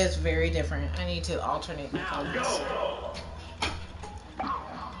different. It's very different. I need to alternate my focus.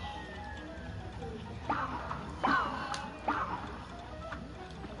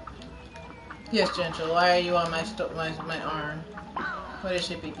 Yes, Gentle. Why are you on my arm? What is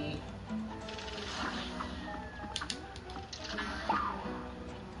it, baby?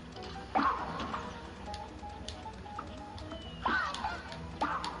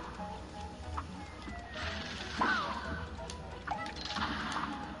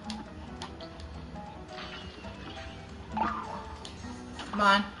 Come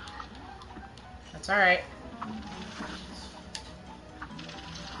on. That's alright.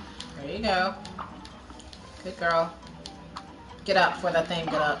 There you go. Good girl. Get up for that thing,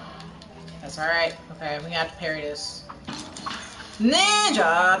 get up. That's alright. Okay, we have to parry this.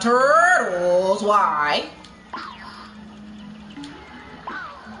 Ninja Turtles, why?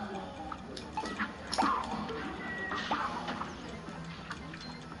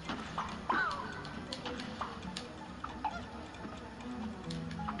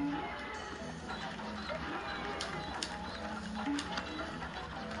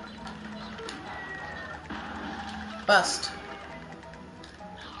 Bust.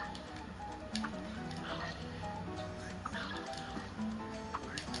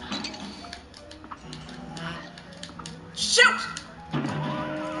 Shoot!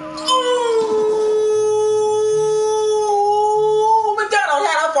 Ooh! McDonald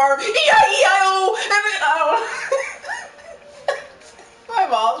had a farm. E-I-E-I-O! My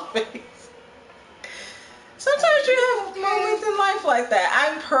mom's face. Sometimes you have moments in life like that.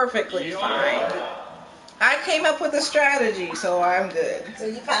 I'm perfectly fine. I came up with a strategy, so I'm good. So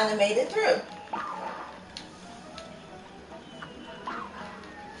you finally made it through.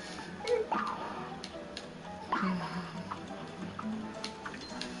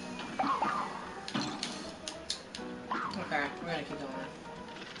 Okay, we're gonna keep going.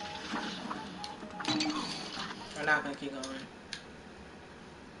 We're not gonna keep going.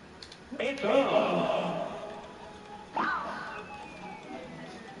 It's on.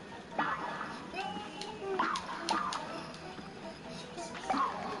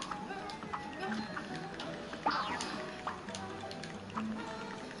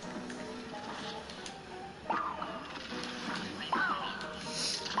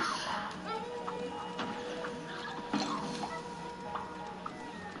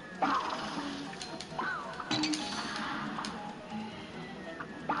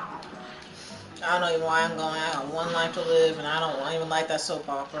 I don't even know why I'm going. I got one life to live, and I don't even like that soap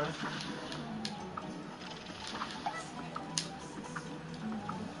opera.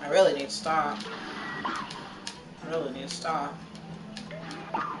 I really need to stop. I really need to stop.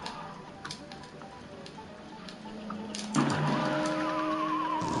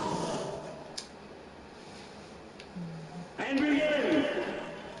 And begin.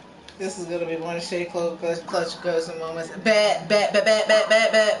 This is gonna be one of Shea clutch goes in moments. Bet,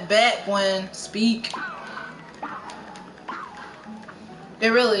 Gwen, speak. It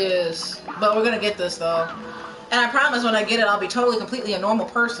really is. But we're gonna get this though. And I promise when I get it, I'll be totally, completely a normal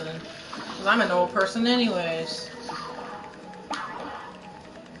person. Because I'm a normal person anyways.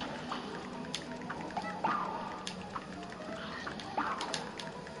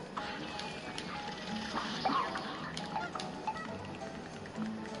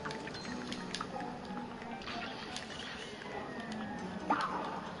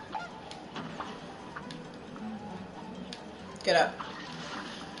 Get up.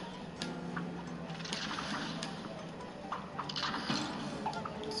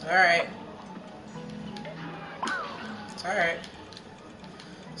 It's alright. It's alright.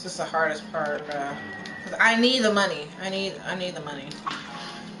 This is the hardest part, bruh. 'Cause I need the money. I need the money.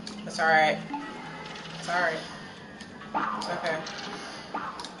 It's alright. It's alright. It's okay.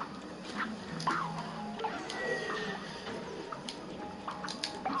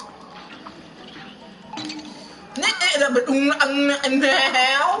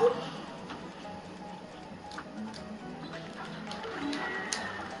 Now.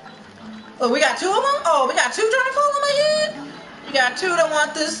 Oh, we got two of them? Oh, we got two trying to fall on my head? We got two that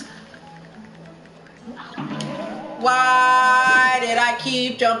want this. Why did I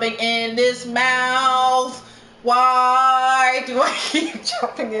keep jumping in this mouth? Why do I keep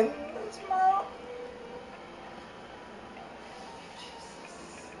jumping in this mouth?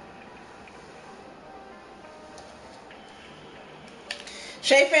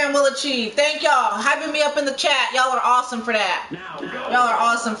 Shafam will achieve. Thank y'all. Hyping me up in the chat. Y'all are awesome for that. Now go. Y'all are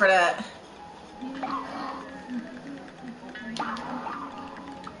awesome for that.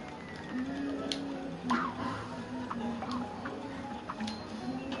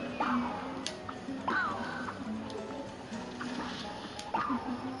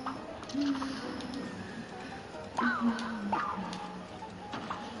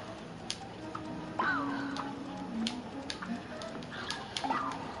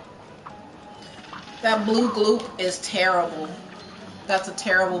 That blue gloop is terrible. That's a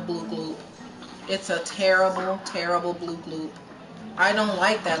terrible blue gloop. It's a terrible, terrible blue gloop. I don't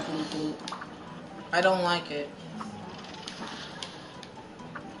like that blue gloop. I don't like it.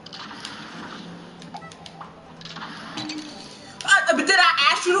 But did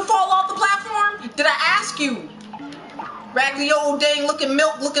I ask you to fall off the platform? Did I ask you? Raggedy old dang looking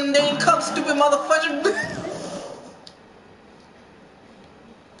milk looking dang cup stupid motherfucker.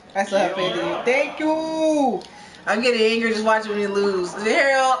 I still have faith in you. Thank you. I'm getting angry just watching me lose.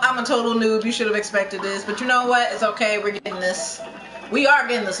 Harold, I'm a total noob. You should have expected this. But you know what? It's okay. We're getting this. We are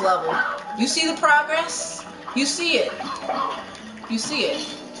getting this level. You see the progress? You see it. You see it.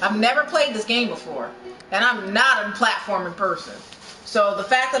 I've never played this game before. And I'm not a platforming person. So the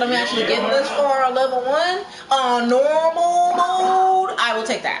fact that I'm actually getting this far on level 1 on normal mode, I will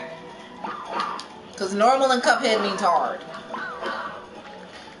take that. Because normal in Cuphead means hard.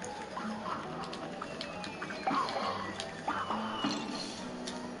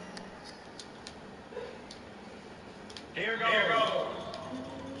 Here goes.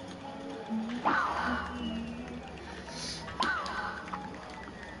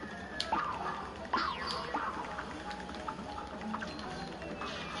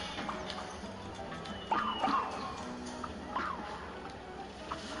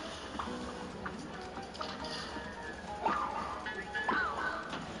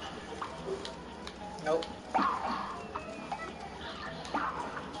 Nope.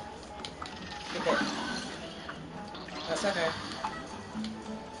 Okay. That's okay.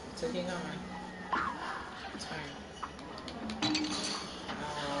 It's okay, coming. It's fine.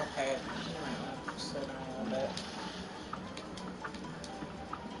 Oh, okay. You might want to slow down a little bit.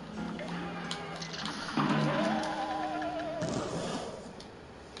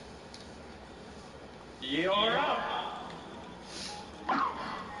 You're up.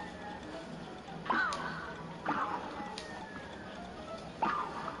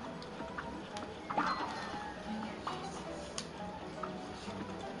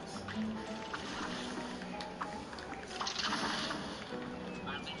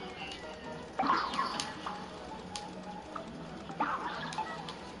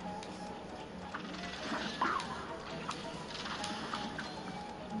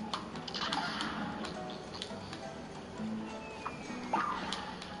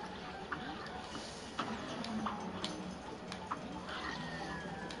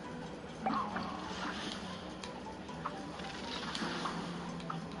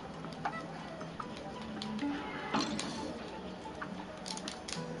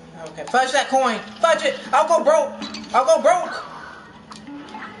 Okay, fudge that coin. Fudge it. I'll go broke. I'll go broke.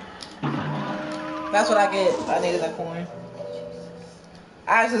 That's what I get. I needed that coin.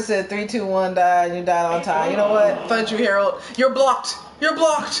 I just said 3, 2, 1, die, and you died on time. You know what? Fudge you, Harold. You're blocked. You're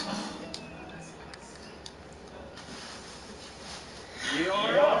blocked.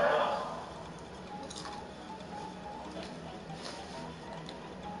 You're up.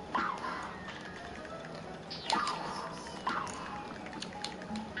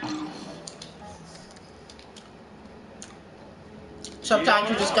 Sometimes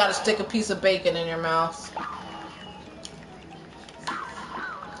you just gotta stick a piece of bacon in your mouth.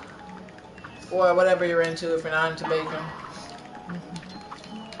 Or whatever you're into if you're not into bacon.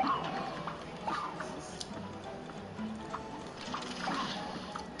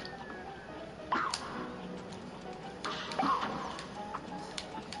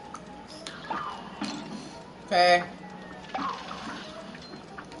 Okay.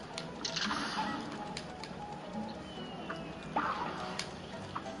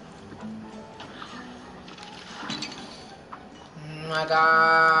 Oh my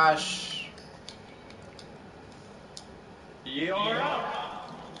gosh. You're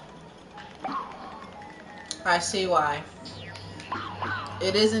up. I see why.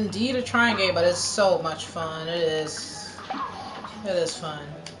 It is indeed a trying game, but it's so much fun. It is. It is fun.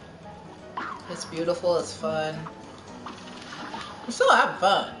 It's beautiful. It's fun. I'm still having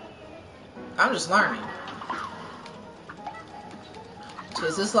fun. I'm just learning.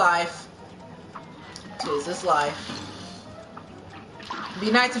 'Tis this life. 'Tis this life. Be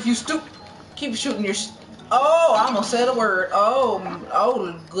nice if you keep shooting your. Oh, I almost said a word. Oh,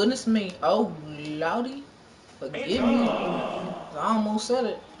 goodness me. Oh, Lordy, forgive me. I almost said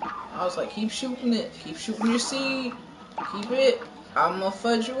it. I was like, keep shooting it. Keep shooting your seed. Keep it. I'm gonna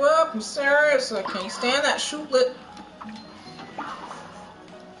fudge you up. I'm serious. I can't stand that shootlet.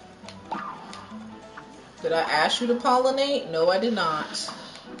 Did I ask you to pollinate? No, I did not.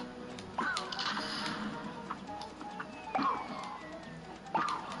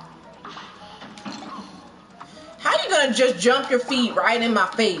 How you gonna just jump your feet right in my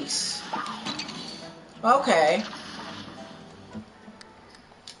face? Okay.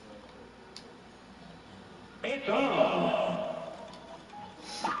 It's on.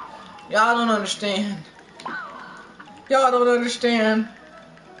 Y'all don't understand. Y'all don't understand.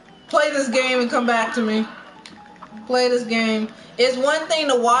 Play this game and come back to me. Play this game. It's one thing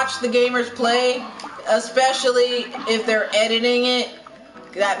to watch the gamers play, especially if they're editing it.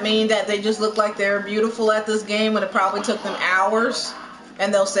 That means that they just look like they're beautiful at this game when it probably took them hours,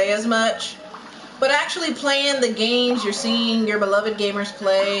 and they'll say as much. But actually playing the games you're seeing your beloved gamers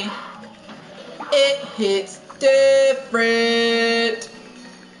play, it hits different.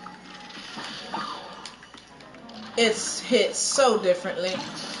 It's hit so differently.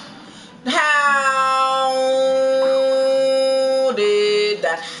 How did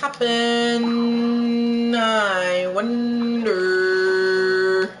that happen? I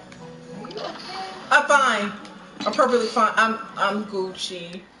wonder. I'm fine. I'm perfectly fine. I'm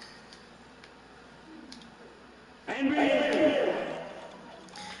Gucci.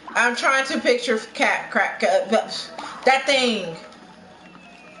 I'm trying to picture that thing.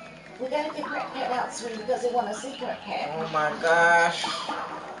 We gotta get Crack Cat out, sweetie, because they want to see Crack Cat. Oh my gosh.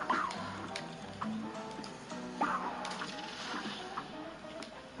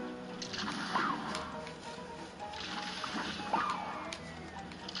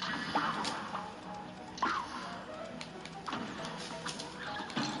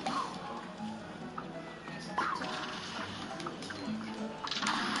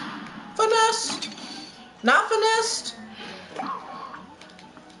 Finessed. Not finessed.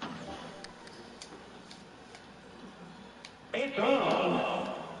 It's on.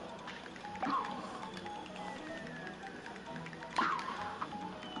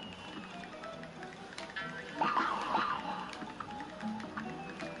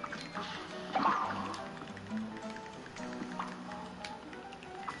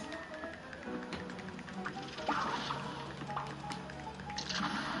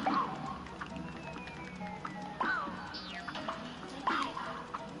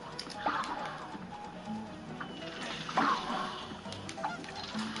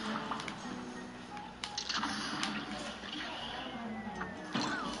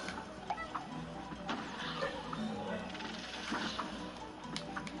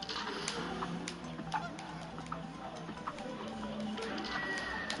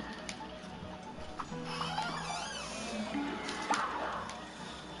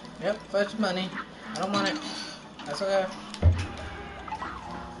 Yep, fudge money. I don't want it. That's okay.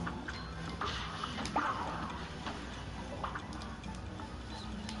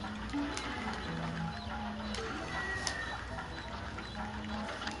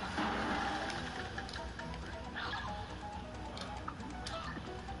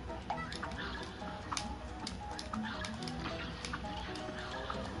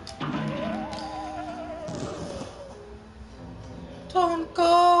 Don't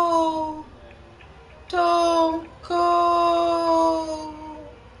go. Don't go.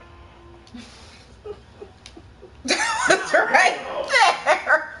 That's right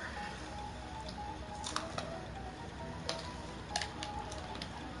there.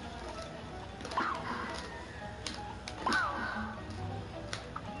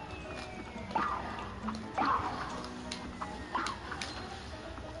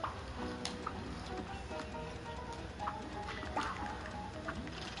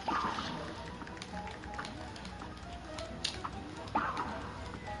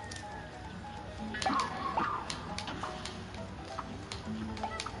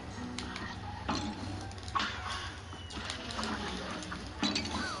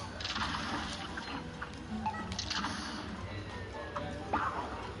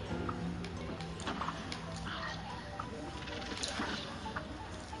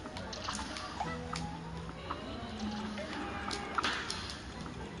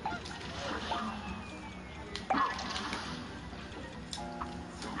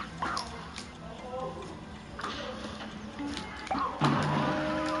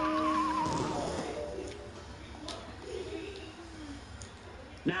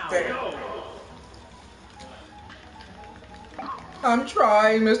 Now There. go. I'm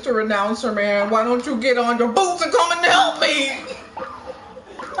trying, Mr. Announcer Man. Why don't you get on your boots and come and help me?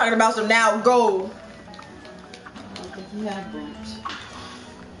 Talking about some now go. I don't think he had boots.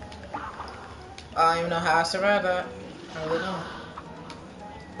 I don't even know how I survived that. I really don't.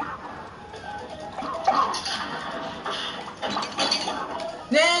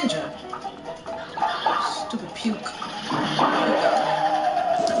 Ninja. Stupid puke.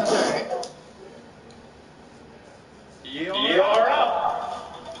 That's alright. You're up.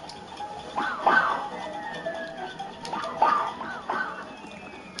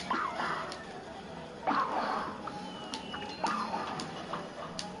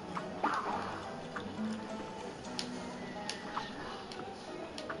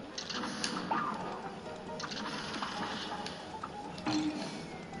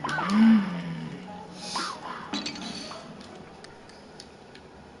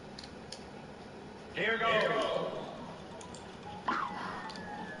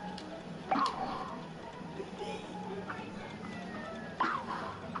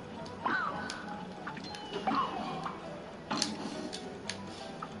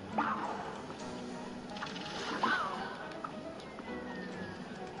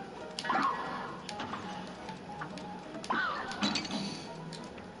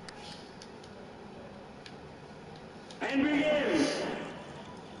 And begin.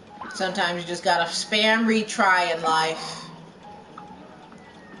 Sometimes you just gotta spam retry in life.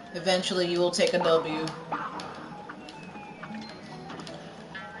 Eventually you will take a W.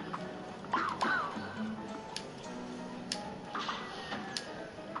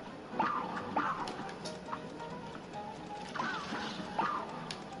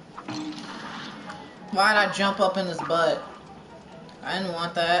 Why'd I jump up in his butt? I didn't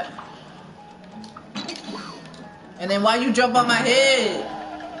want that. And then why you jump on my head?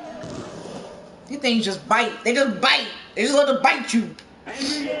 These things just bite. They just bite. They just love to bite you. And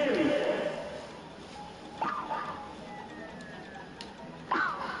begin.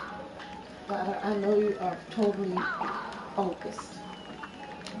 But I know you are totally focused.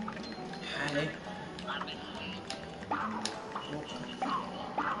 Hi.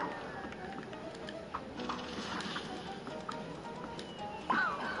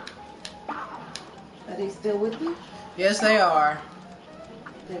 Are they still with you? Yes, they are.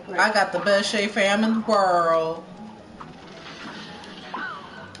 They're great. I got the best Shafam in the world.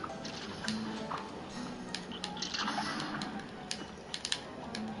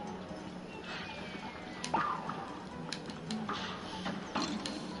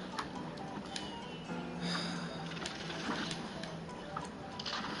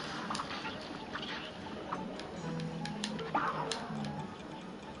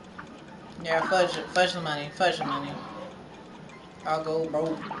 Yeah, fudge the money, fudge the money. I'll go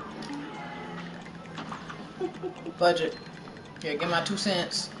broke. Budget. Here, give my 2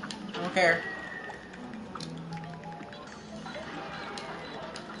 cents. I don't care.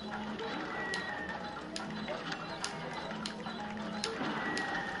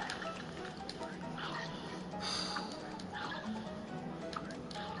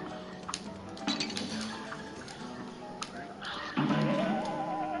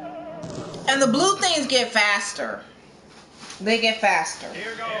 And the blue things get faster. They get faster.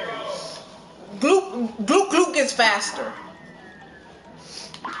 Here goes. Gloop gets faster.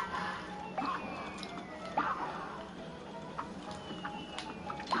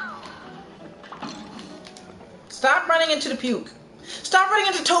 Stop running into the puke. Stop running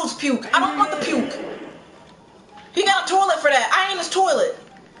into Toad's puke. I don't want the puke. He got a toilet for that. I ain't his toilet.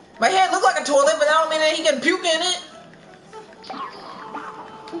 My head looks like a toilet, but that don't mean that he can puke in it.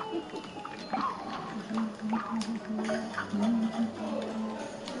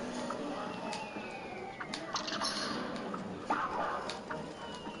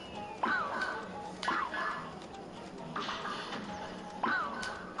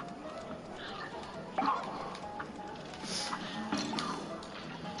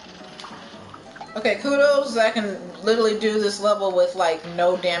 Okay, kudos. I can literally do this level with like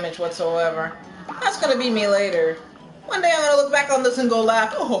no damage whatsoever. That's gonna be me later. One day I'm gonna look back on this and go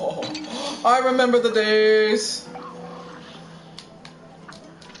laugh. Oh, I remember the days.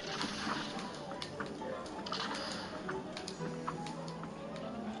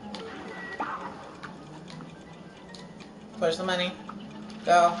 Fudge the money.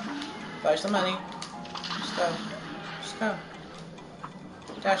 Go. Fudge the money. Just go. Just go.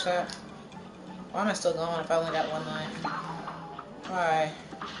 Dash that. Why am I still going if I only got one life? Why?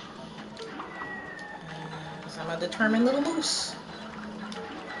 Because I'm a determined little moose.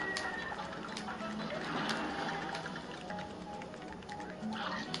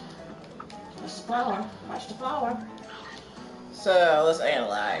 Watch the flower. Watch the flower. So, let's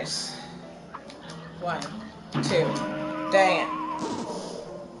analyze. 1, 2. Dang it.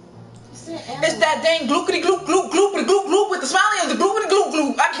 It's that dang gloopity gloop gloop gloopity gloop gloop with the smiley and the gloopity gloop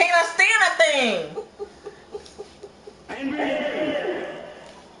gloop. I cannot stand that thing. And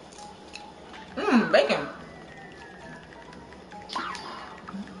begin. Bacon.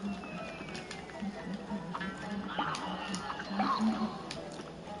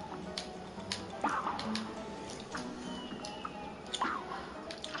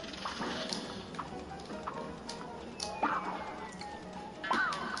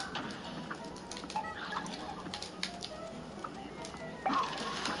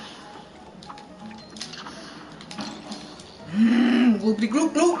 Gloopity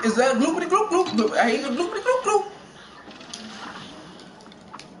gloop gloop. Is that gloopity gloop gloop gloop? I hate the gloopity gloop gloop.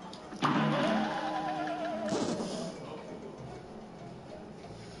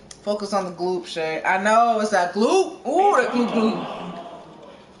 Focus on the gloop, Shay. I know, it's that gloop. Ooh, that gloop gloop.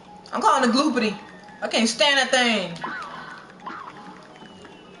 I'm calling it gloopity. I can't stand that thing.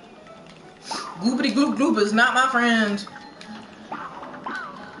 Gloopity gloop gloop is not my friend.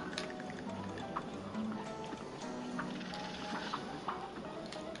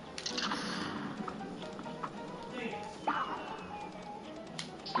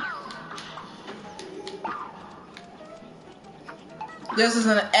 This is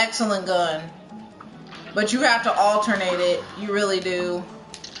an excellent gun. But you have to alternate it. You really do.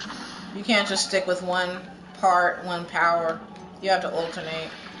 You can't just stick with one part, one power. You have to alternate.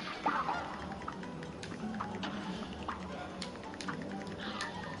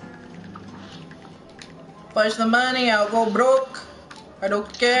 Fudge the money, I'll go broke. I don't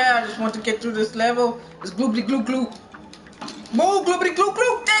care, I just want to get through this level. It's gloopity gloop gloop. Move, gloopity gloop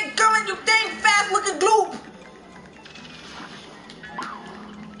gloop. Dang coming, you dang fast looking gloop.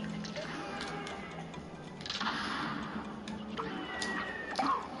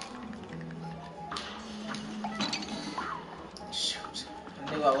 Shoot,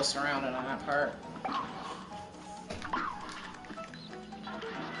 I knew I was surrounded on that part.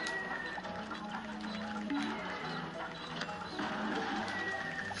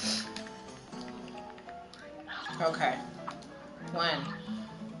 Okay. 1,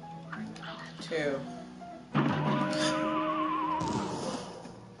 2.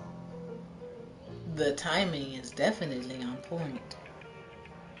 The timing is definitely on point.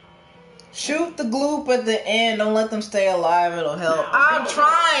 Shoot the gloop at the end. Don't let them stay alive. It'll help. I'm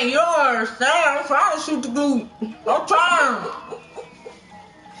trying. You don't understand. I'm trying to shoot the gloop. I'm trying.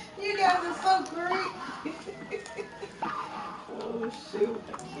 You guys are so great. Oh shoot,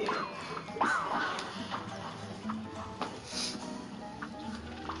 I can't.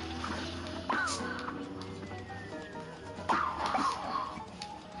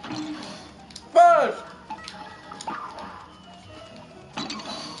 First.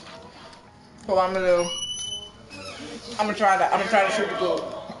 So what I'm gonna do, I'm gonna try that. I'm gonna try to shoot the gloop.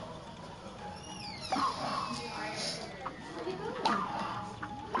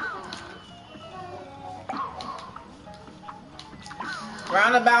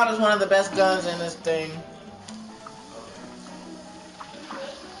 Roundabout is one of the best guns in this thing.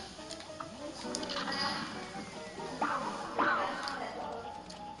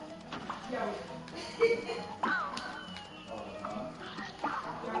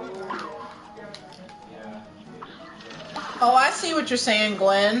 Oh, I see what you're saying,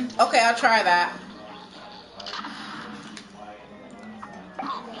 Gwen. Okay, I'll try that.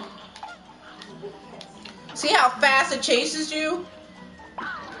 See how fast it chases you?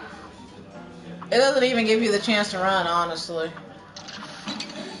 It doesn't even give you the chance to run, honestly.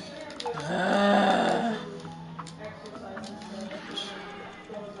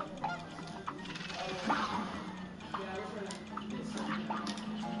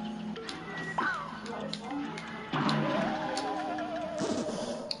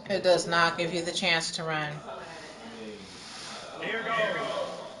 It does not give you the chance to run. Here goes.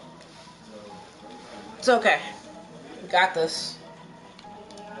 It's okay. We got this.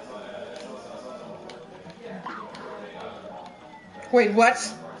 Wait, what?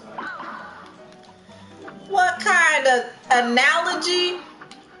 What kind of analogy? And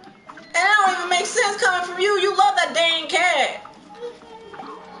that don't even make sense coming from you. You love that dang cat.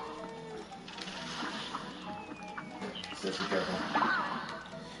 Sis, be careful.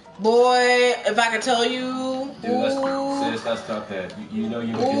 Boy, if I could tell you. Dude, that's Cuphead. You know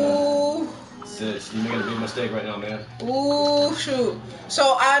you're making Ooh. Sis, you're making a big mistake right now, man. Ooh, shoot.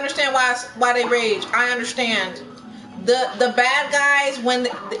 So I understand why they rage. I understand. The bad guys, when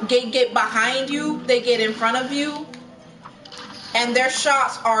they get behind you, they get in front of you, and their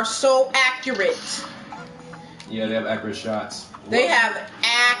shots are so accurate. Yeah, they have accurate shots. They have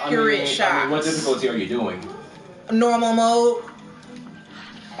accurate shots. I mean, what difficulty are you doing? Normal mode.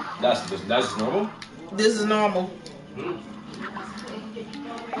 That's normal? This is normal. Hmm.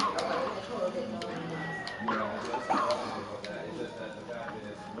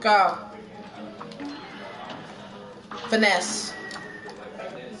 Go. Finesse.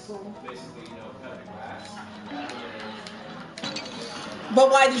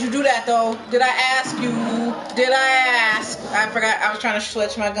 But why did you do that though? Did I ask you? Did I ask? I forgot. I was trying to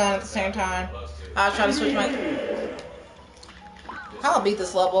switch my gun at the same time. I was trying to switch my. I'll beat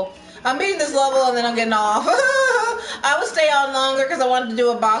this level. I'm beating this level and then I'm getting off. I would stay on longer because I wanted to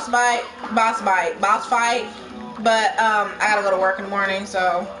do a boss fight. But I gotta go to work in the morning,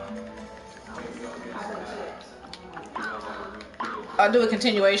 so I'll do a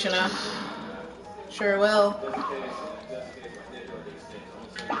continuation now. Sure will.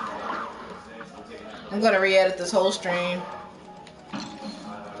 I'm gonna re-edit this whole stream.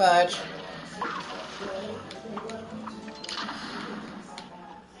 Fudge.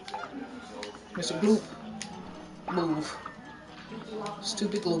 Mr. Gloop. Move.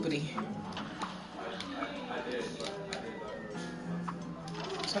 Stupid gloopity.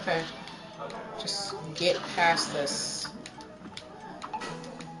 It's okay. Just get past this.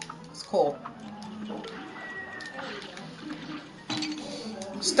 It's cool.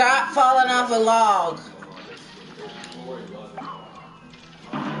 Stop falling off a log.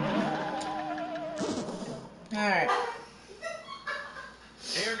 Alright.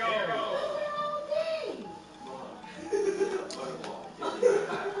 Here goes.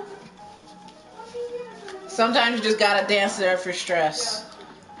 Sometimes you just gotta dance there for stress.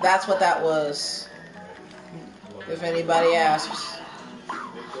 That's what that was. If anybody asks.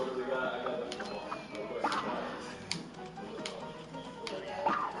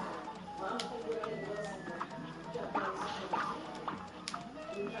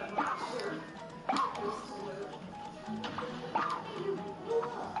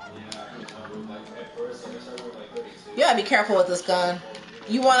 You gotta be careful with this gun.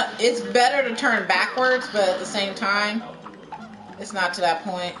 It's better to turn backwards, but at the same time, it's not to that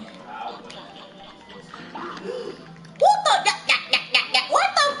point. What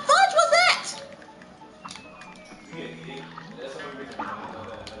the fudge was that?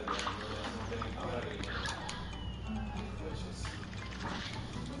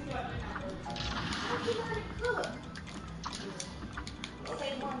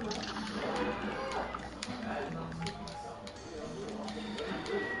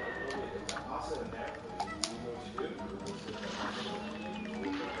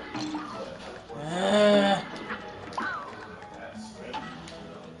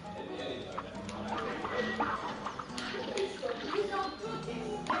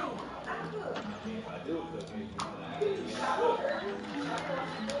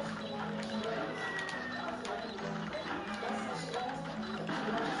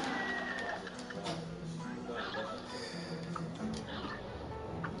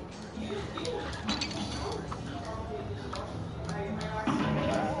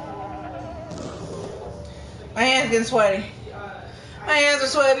 My hands getting sweaty. My hands are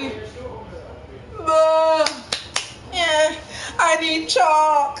sweaty. Yeah, I need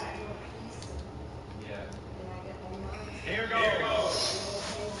chalk. Here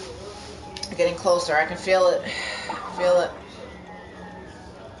goes. Getting closer. I can feel it. Feel it.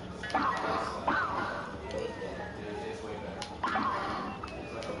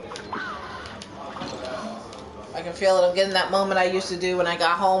 I can feel it. I'm getting that moment I used to do when I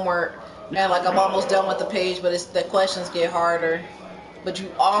got homework. Man, like I'm almost done with the page, but the questions get harder. But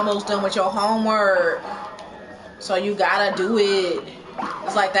you almost done with your homework. So you gotta do it.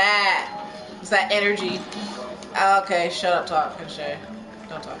 It's like that. It's that energy. Okay, shut up, talk, Shay.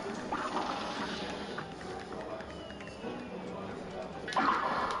 Don't talk.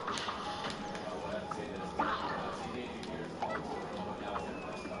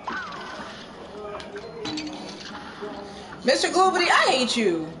 Mr. Gloobity, I hate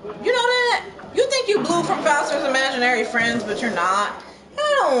you. You know that? You think you Blue from Fauster's Imaginary Friends, but you're not.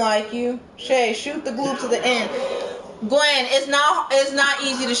 I don't like you. Shay, shoot the gloob to the end. Gwen, it's not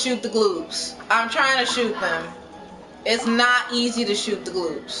easy to shoot the gloobs. I'm trying to shoot them. It's not easy to shoot the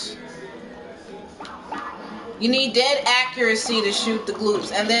gloobs. You need dead accuracy to shoot the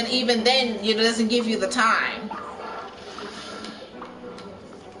gloobs, and then even then, it doesn't give you the time.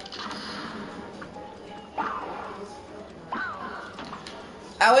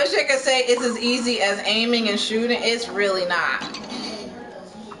 I wish I could say it's as easy as aiming and shooting. It's really not.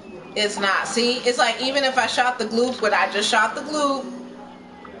 It's not. See, it's like even if I shot the gloob, but I just shot the gloob,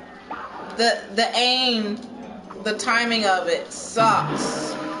 the aim, the timing of it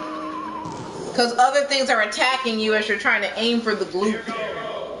sucks. Because other things are attacking you as you're trying to aim for the gloob.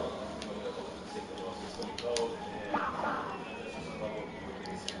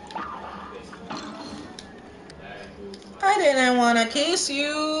 I didn't want to kiss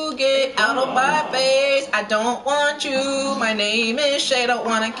you, get out of my face, I don't want you, my name is Shay, don't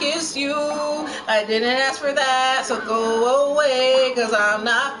want to kiss you, I didn't ask for that, so go away, cause I'm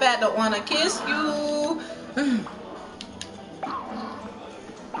not fat, don't want to kiss you.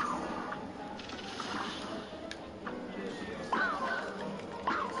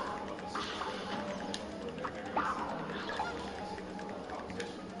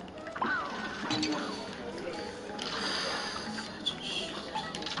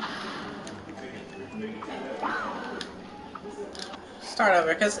 Start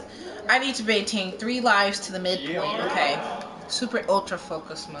over, because I need to maintain 3 lives to the midpoint. Okay. Super ultra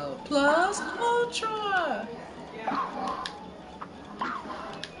focus mode. Plus ultra.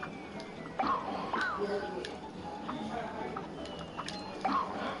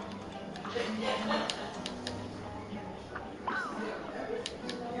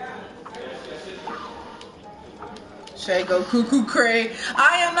 Shay, go cuckoo cray.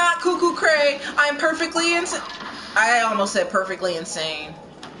 I am not cuckoo cray. I'm perfectly insane. I almost said perfectly insane.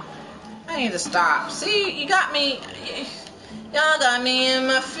 I need to stop. See, you got me. Y'all got me in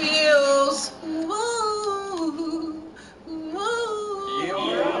my feels. Ooh,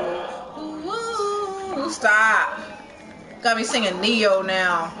 ooh, stop. Got me singing Neo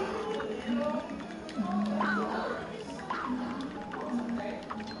now.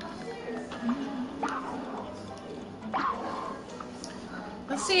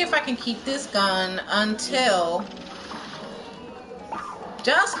 Let's see if I can keep this gun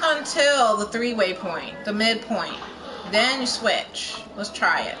just until the three-way point, the midpoint. Then you switch. Let's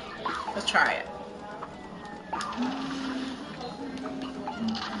try it. Let's try it.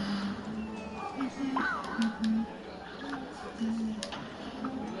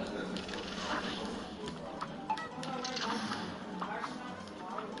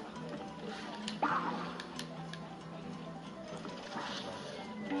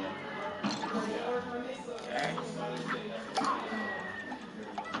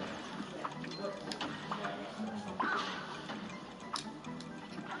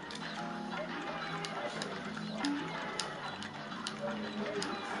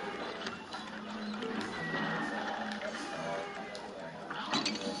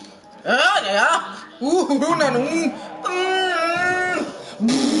 Oh, yeah. Ooh, no, no. I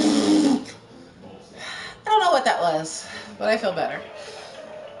don't know what that was, but I feel better.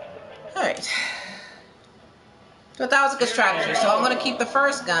 Alright. But that was a good strategy. So I'm going to keep the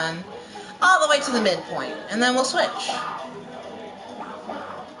first gun all the way to the midpoint, and then we'll switch.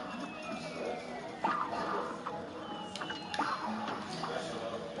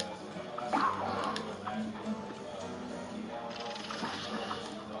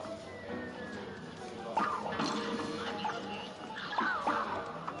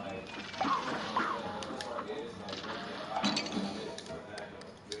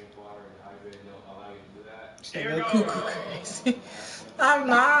 Here Cuckoo goes. crazy. I'm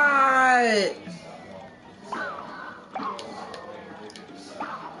not.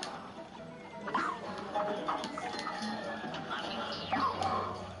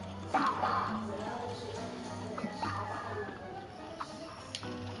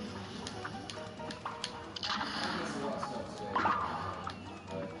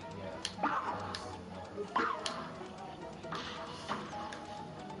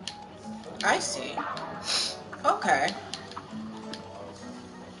 I see. Okay.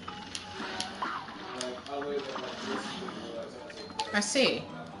 I see.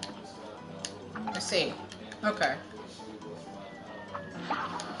 I see. Okay.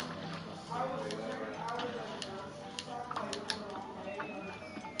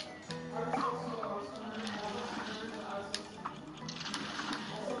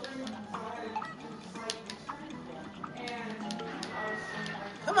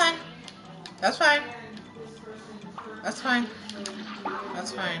 Come on. That's fine. That's fine.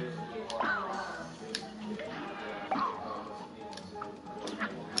 That's fine.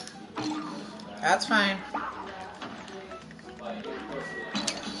 That's fine.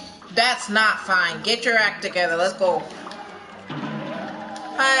 That's not fine. Get your act together. Let's go.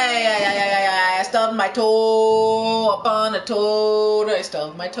 I stubbed my toe upon a toad. I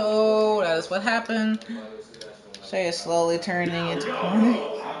stubbed my toe. That is what happened. Shay is slowly turning into panic.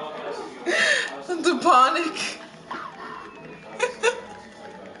 Into panic.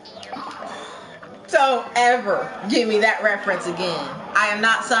 Don't ever give me that reference again. I am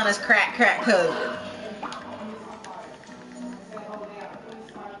not Sana's crack cousin.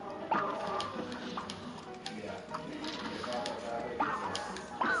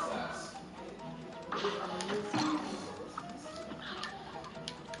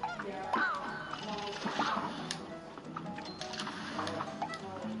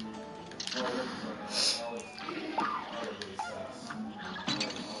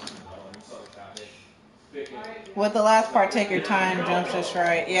 With the last part, take your time, jump just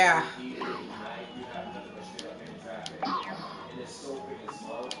right. Yeah.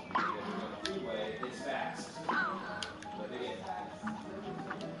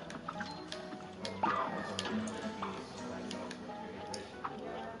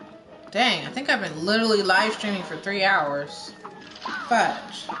 Dang, I think I've been literally live streaming for 3 hours.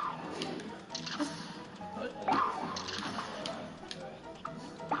 Fudge.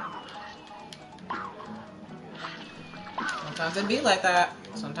 Sometimes it be like that.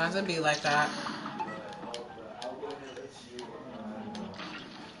 Sometimes it be like that.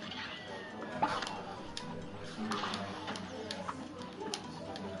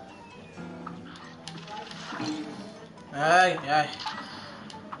 Ay, ay.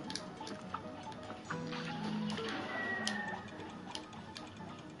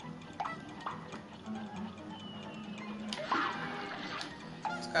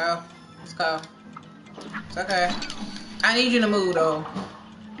 Let's go. Let's go. It's okay. I need you to move though.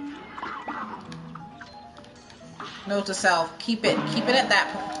 Note to self. Keep it at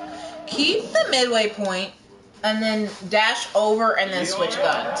that point. Keep the midway point and then dash over and then switch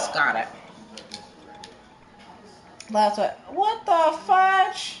guns. Got it. That's what the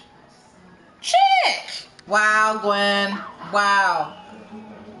fudge? Chick! Wow, Gwen. Wow.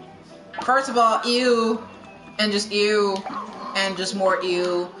 First of all, ew. And just ew. And just more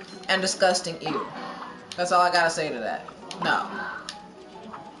ew. And disgusting ew. That's all I gotta say to that. No.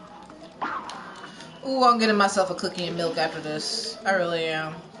 Ooh, I'm getting myself a cookie and milk after this. I really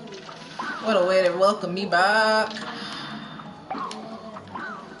am. What a way to welcome me back.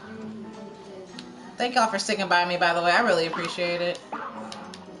 Thank y'all for sticking by me, by the way. I really appreciate it.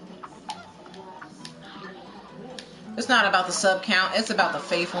 It's not about the sub count. It's about the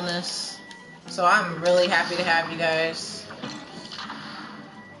faithfulness. So I'm really happy to have you guys.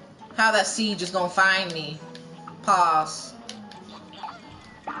 How that siege is gonna find me. Pause.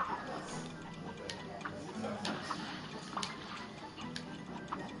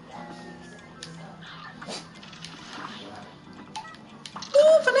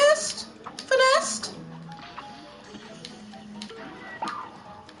 Ooh, finessed. Finessed.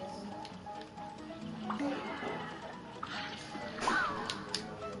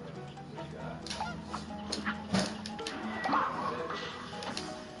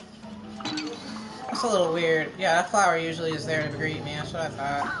 That's a little weird. Yeah, that flower usually is there to greet me. That's what I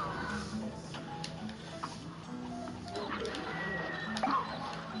thought.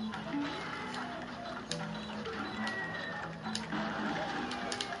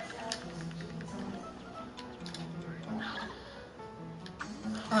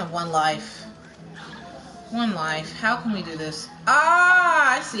 I have one life. One life. How can we do this?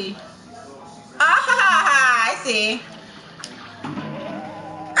 Ah, I see. Ah, I see.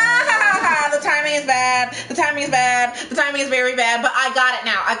 Ah, the timing is bad. The timing is bad. The timing is very bad. But I got it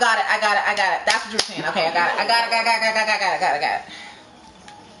now. I got it. I got it. I got it. That's what you're saying. Okay, I got it. I got it. I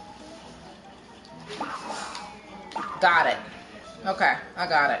got it. Got it. Okay, I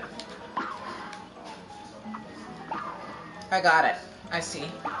got it. I got it. I see.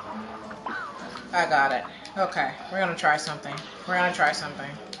 I got it. Okay, we're gonna try something. We're gonna try something.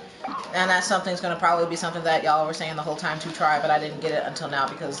 And that something's gonna probably be something that y'all were saying the whole time to try, but I didn't get it until now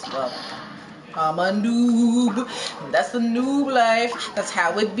because, well, I'm a noob. That's the noob life. That's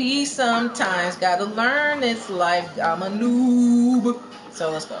how it be sometimes. Gotta learn it's life. I'm a noob.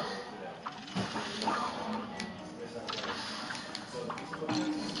 So let's go.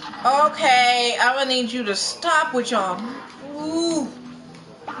 Okay, I'm gonna need you to stop with y'all. Ooh.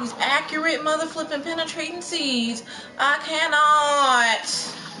 These accurate mother flipping penetrating seeds. I cannot.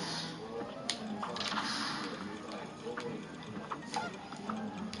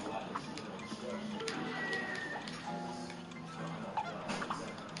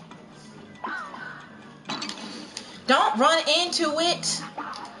 Don't run into it.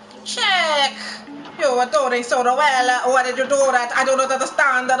 Check. Yo, I thought they so well. Why did you do that? I don't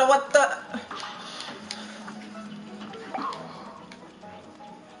understand that. What the?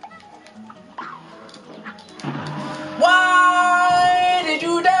 Why did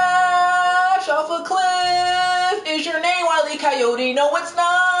you dash off a cliff? Is your name Wile E. Coyote? No, it's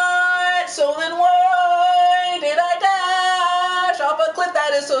not. So then why did I dash off a cliff?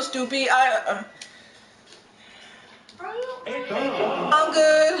 That is so stupid. I'm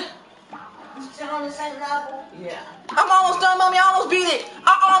good. You still on the same level? Yeah. I'm almost done, Mommy. I almost beat it.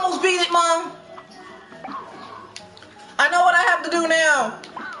 I almost beat it, Mom. I know what I have to do now.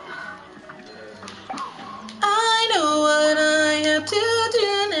 I know what I have to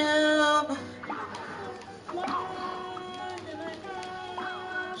do now.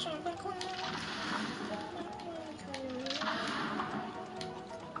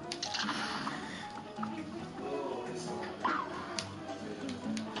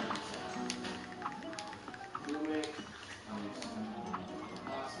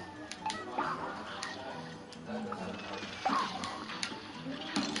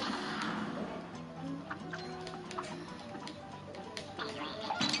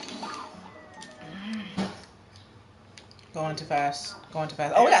 Going too fast. Going too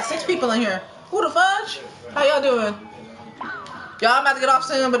fast. Oh, we got 6 people in here. Who the fudge? How y'all doing? Y'all, I'm about to get off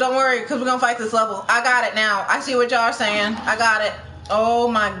soon, but don't worry, because we're going to fight this level. I got it now. I see what y'all are saying. I got it. Oh,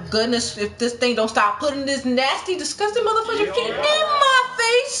 my goodness. If this thing don't stop putting this nasty, disgusting motherfucker in my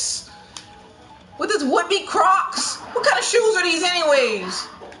face. With this would-be Crocs. What kind of shoes are these anyways?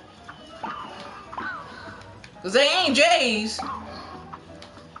 Because they ain't J's.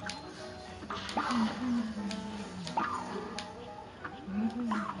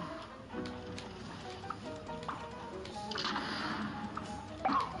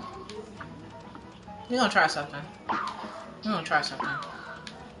 We're gonna try something. We're gonna try something.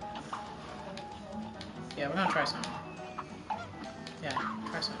 Yeah, we're gonna try something. Yeah,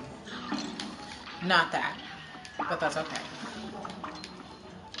 try something. Not that. But that's okay.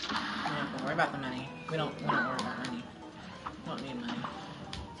 We don't worry about the money. We don't worry about money. We don't need money.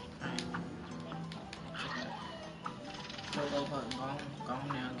 Alright. Go button. Go on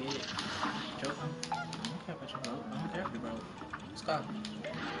now. Get it. Joking. I don't care about your broke. I don't care if you're broke. Let's go.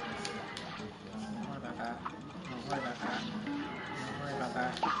 Don't worry about that. Don't worry about that. Don't worry about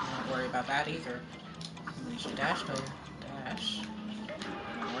that. Don't worry about that either. You should dash though. Dash.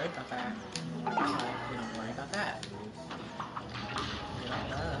 Don't worry about that. We don't worry about that. Get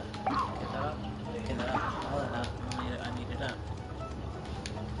up. Get up. Get up. Hold it up. I need it up.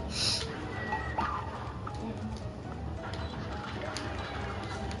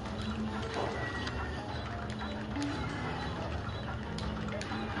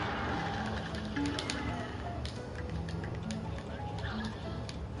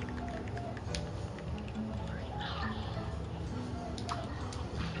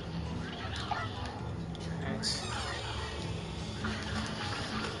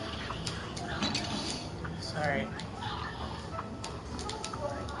 Sorry.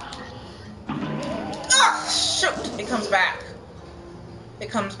 Ah, shoot! It comes back. It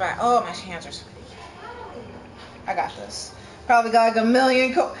comes back. Oh, my hands are sweaty. I got this. Probably got like a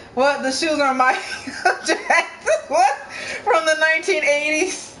million. What? The shoes are my what? From the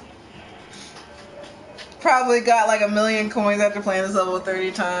 1980s. Probably got like a million coins after playing this level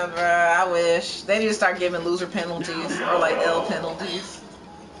 30 times. Bruh, I wish. They need to start giving loser penalties or like L penalties.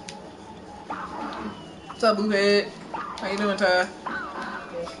 What's up, Boohead? How you doing, Ty?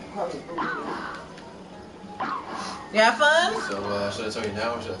 You have fun? So, should I tell you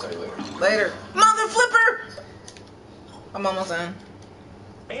now or should I tell you later? Later. Mother flipper! I'm almost done.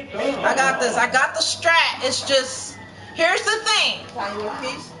 I got this. I got the strat. It's just, here's the thing.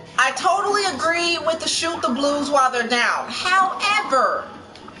 I totally agree with the shoot the blues while they're down. However,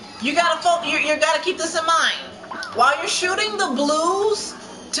 you gotta keep this in mind. While you're shooting the blues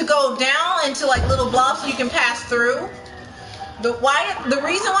to go down into like little blobs so you can pass through. The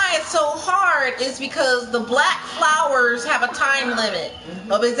reason why it's so hard is because the black flowers have a time limit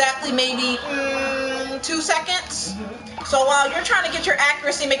of exactly maybe 2 seconds. So while you're trying to get your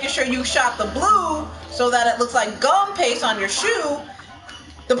accuracy, making sure you shot the blue so that it looks like gum paste on your shoe,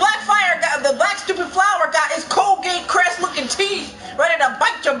 the black stupid flower got his Colgate Crest looking teeth ready to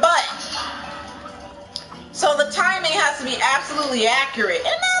bite your butt. So the timing has to be absolutely accurate,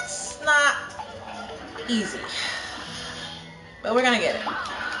 and that's not easy. But we're gonna get it.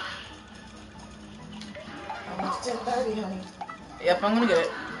 Almost 10:30, honey. Yep, I'm gonna get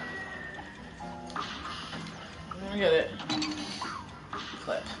it. I'm gonna get it.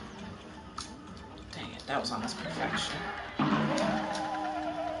 Flip. Dang it, that was almost perfection.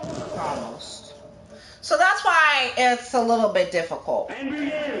 Almost. So that's why it's a little bit difficult.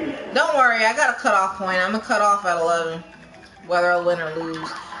 Don't worry, I got a cutoff point. I'm gonna cut off at 11, whether I win or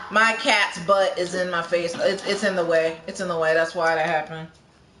lose. My cat's butt is in my face. It's in the way. It's in the way. That's why that happened.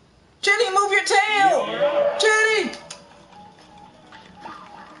 Chitty, move your tail! Chitty!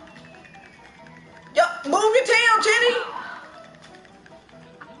 Yup, move your tail, Chitty!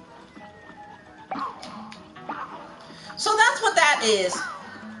 So that's what that is.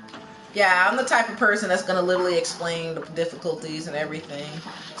 Yeah, I'm the type of person that's going to literally explain the difficulties and everything.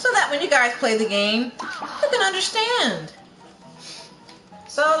 So that when you guys play the game, you can understand.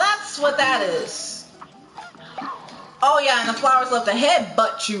 So that's what that is. Oh yeah, and the flowers left a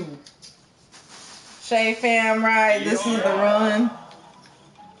headbutt you. Shafam, right? This is the run.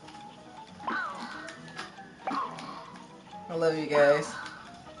 I love you guys.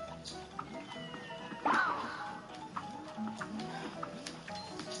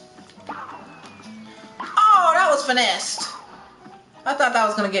 Oh, that was finessed. I thought that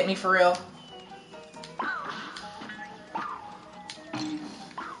was gonna get me for real.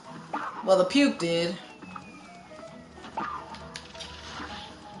 Well, the puke did.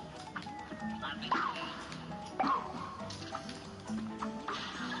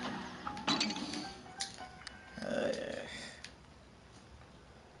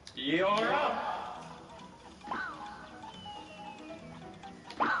 You're up.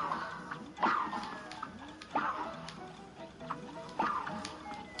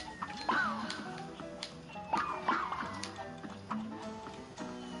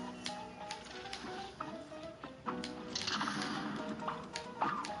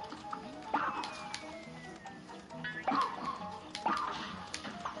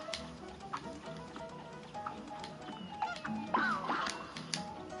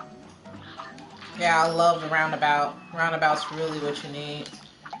 Yeah, I love the roundabout. Roundabout's really what you need.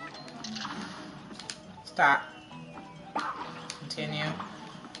 Stop. Continue.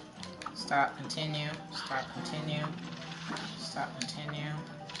 Stop, continue. Stop, continue. Stop, continue.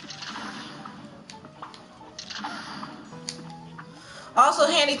 Also,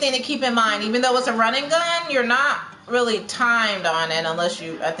 handy thing to keep in mind, even though it's a running gun, you're not really timed on it unless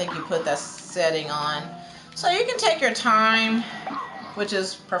I think you put that setting on. So you can take your time, which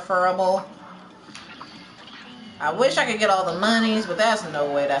is preferable. I wish I could get all the monies, but that's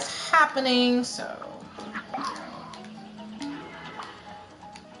no way that's happening, so.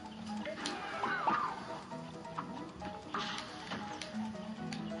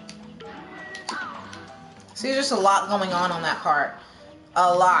 See, there's just a lot going on that part.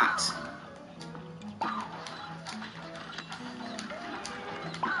 A lot.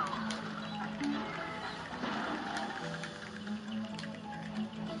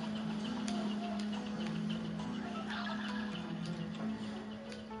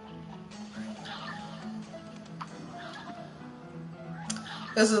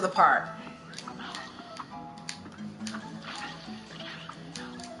 This is the part.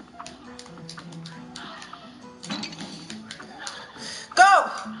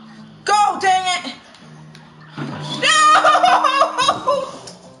 Go! Go, dang it! No!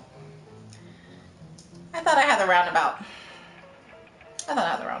 I thought I had the roundabout. I thought I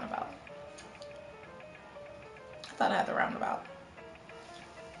had the roundabout. I thought I had the roundabout.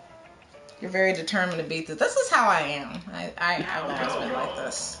 You're very determined to beat this. This is how I am. I've always been like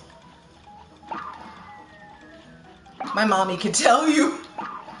this. My mommy can tell you.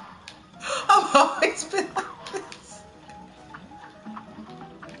 I've always been like this.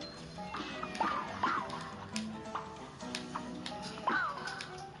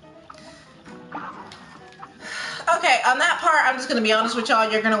 Okay, on that part, I'm just going to be honest with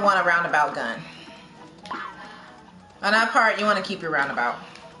y'all. You're going to want a roundabout gun. On that part, you want to keep your roundabout.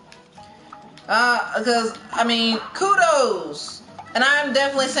 Because, I mean, kudos. And I'm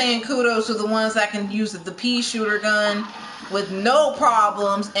definitely saying kudos to the ones that can use the pea shooter gun with no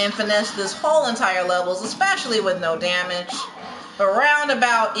problems and finesse this whole entire levels, especially with no damage. But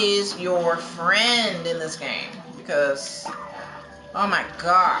roundabout is your friend in this game. Because, oh my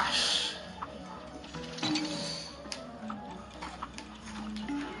gosh.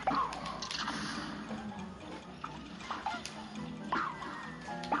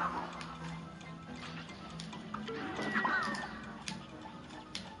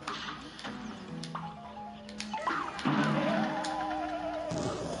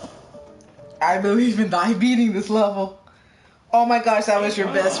 I believe in beating this level. Oh my gosh, that was your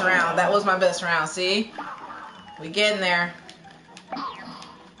best round. That was my best round. See? We getting there.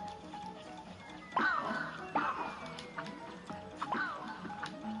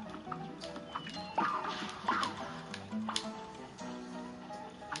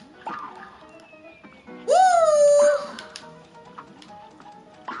 Woo!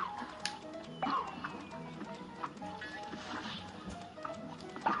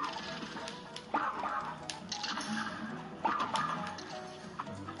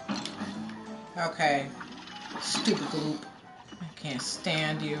 Okay. Stupid gloop. I can't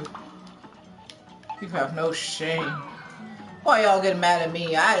stand you. You have no shame. Why y'all getting mad at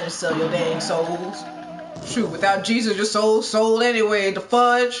me? I didn't sell your dang souls. Shoot, without Jesus, your soul's sold anyway. The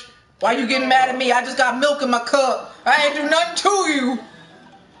fudge. Why you getting mad at me? I just got milk in my cup. I ain't do nothing to you.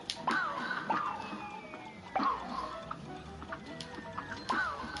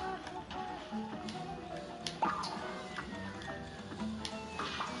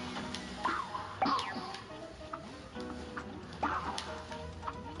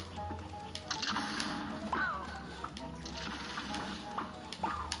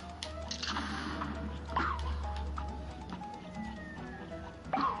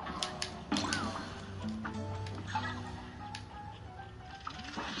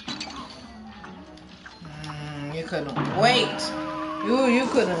 You couldn't wait. You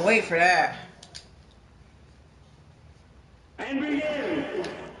couldn't wait for that. And begin.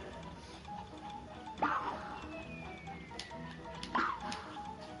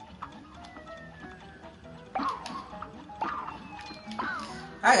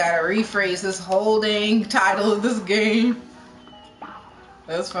 I gotta rephrase this whole dang title of this game.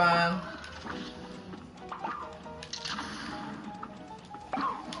 That's fine.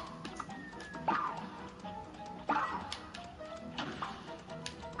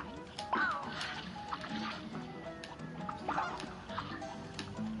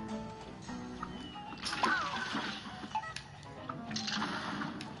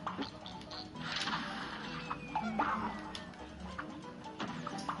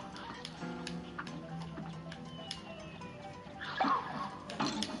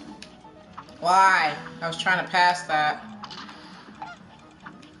 Why? I was trying to pass that.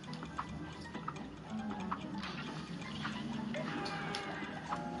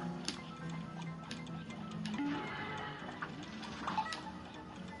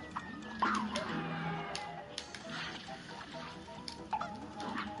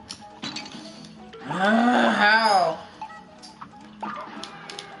 How?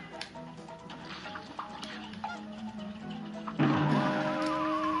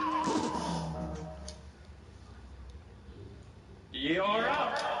 You're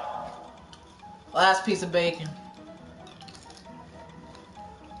up. Last piece of bacon.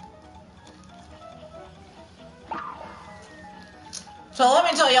 So let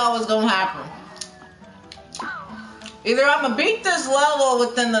me tell y'all what's gonna happen. Either I'm gonna beat this level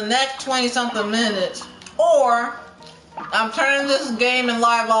within the next 20 something minutes, or I'm turning this game and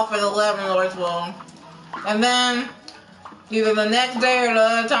live off at 11 Lord's will. And then either the next day or the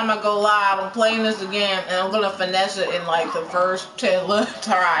other time I go live, I'm playing this again and I'm gonna finesse it in like the first 10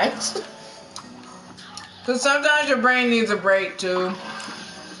 tries. Cause sometimes your brain needs a break too.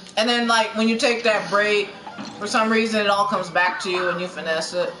 And then like when you take that break, for some reason it all comes back to you and you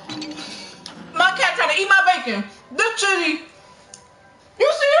finesse it. My cat trying to eat my bacon. This chitty.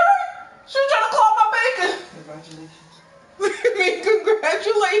 You see her? She's trying to claw my bacon. Congratulations. I mean,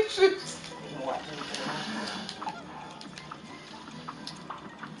 congratulations.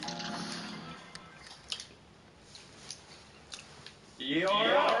 You're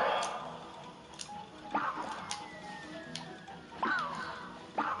up.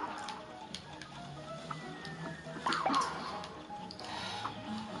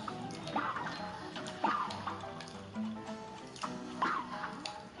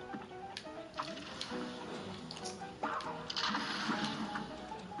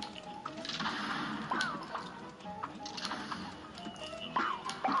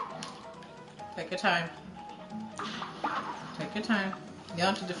 Take your time. Take your time. You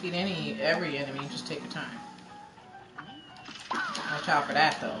don't have to defeat every enemy, just take your time. Watch out for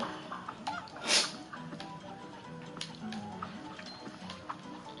that though.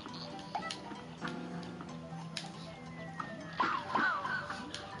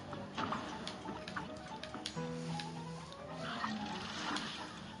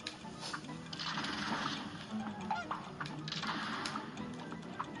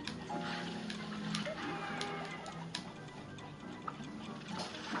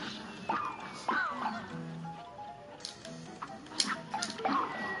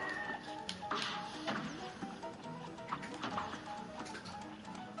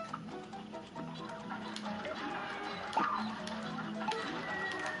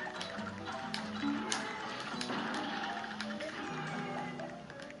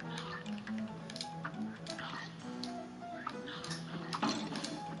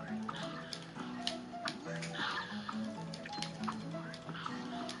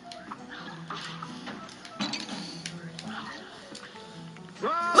 Let's go! Woo!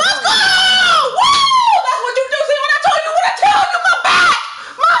 That's what you do. See what I told you? What I tell you? My back!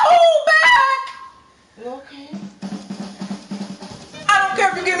 My whole back! You okay? I don't care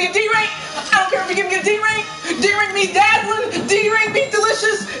if you give me a D rank. I don't care if you give me a D rank. D rank means dazzling. D rank means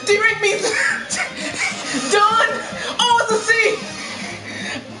delicious. D rank means done. Oh, it's a C.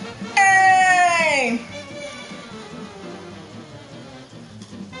 Hey!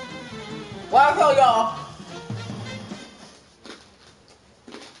 What I tell y'all?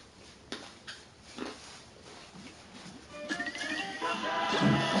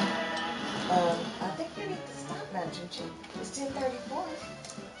 I think we need to stop now, Gigi. It's 10:34.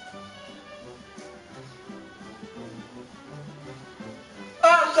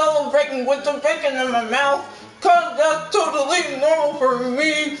 I'm celebrating with some bacon in my mouth, cause that's totally normal for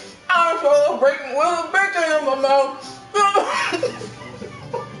me. I'm celebrating with bacon in my mouth.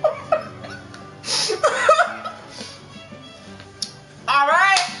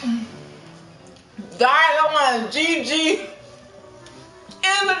 Alright. Guys, I want a GG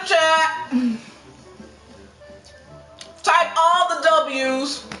in the chat. Type all the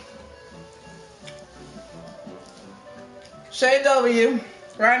W's. Shay W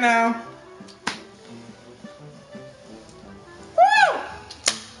right now. Woo!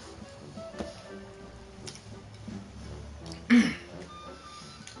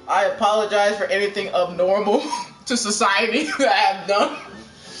 I apologize for anything abnormal to society that I have done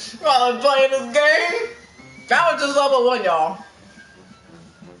while I'm playing this game. That was just level 1, y'all.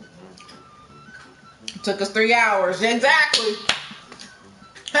 Took us 3 hours. Exactly.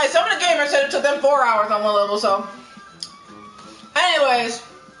 Hey, some of the gamers said it took them 4 hours on one level, so. Anyways,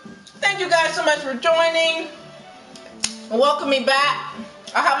 thank you guys so much for joining and welcome me back.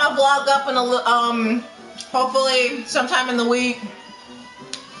 I have my vlog up in hopefully sometime in the week.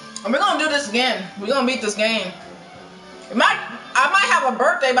 And we're gonna do this again. We're gonna beat this game. I might have a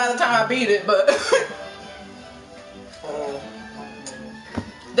birthday by the time I beat it, but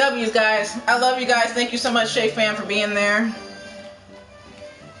W's, guys. I love you guys. Thank you so much, Shafam, for being there.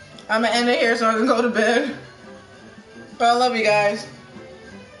 I'm gonna end it here so I can go to bed. But I love you guys.